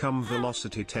onto the cum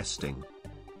velocity testing.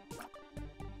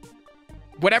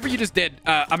 Whatever you just did,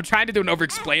 I'm trying to do an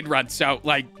over-explained run, so,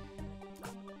 like...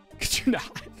 Could you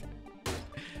not?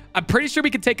 I'm pretty sure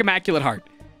we could take Immaculate Heart.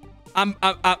 I'm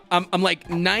like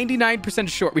 99%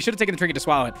 sure. We should have taken the trinket to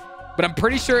swallow it. But I'm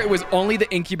pretty sure it was only the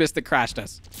Incubus that crashed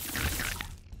us.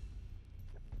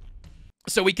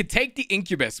 So we could take the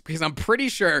Incubus because I'm pretty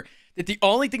sure that the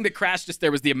only thing that crashed us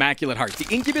there was the Immaculate Heart.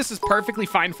 The Incubus is perfectly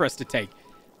fine for us to take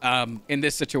in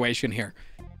this situation here.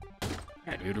 All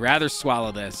right, we would rather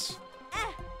swallow this.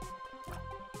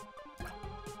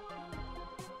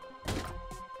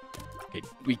 Okay,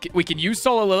 we can use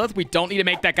Soul of Lilith. We don't need to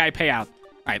make that guy pay out.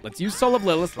 All right, let's use Soul of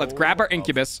Lilith. Let's grab our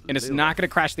Incubus, and it's not going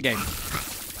to crash the game.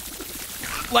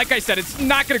 Like I said, it's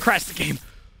not going to crash the game.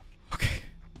 Okay.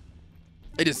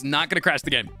 It is not going to crash the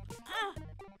game.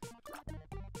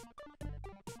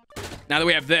 Now that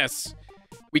we have this,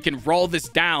 we can roll this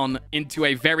down into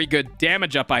a very good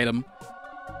damage up item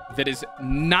that is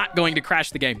not going to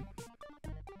crash the game.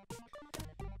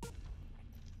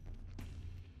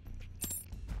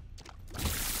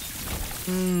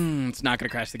 It's not going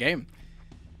to crash the game.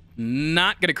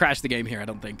 Not going to crash the game here, I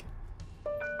don't think.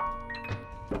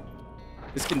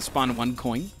 This can spawn 1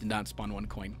 coin. Did not spawn 1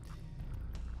 coin.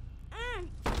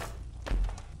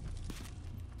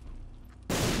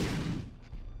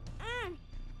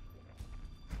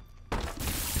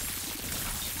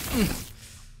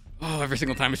 Oh, every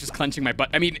single time it's just clenching my butt.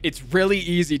 I mean, it's really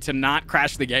easy to not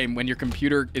crash the game when your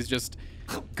computer is just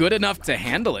good enough to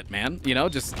handle it, man. You know,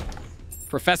 just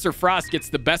Professor Frost gets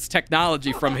the best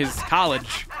technology from his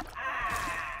college.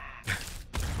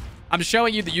 I'm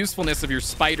showing you the usefulness of your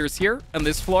spiders here on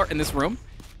this floor, in this room.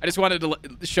 I just wanted to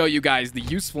show you guys the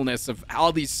usefulness of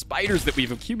all these spiders that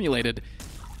we've accumulated.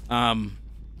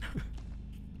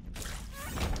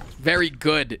 Very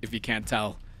good, if you can't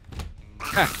tell.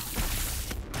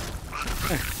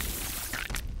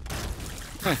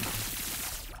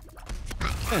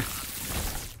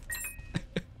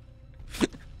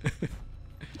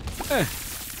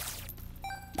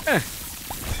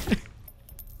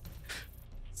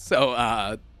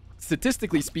 So,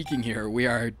 statistically speaking here, we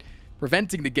are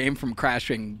preventing the game from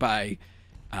crashing by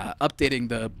updating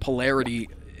the polarity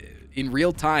in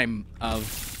real time of...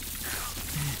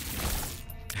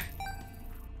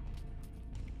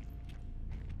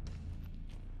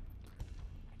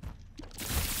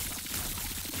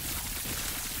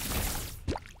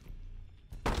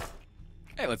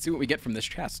 Hey, let's see what we get from this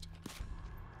chest.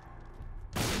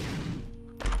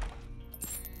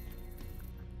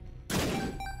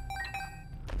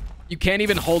 You can't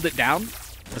even hold it down?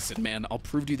 Listen, man, I'll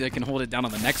prove to you that I can hold it down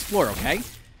on the next floor, okay?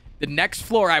 The next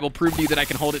floor, I will prove to you that I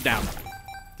can hold it down.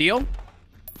 Deal?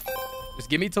 Just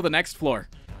give me till the next floor.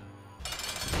 This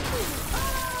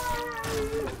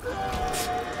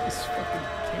fucking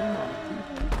came on,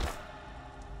 people.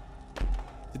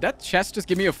 Did that chest just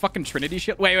give me a fucking Trinity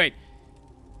shield? Wait,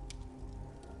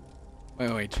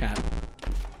 chat.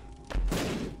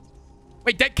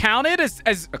 Wait, that counted as...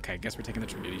 Okay, I guess we're taking the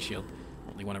Trinity shield.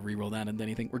 Only want to re-roll that into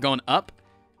anything. We're going up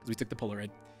because we took the Polaroid.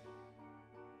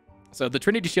 So the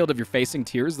Trinity shield, if you're facing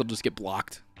tiers, they'll just get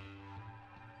blocked.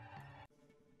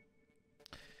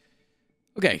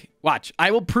 Okay, watch.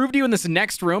 I will prove to you in this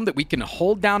next room that we can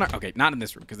hold down our... Okay, not in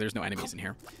this room because there's no enemies in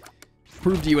here.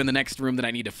 Prove to you in the next room that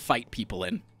I need to fight people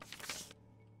in.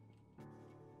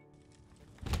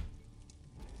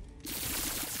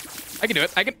 I can do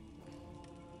it. I can...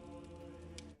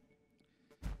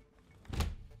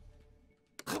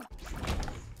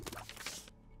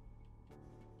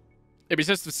 It'd be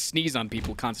just to sneeze on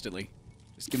people constantly.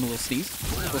 Just give them a little sneeze.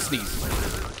 A little sneeze.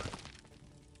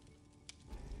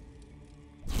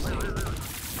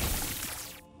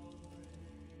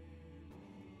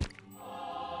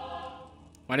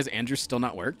 Why does Andrew still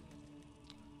not work?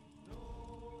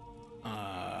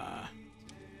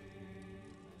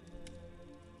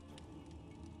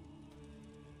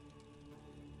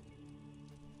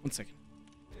 One second.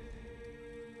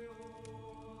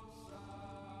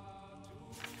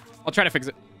 I'll try to fix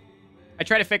it. I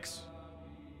try to fix.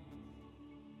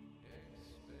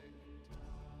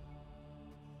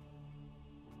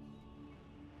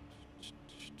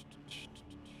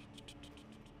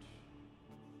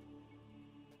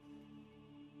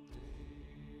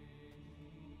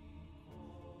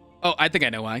 Oh, I think I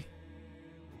know why.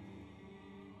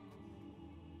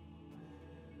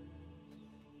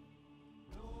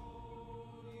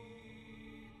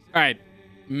 All right.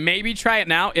 Maybe try it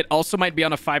now. It also might be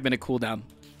on a 5-minute cooldown.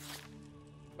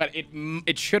 But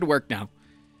it should work now.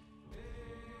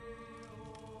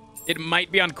 It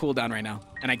might be on cooldown right now.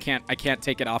 And I can't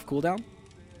take it off cooldown.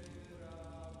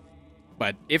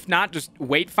 But if not, just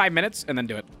wait 5 minutes and then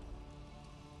do it.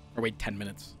 Or wait 10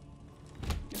 minutes.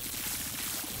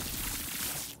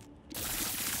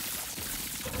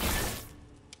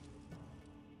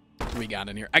 What we got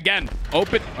in here? Again,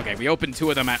 open. Okay, we opened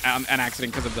 2 of them at an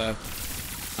accident because of the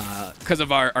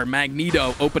our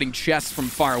Magneto opening chests from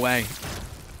far away.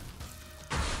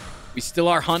 We still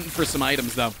are hunting for some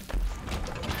items though.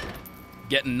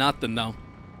 Getting nothing though.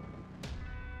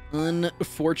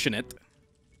 Unfortunate.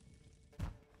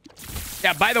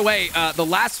 Yeah, by the way, the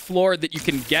last floor that you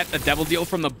can get a devil deal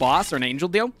from the boss or an angel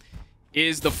deal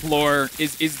is the floor,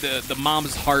 is the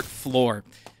mom's heart floor.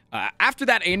 After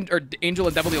that, angel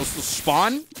and devil deals will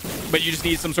spawn, but you just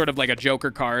need some sort of like a Joker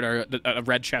card or a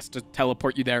red chest to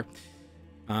teleport you there.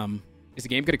 Is the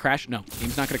game going to crash? No, the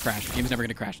game's not going to crash. The game's never going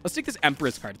to crash. Let's take this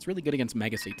Empress card. It's really good against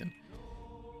Mega Satan.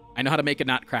 I know how to make it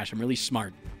not crash. I'm really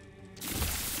smart.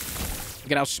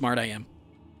 Look at how smart I am.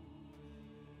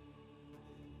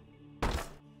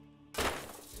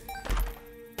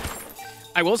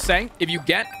 I will say, if you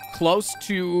get close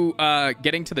to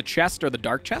getting to the chest or the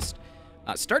dark chest,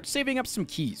 start saving up some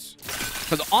keys.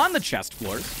 Because on the chest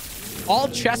floors, all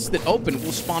chests that open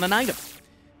will spawn an item.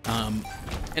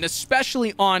 And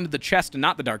especially on the chest and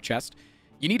not the dark chest,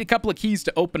 you need a couple of keys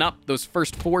to open up those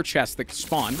first 4 chests that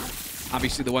spawn.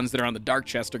 Obviously, the ones that are on the dark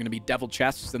chest are going to be devil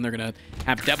chests, and they're going to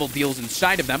have devil deals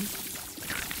inside of them.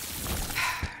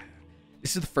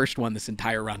 This is the first one this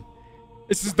entire run.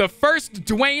 This is the first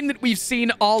Dwayne that we've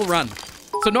seen all run.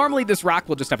 So normally this rock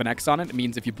will just have an X on it. It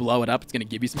means if you blow it up, it's going to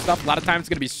give you some stuff. A lot of times it's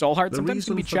going to be soul heart. Sometimes it's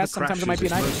going to be chest. Sometimes it might be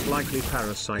an item. Most likely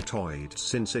parasitoid,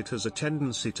 since it has a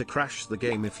tendency to crash the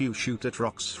game if you shoot at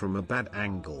rocks from a bad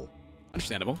angle.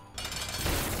 Understandable.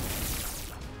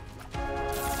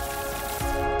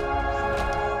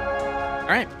 All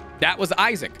right, that was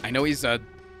Isaac. I know he's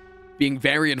being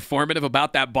very informative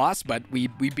about that boss, but we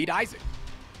beat Isaac.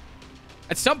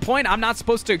 At some point, I'm not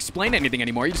supposed to explain anything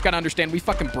anymore. You just got to understand we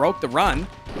fucking broke the run,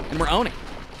 and we're owning.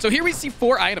 So here we see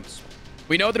 4 items.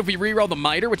 We know that if we reroll the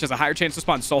Miter, which has a higher chance to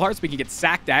spawn Soul Hearts, we can get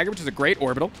Sack Dagger, which is a great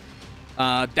orbital.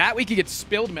 That we could get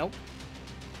Spilled Milk.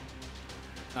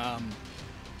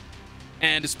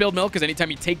 And Spilled Milk is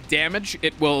anytime you take damage,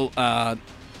 it will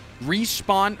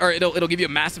respawn, or it'll give you a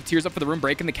massive Tears Up for the Room,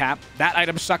 breaking the cap. That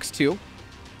item sucks too.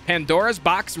 Pandora's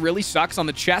Box really sucks on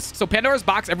the chest. So Pandora's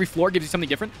Box, every floor gives you something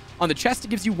different. On the chest, it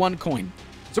gives you 1 coin.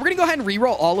 So we're going to go ahead and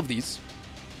reroll all of these.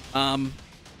 We're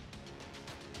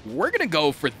going to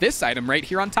go for this item right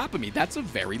here on top of me. That's a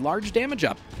very large damage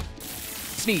up.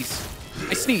 Sneeze.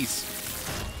 I sneeze.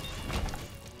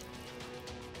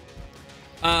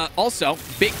 Also,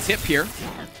 big tip here.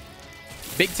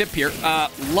 Big tip here.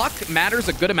 Luck matters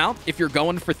a good amount if you're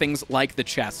going for things like the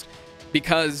chest.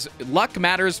 Because luck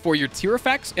matters for your tier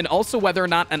effects, and also whether or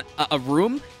not a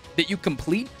room that you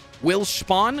complete will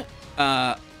spawn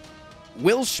a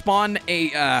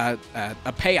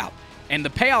payout. And the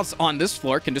payouts on this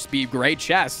floor can just be gray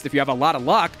chests if you have a lot of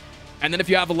luck. And then if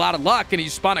you have a lot of luck and you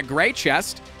spawn a gray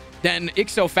chest, then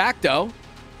ipso facto,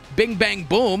 bing bang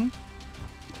boom,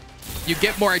 you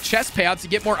get more chest payouts, you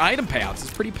get more item payouts.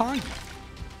 It's pretty pongy.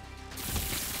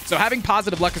 So having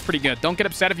positive luck is pretty good. Don't get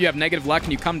upset if you have negative luck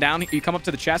and you come down, you come up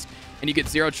to the chest, and you get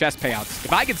 0 chest payouts.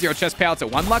 If I get 0 chest payouts at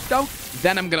 1 luck, though,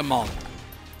 then I'm going to maul.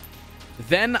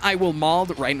 Then I will maul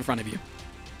right in front of you.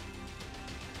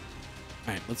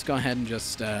 All right, let's go ahead and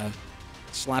just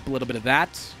slap a little bit of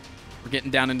that. We're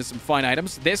getting down into some fun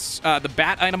items. This, the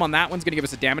bat item on that one's going to give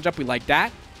us a damage up. We like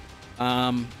that.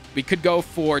 We could go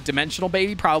for Dimensional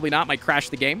Baby. Probably not. Might crash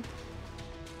the game.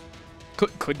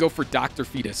 Could go for Dr.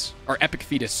 Fetus, or Epic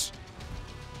Fetus.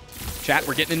 Chat,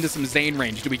 we're getting into some Zane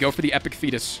range. Do we go for the Epic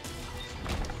Fetus?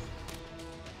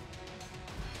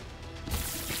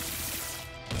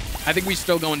 I think we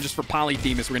still going just for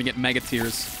Polydemus. We're going to get Mega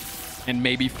Tears and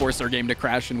maybe force our game to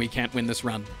crash and we can't win this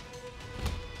run.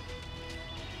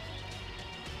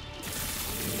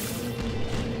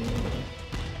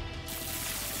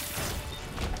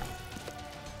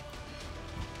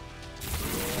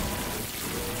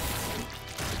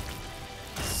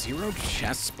 Zero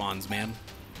chest spawns, man.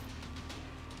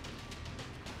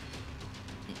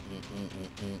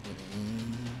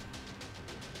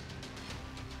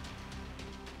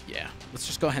 Yeah, let's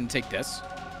just go ahead and take this.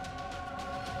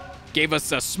 Gave us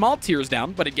small tiers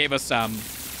down, but it gave us a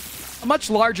much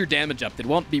larger damage up that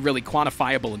won't be really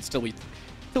quantifiable until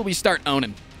we start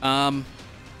owning. I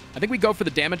think we go for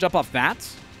the damage up off that.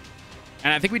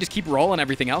 And I think we just keep rolling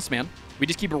everything else, man. We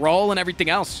just keep rolling everything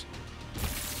else.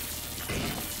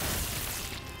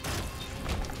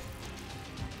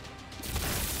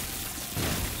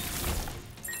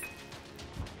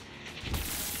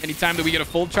 Anytime that we get a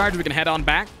full charge, we can head on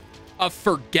back. A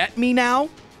Forget Me Now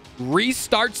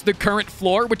restarts the current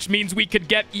floor, which means we could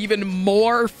get even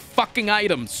more fucking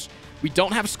items. We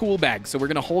don't have school bags, so we're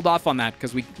going to hold off on that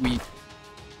because we...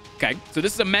 Okay, so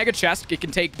this is a mega chest. It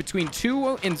can take between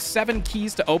 2 and 7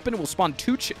 keys to open. It will spawn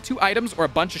two items or a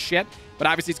bunch of shit, but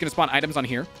obviously it's going to spawn items on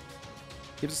here.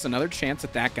 Gives us another chance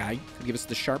at that guy. Could give us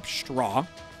the sharp straw.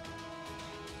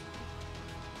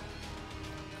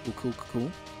 Cool, cool,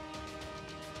 cool.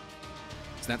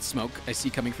 Is that smoke I see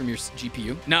coming from your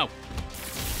GPU? No.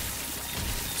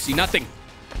 See nothing.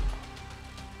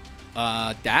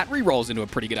 That re-rolls into a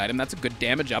pretty good item. That's a good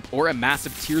damage up or a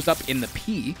massive tears up in the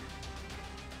P.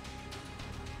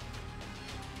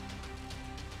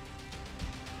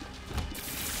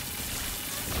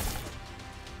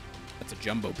 That's a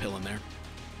jumbo pill in there.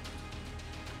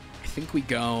 I think we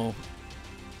go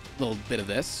a little bit of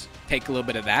this. Take a little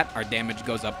bit of that. Our damage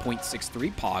goes up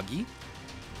 0.63. Poggy.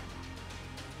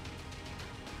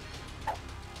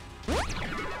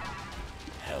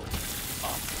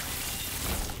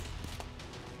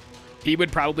 P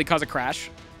would probably cause a crash.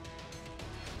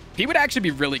 P would actually be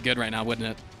really good right now, wouldn't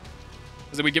it?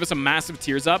 Because it would give us a massive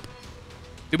tears up.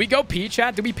 Did we go P,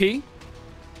 chat? Did we P?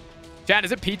 Chat,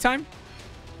 is it P time?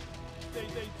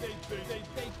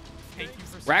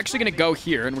 We're actually going to go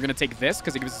here, and we're going to take this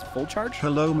because it gives us a full charge.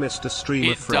 Hello, Mr.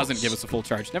 Streamer. It doesn't give us a full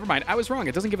charge. Never mind. I was wrong.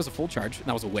 It doesn't give us a full charge.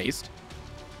 That was a waste.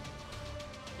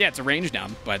 Yeah, it's a range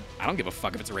down, but I don't give a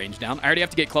fuck if it's a range down. I already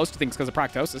have to get close to things because of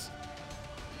Proctosis.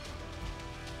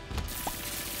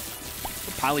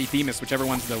 Polyphemus, whichever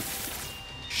one's the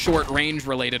short range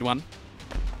related one.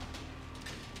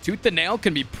 Tooth and Nail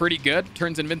can be pretty good.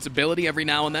 Turns invincibility every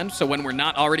now and then. So when we're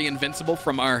not already invincible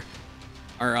from our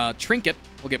trinket,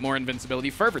 we'll get more invincibility.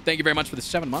 Fervor, thank you very much for the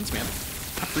 7 months, man.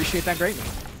 I appreciate that greatly.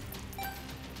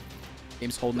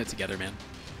 Game's holding it together, man.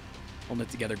 Holding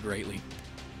it together greatly.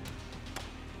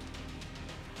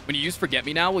 When you use Forget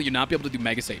Me Now, will you not be able to do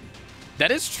Mega Satan?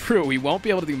 That is true. We won't be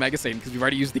able to do Mega Satan because we've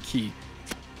already used the key.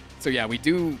 So yeah, we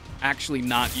do actually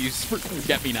not use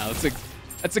Forget Me Now.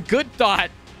 That's a good thought.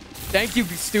 Thank you,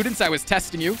 students. I was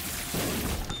testing you.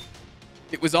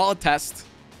 It was all a test.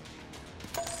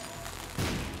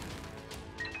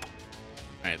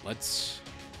 All right, let's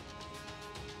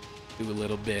do a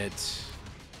little bit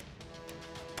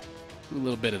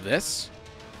of this.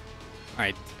 All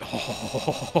right.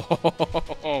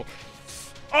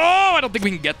 Oh, I don't think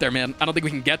we can get there, man. I don't think we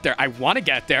can get there. I want to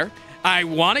get there. I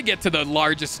want to get to the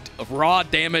largest raw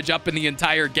damage up in the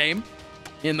entire game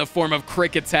in the form of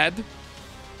Cricket's head.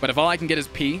 But if all I can get is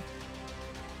P.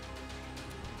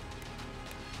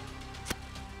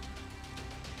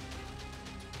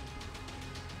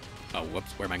 Oh,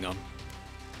 whoops. Where am I going?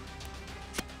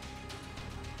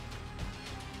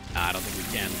 I don't think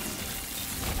we can.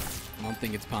 I don't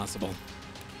think it's possible.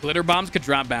 Glitter bombs could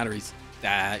drop batteries.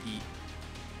 Oh,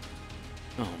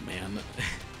 man. All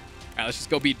right, let's just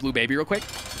go beat Blue Baby real quick.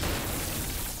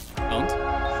 Don't.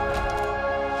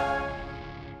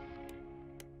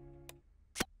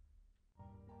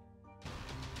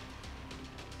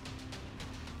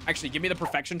 Actually, give me the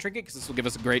Perfection Trinket, because this will give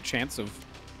us a great chance of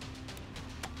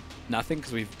nothing,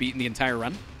 because we've beaten the entire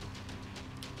run.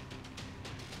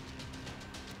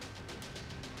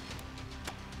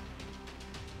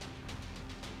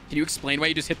 Can you explain why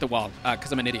you just hit the wall?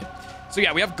 Because I'm an idiot. So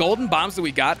yeah, we have golden bombs that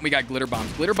we got, and we got glitter bombs.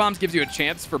 Glitter bombs gives you a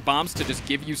chance for bombs to just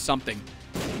give you something.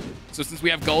 So since we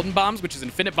have golden bombs, which is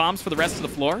infinite bombs for the rest of the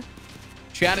floor,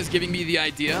 chat is giving me the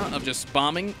idea of just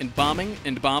bombing and bombing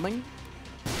and bombing.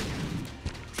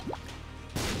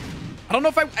 I don't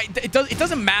know if it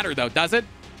doesn't matter though, does it?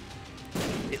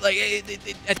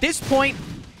 At this point,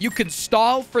 you can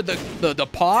stall for the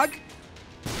pog,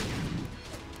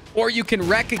 or you can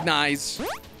recognize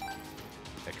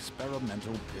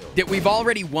experimental pill that we've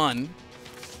already won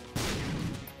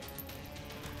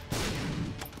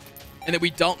and that we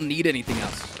don't need anything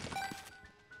else.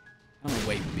 On my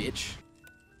way, bitch.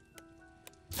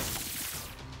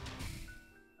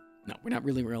 No, we're not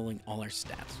really rolling all our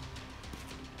stats.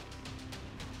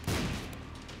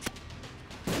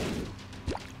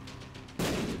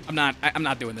 I'm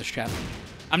not doing this, chat.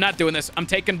 I'm not doing this. I'm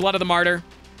taking Blood of the Martyr.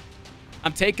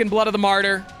 I'm taking Blood of the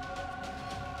Martyr.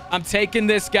 I'm taking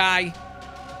this guy.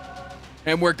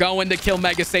 And we're going to kill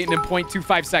Mega Satan in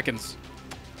 0.25 seconds.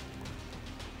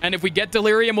 And if we get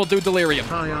delirium, we'll do delirium.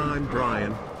 Hi, I'm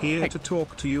Brian, here to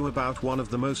talk to you about one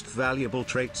of the most valuable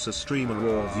traits a streamer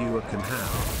or viewer can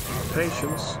have.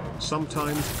 Patience.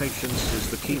 Sometimes patience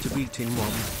is the key to beating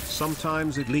one,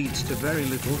 sometimes it leads to very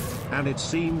little, and it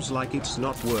seems like it's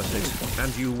not worth it,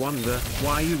 and you wonder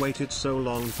why you waited so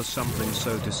long for something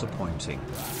so disappointing.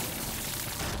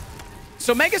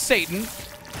 So Mega Satan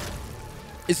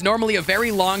is normally a very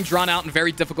long, drawn-out, and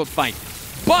very difficult fight.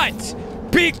 But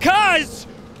because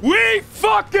we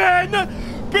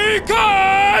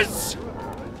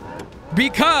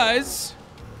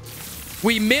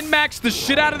min-maxed the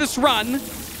shit out of this run.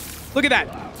 Look at that.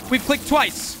 We've clicked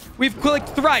twice. We've clicked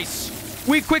thrice.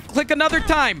 We click another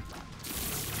time.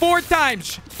 4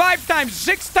 times. 5 times.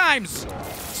 6 times.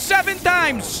 7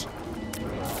 times.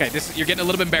 Okay, you're getting a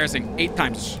little bit embarrassing. 8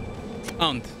 times.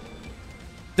 Owned.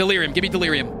 Delirium. Give me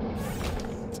delirium.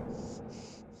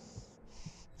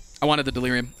 I wanted the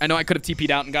delirium. I know I could have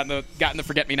TP'd out and gotten the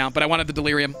forget me now, but I wanted the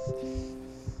delirium.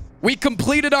 We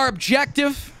completed our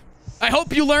objective. I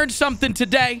hope you learned something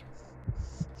today.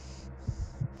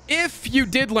 If you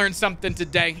did learn something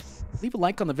today, leave a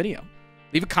like on the video.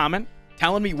 Leave a comment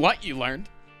telling me what you learned.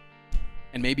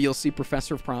 And maybe you'll see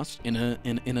Professor Frost in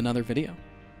another video.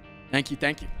 Thank you,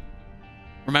 thank you.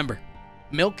 Remember,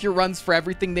 milk your runs for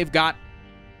everything they've got,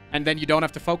 and then you don't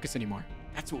have to focus anymore.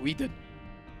 That's what we did.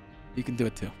 You can do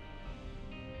it too.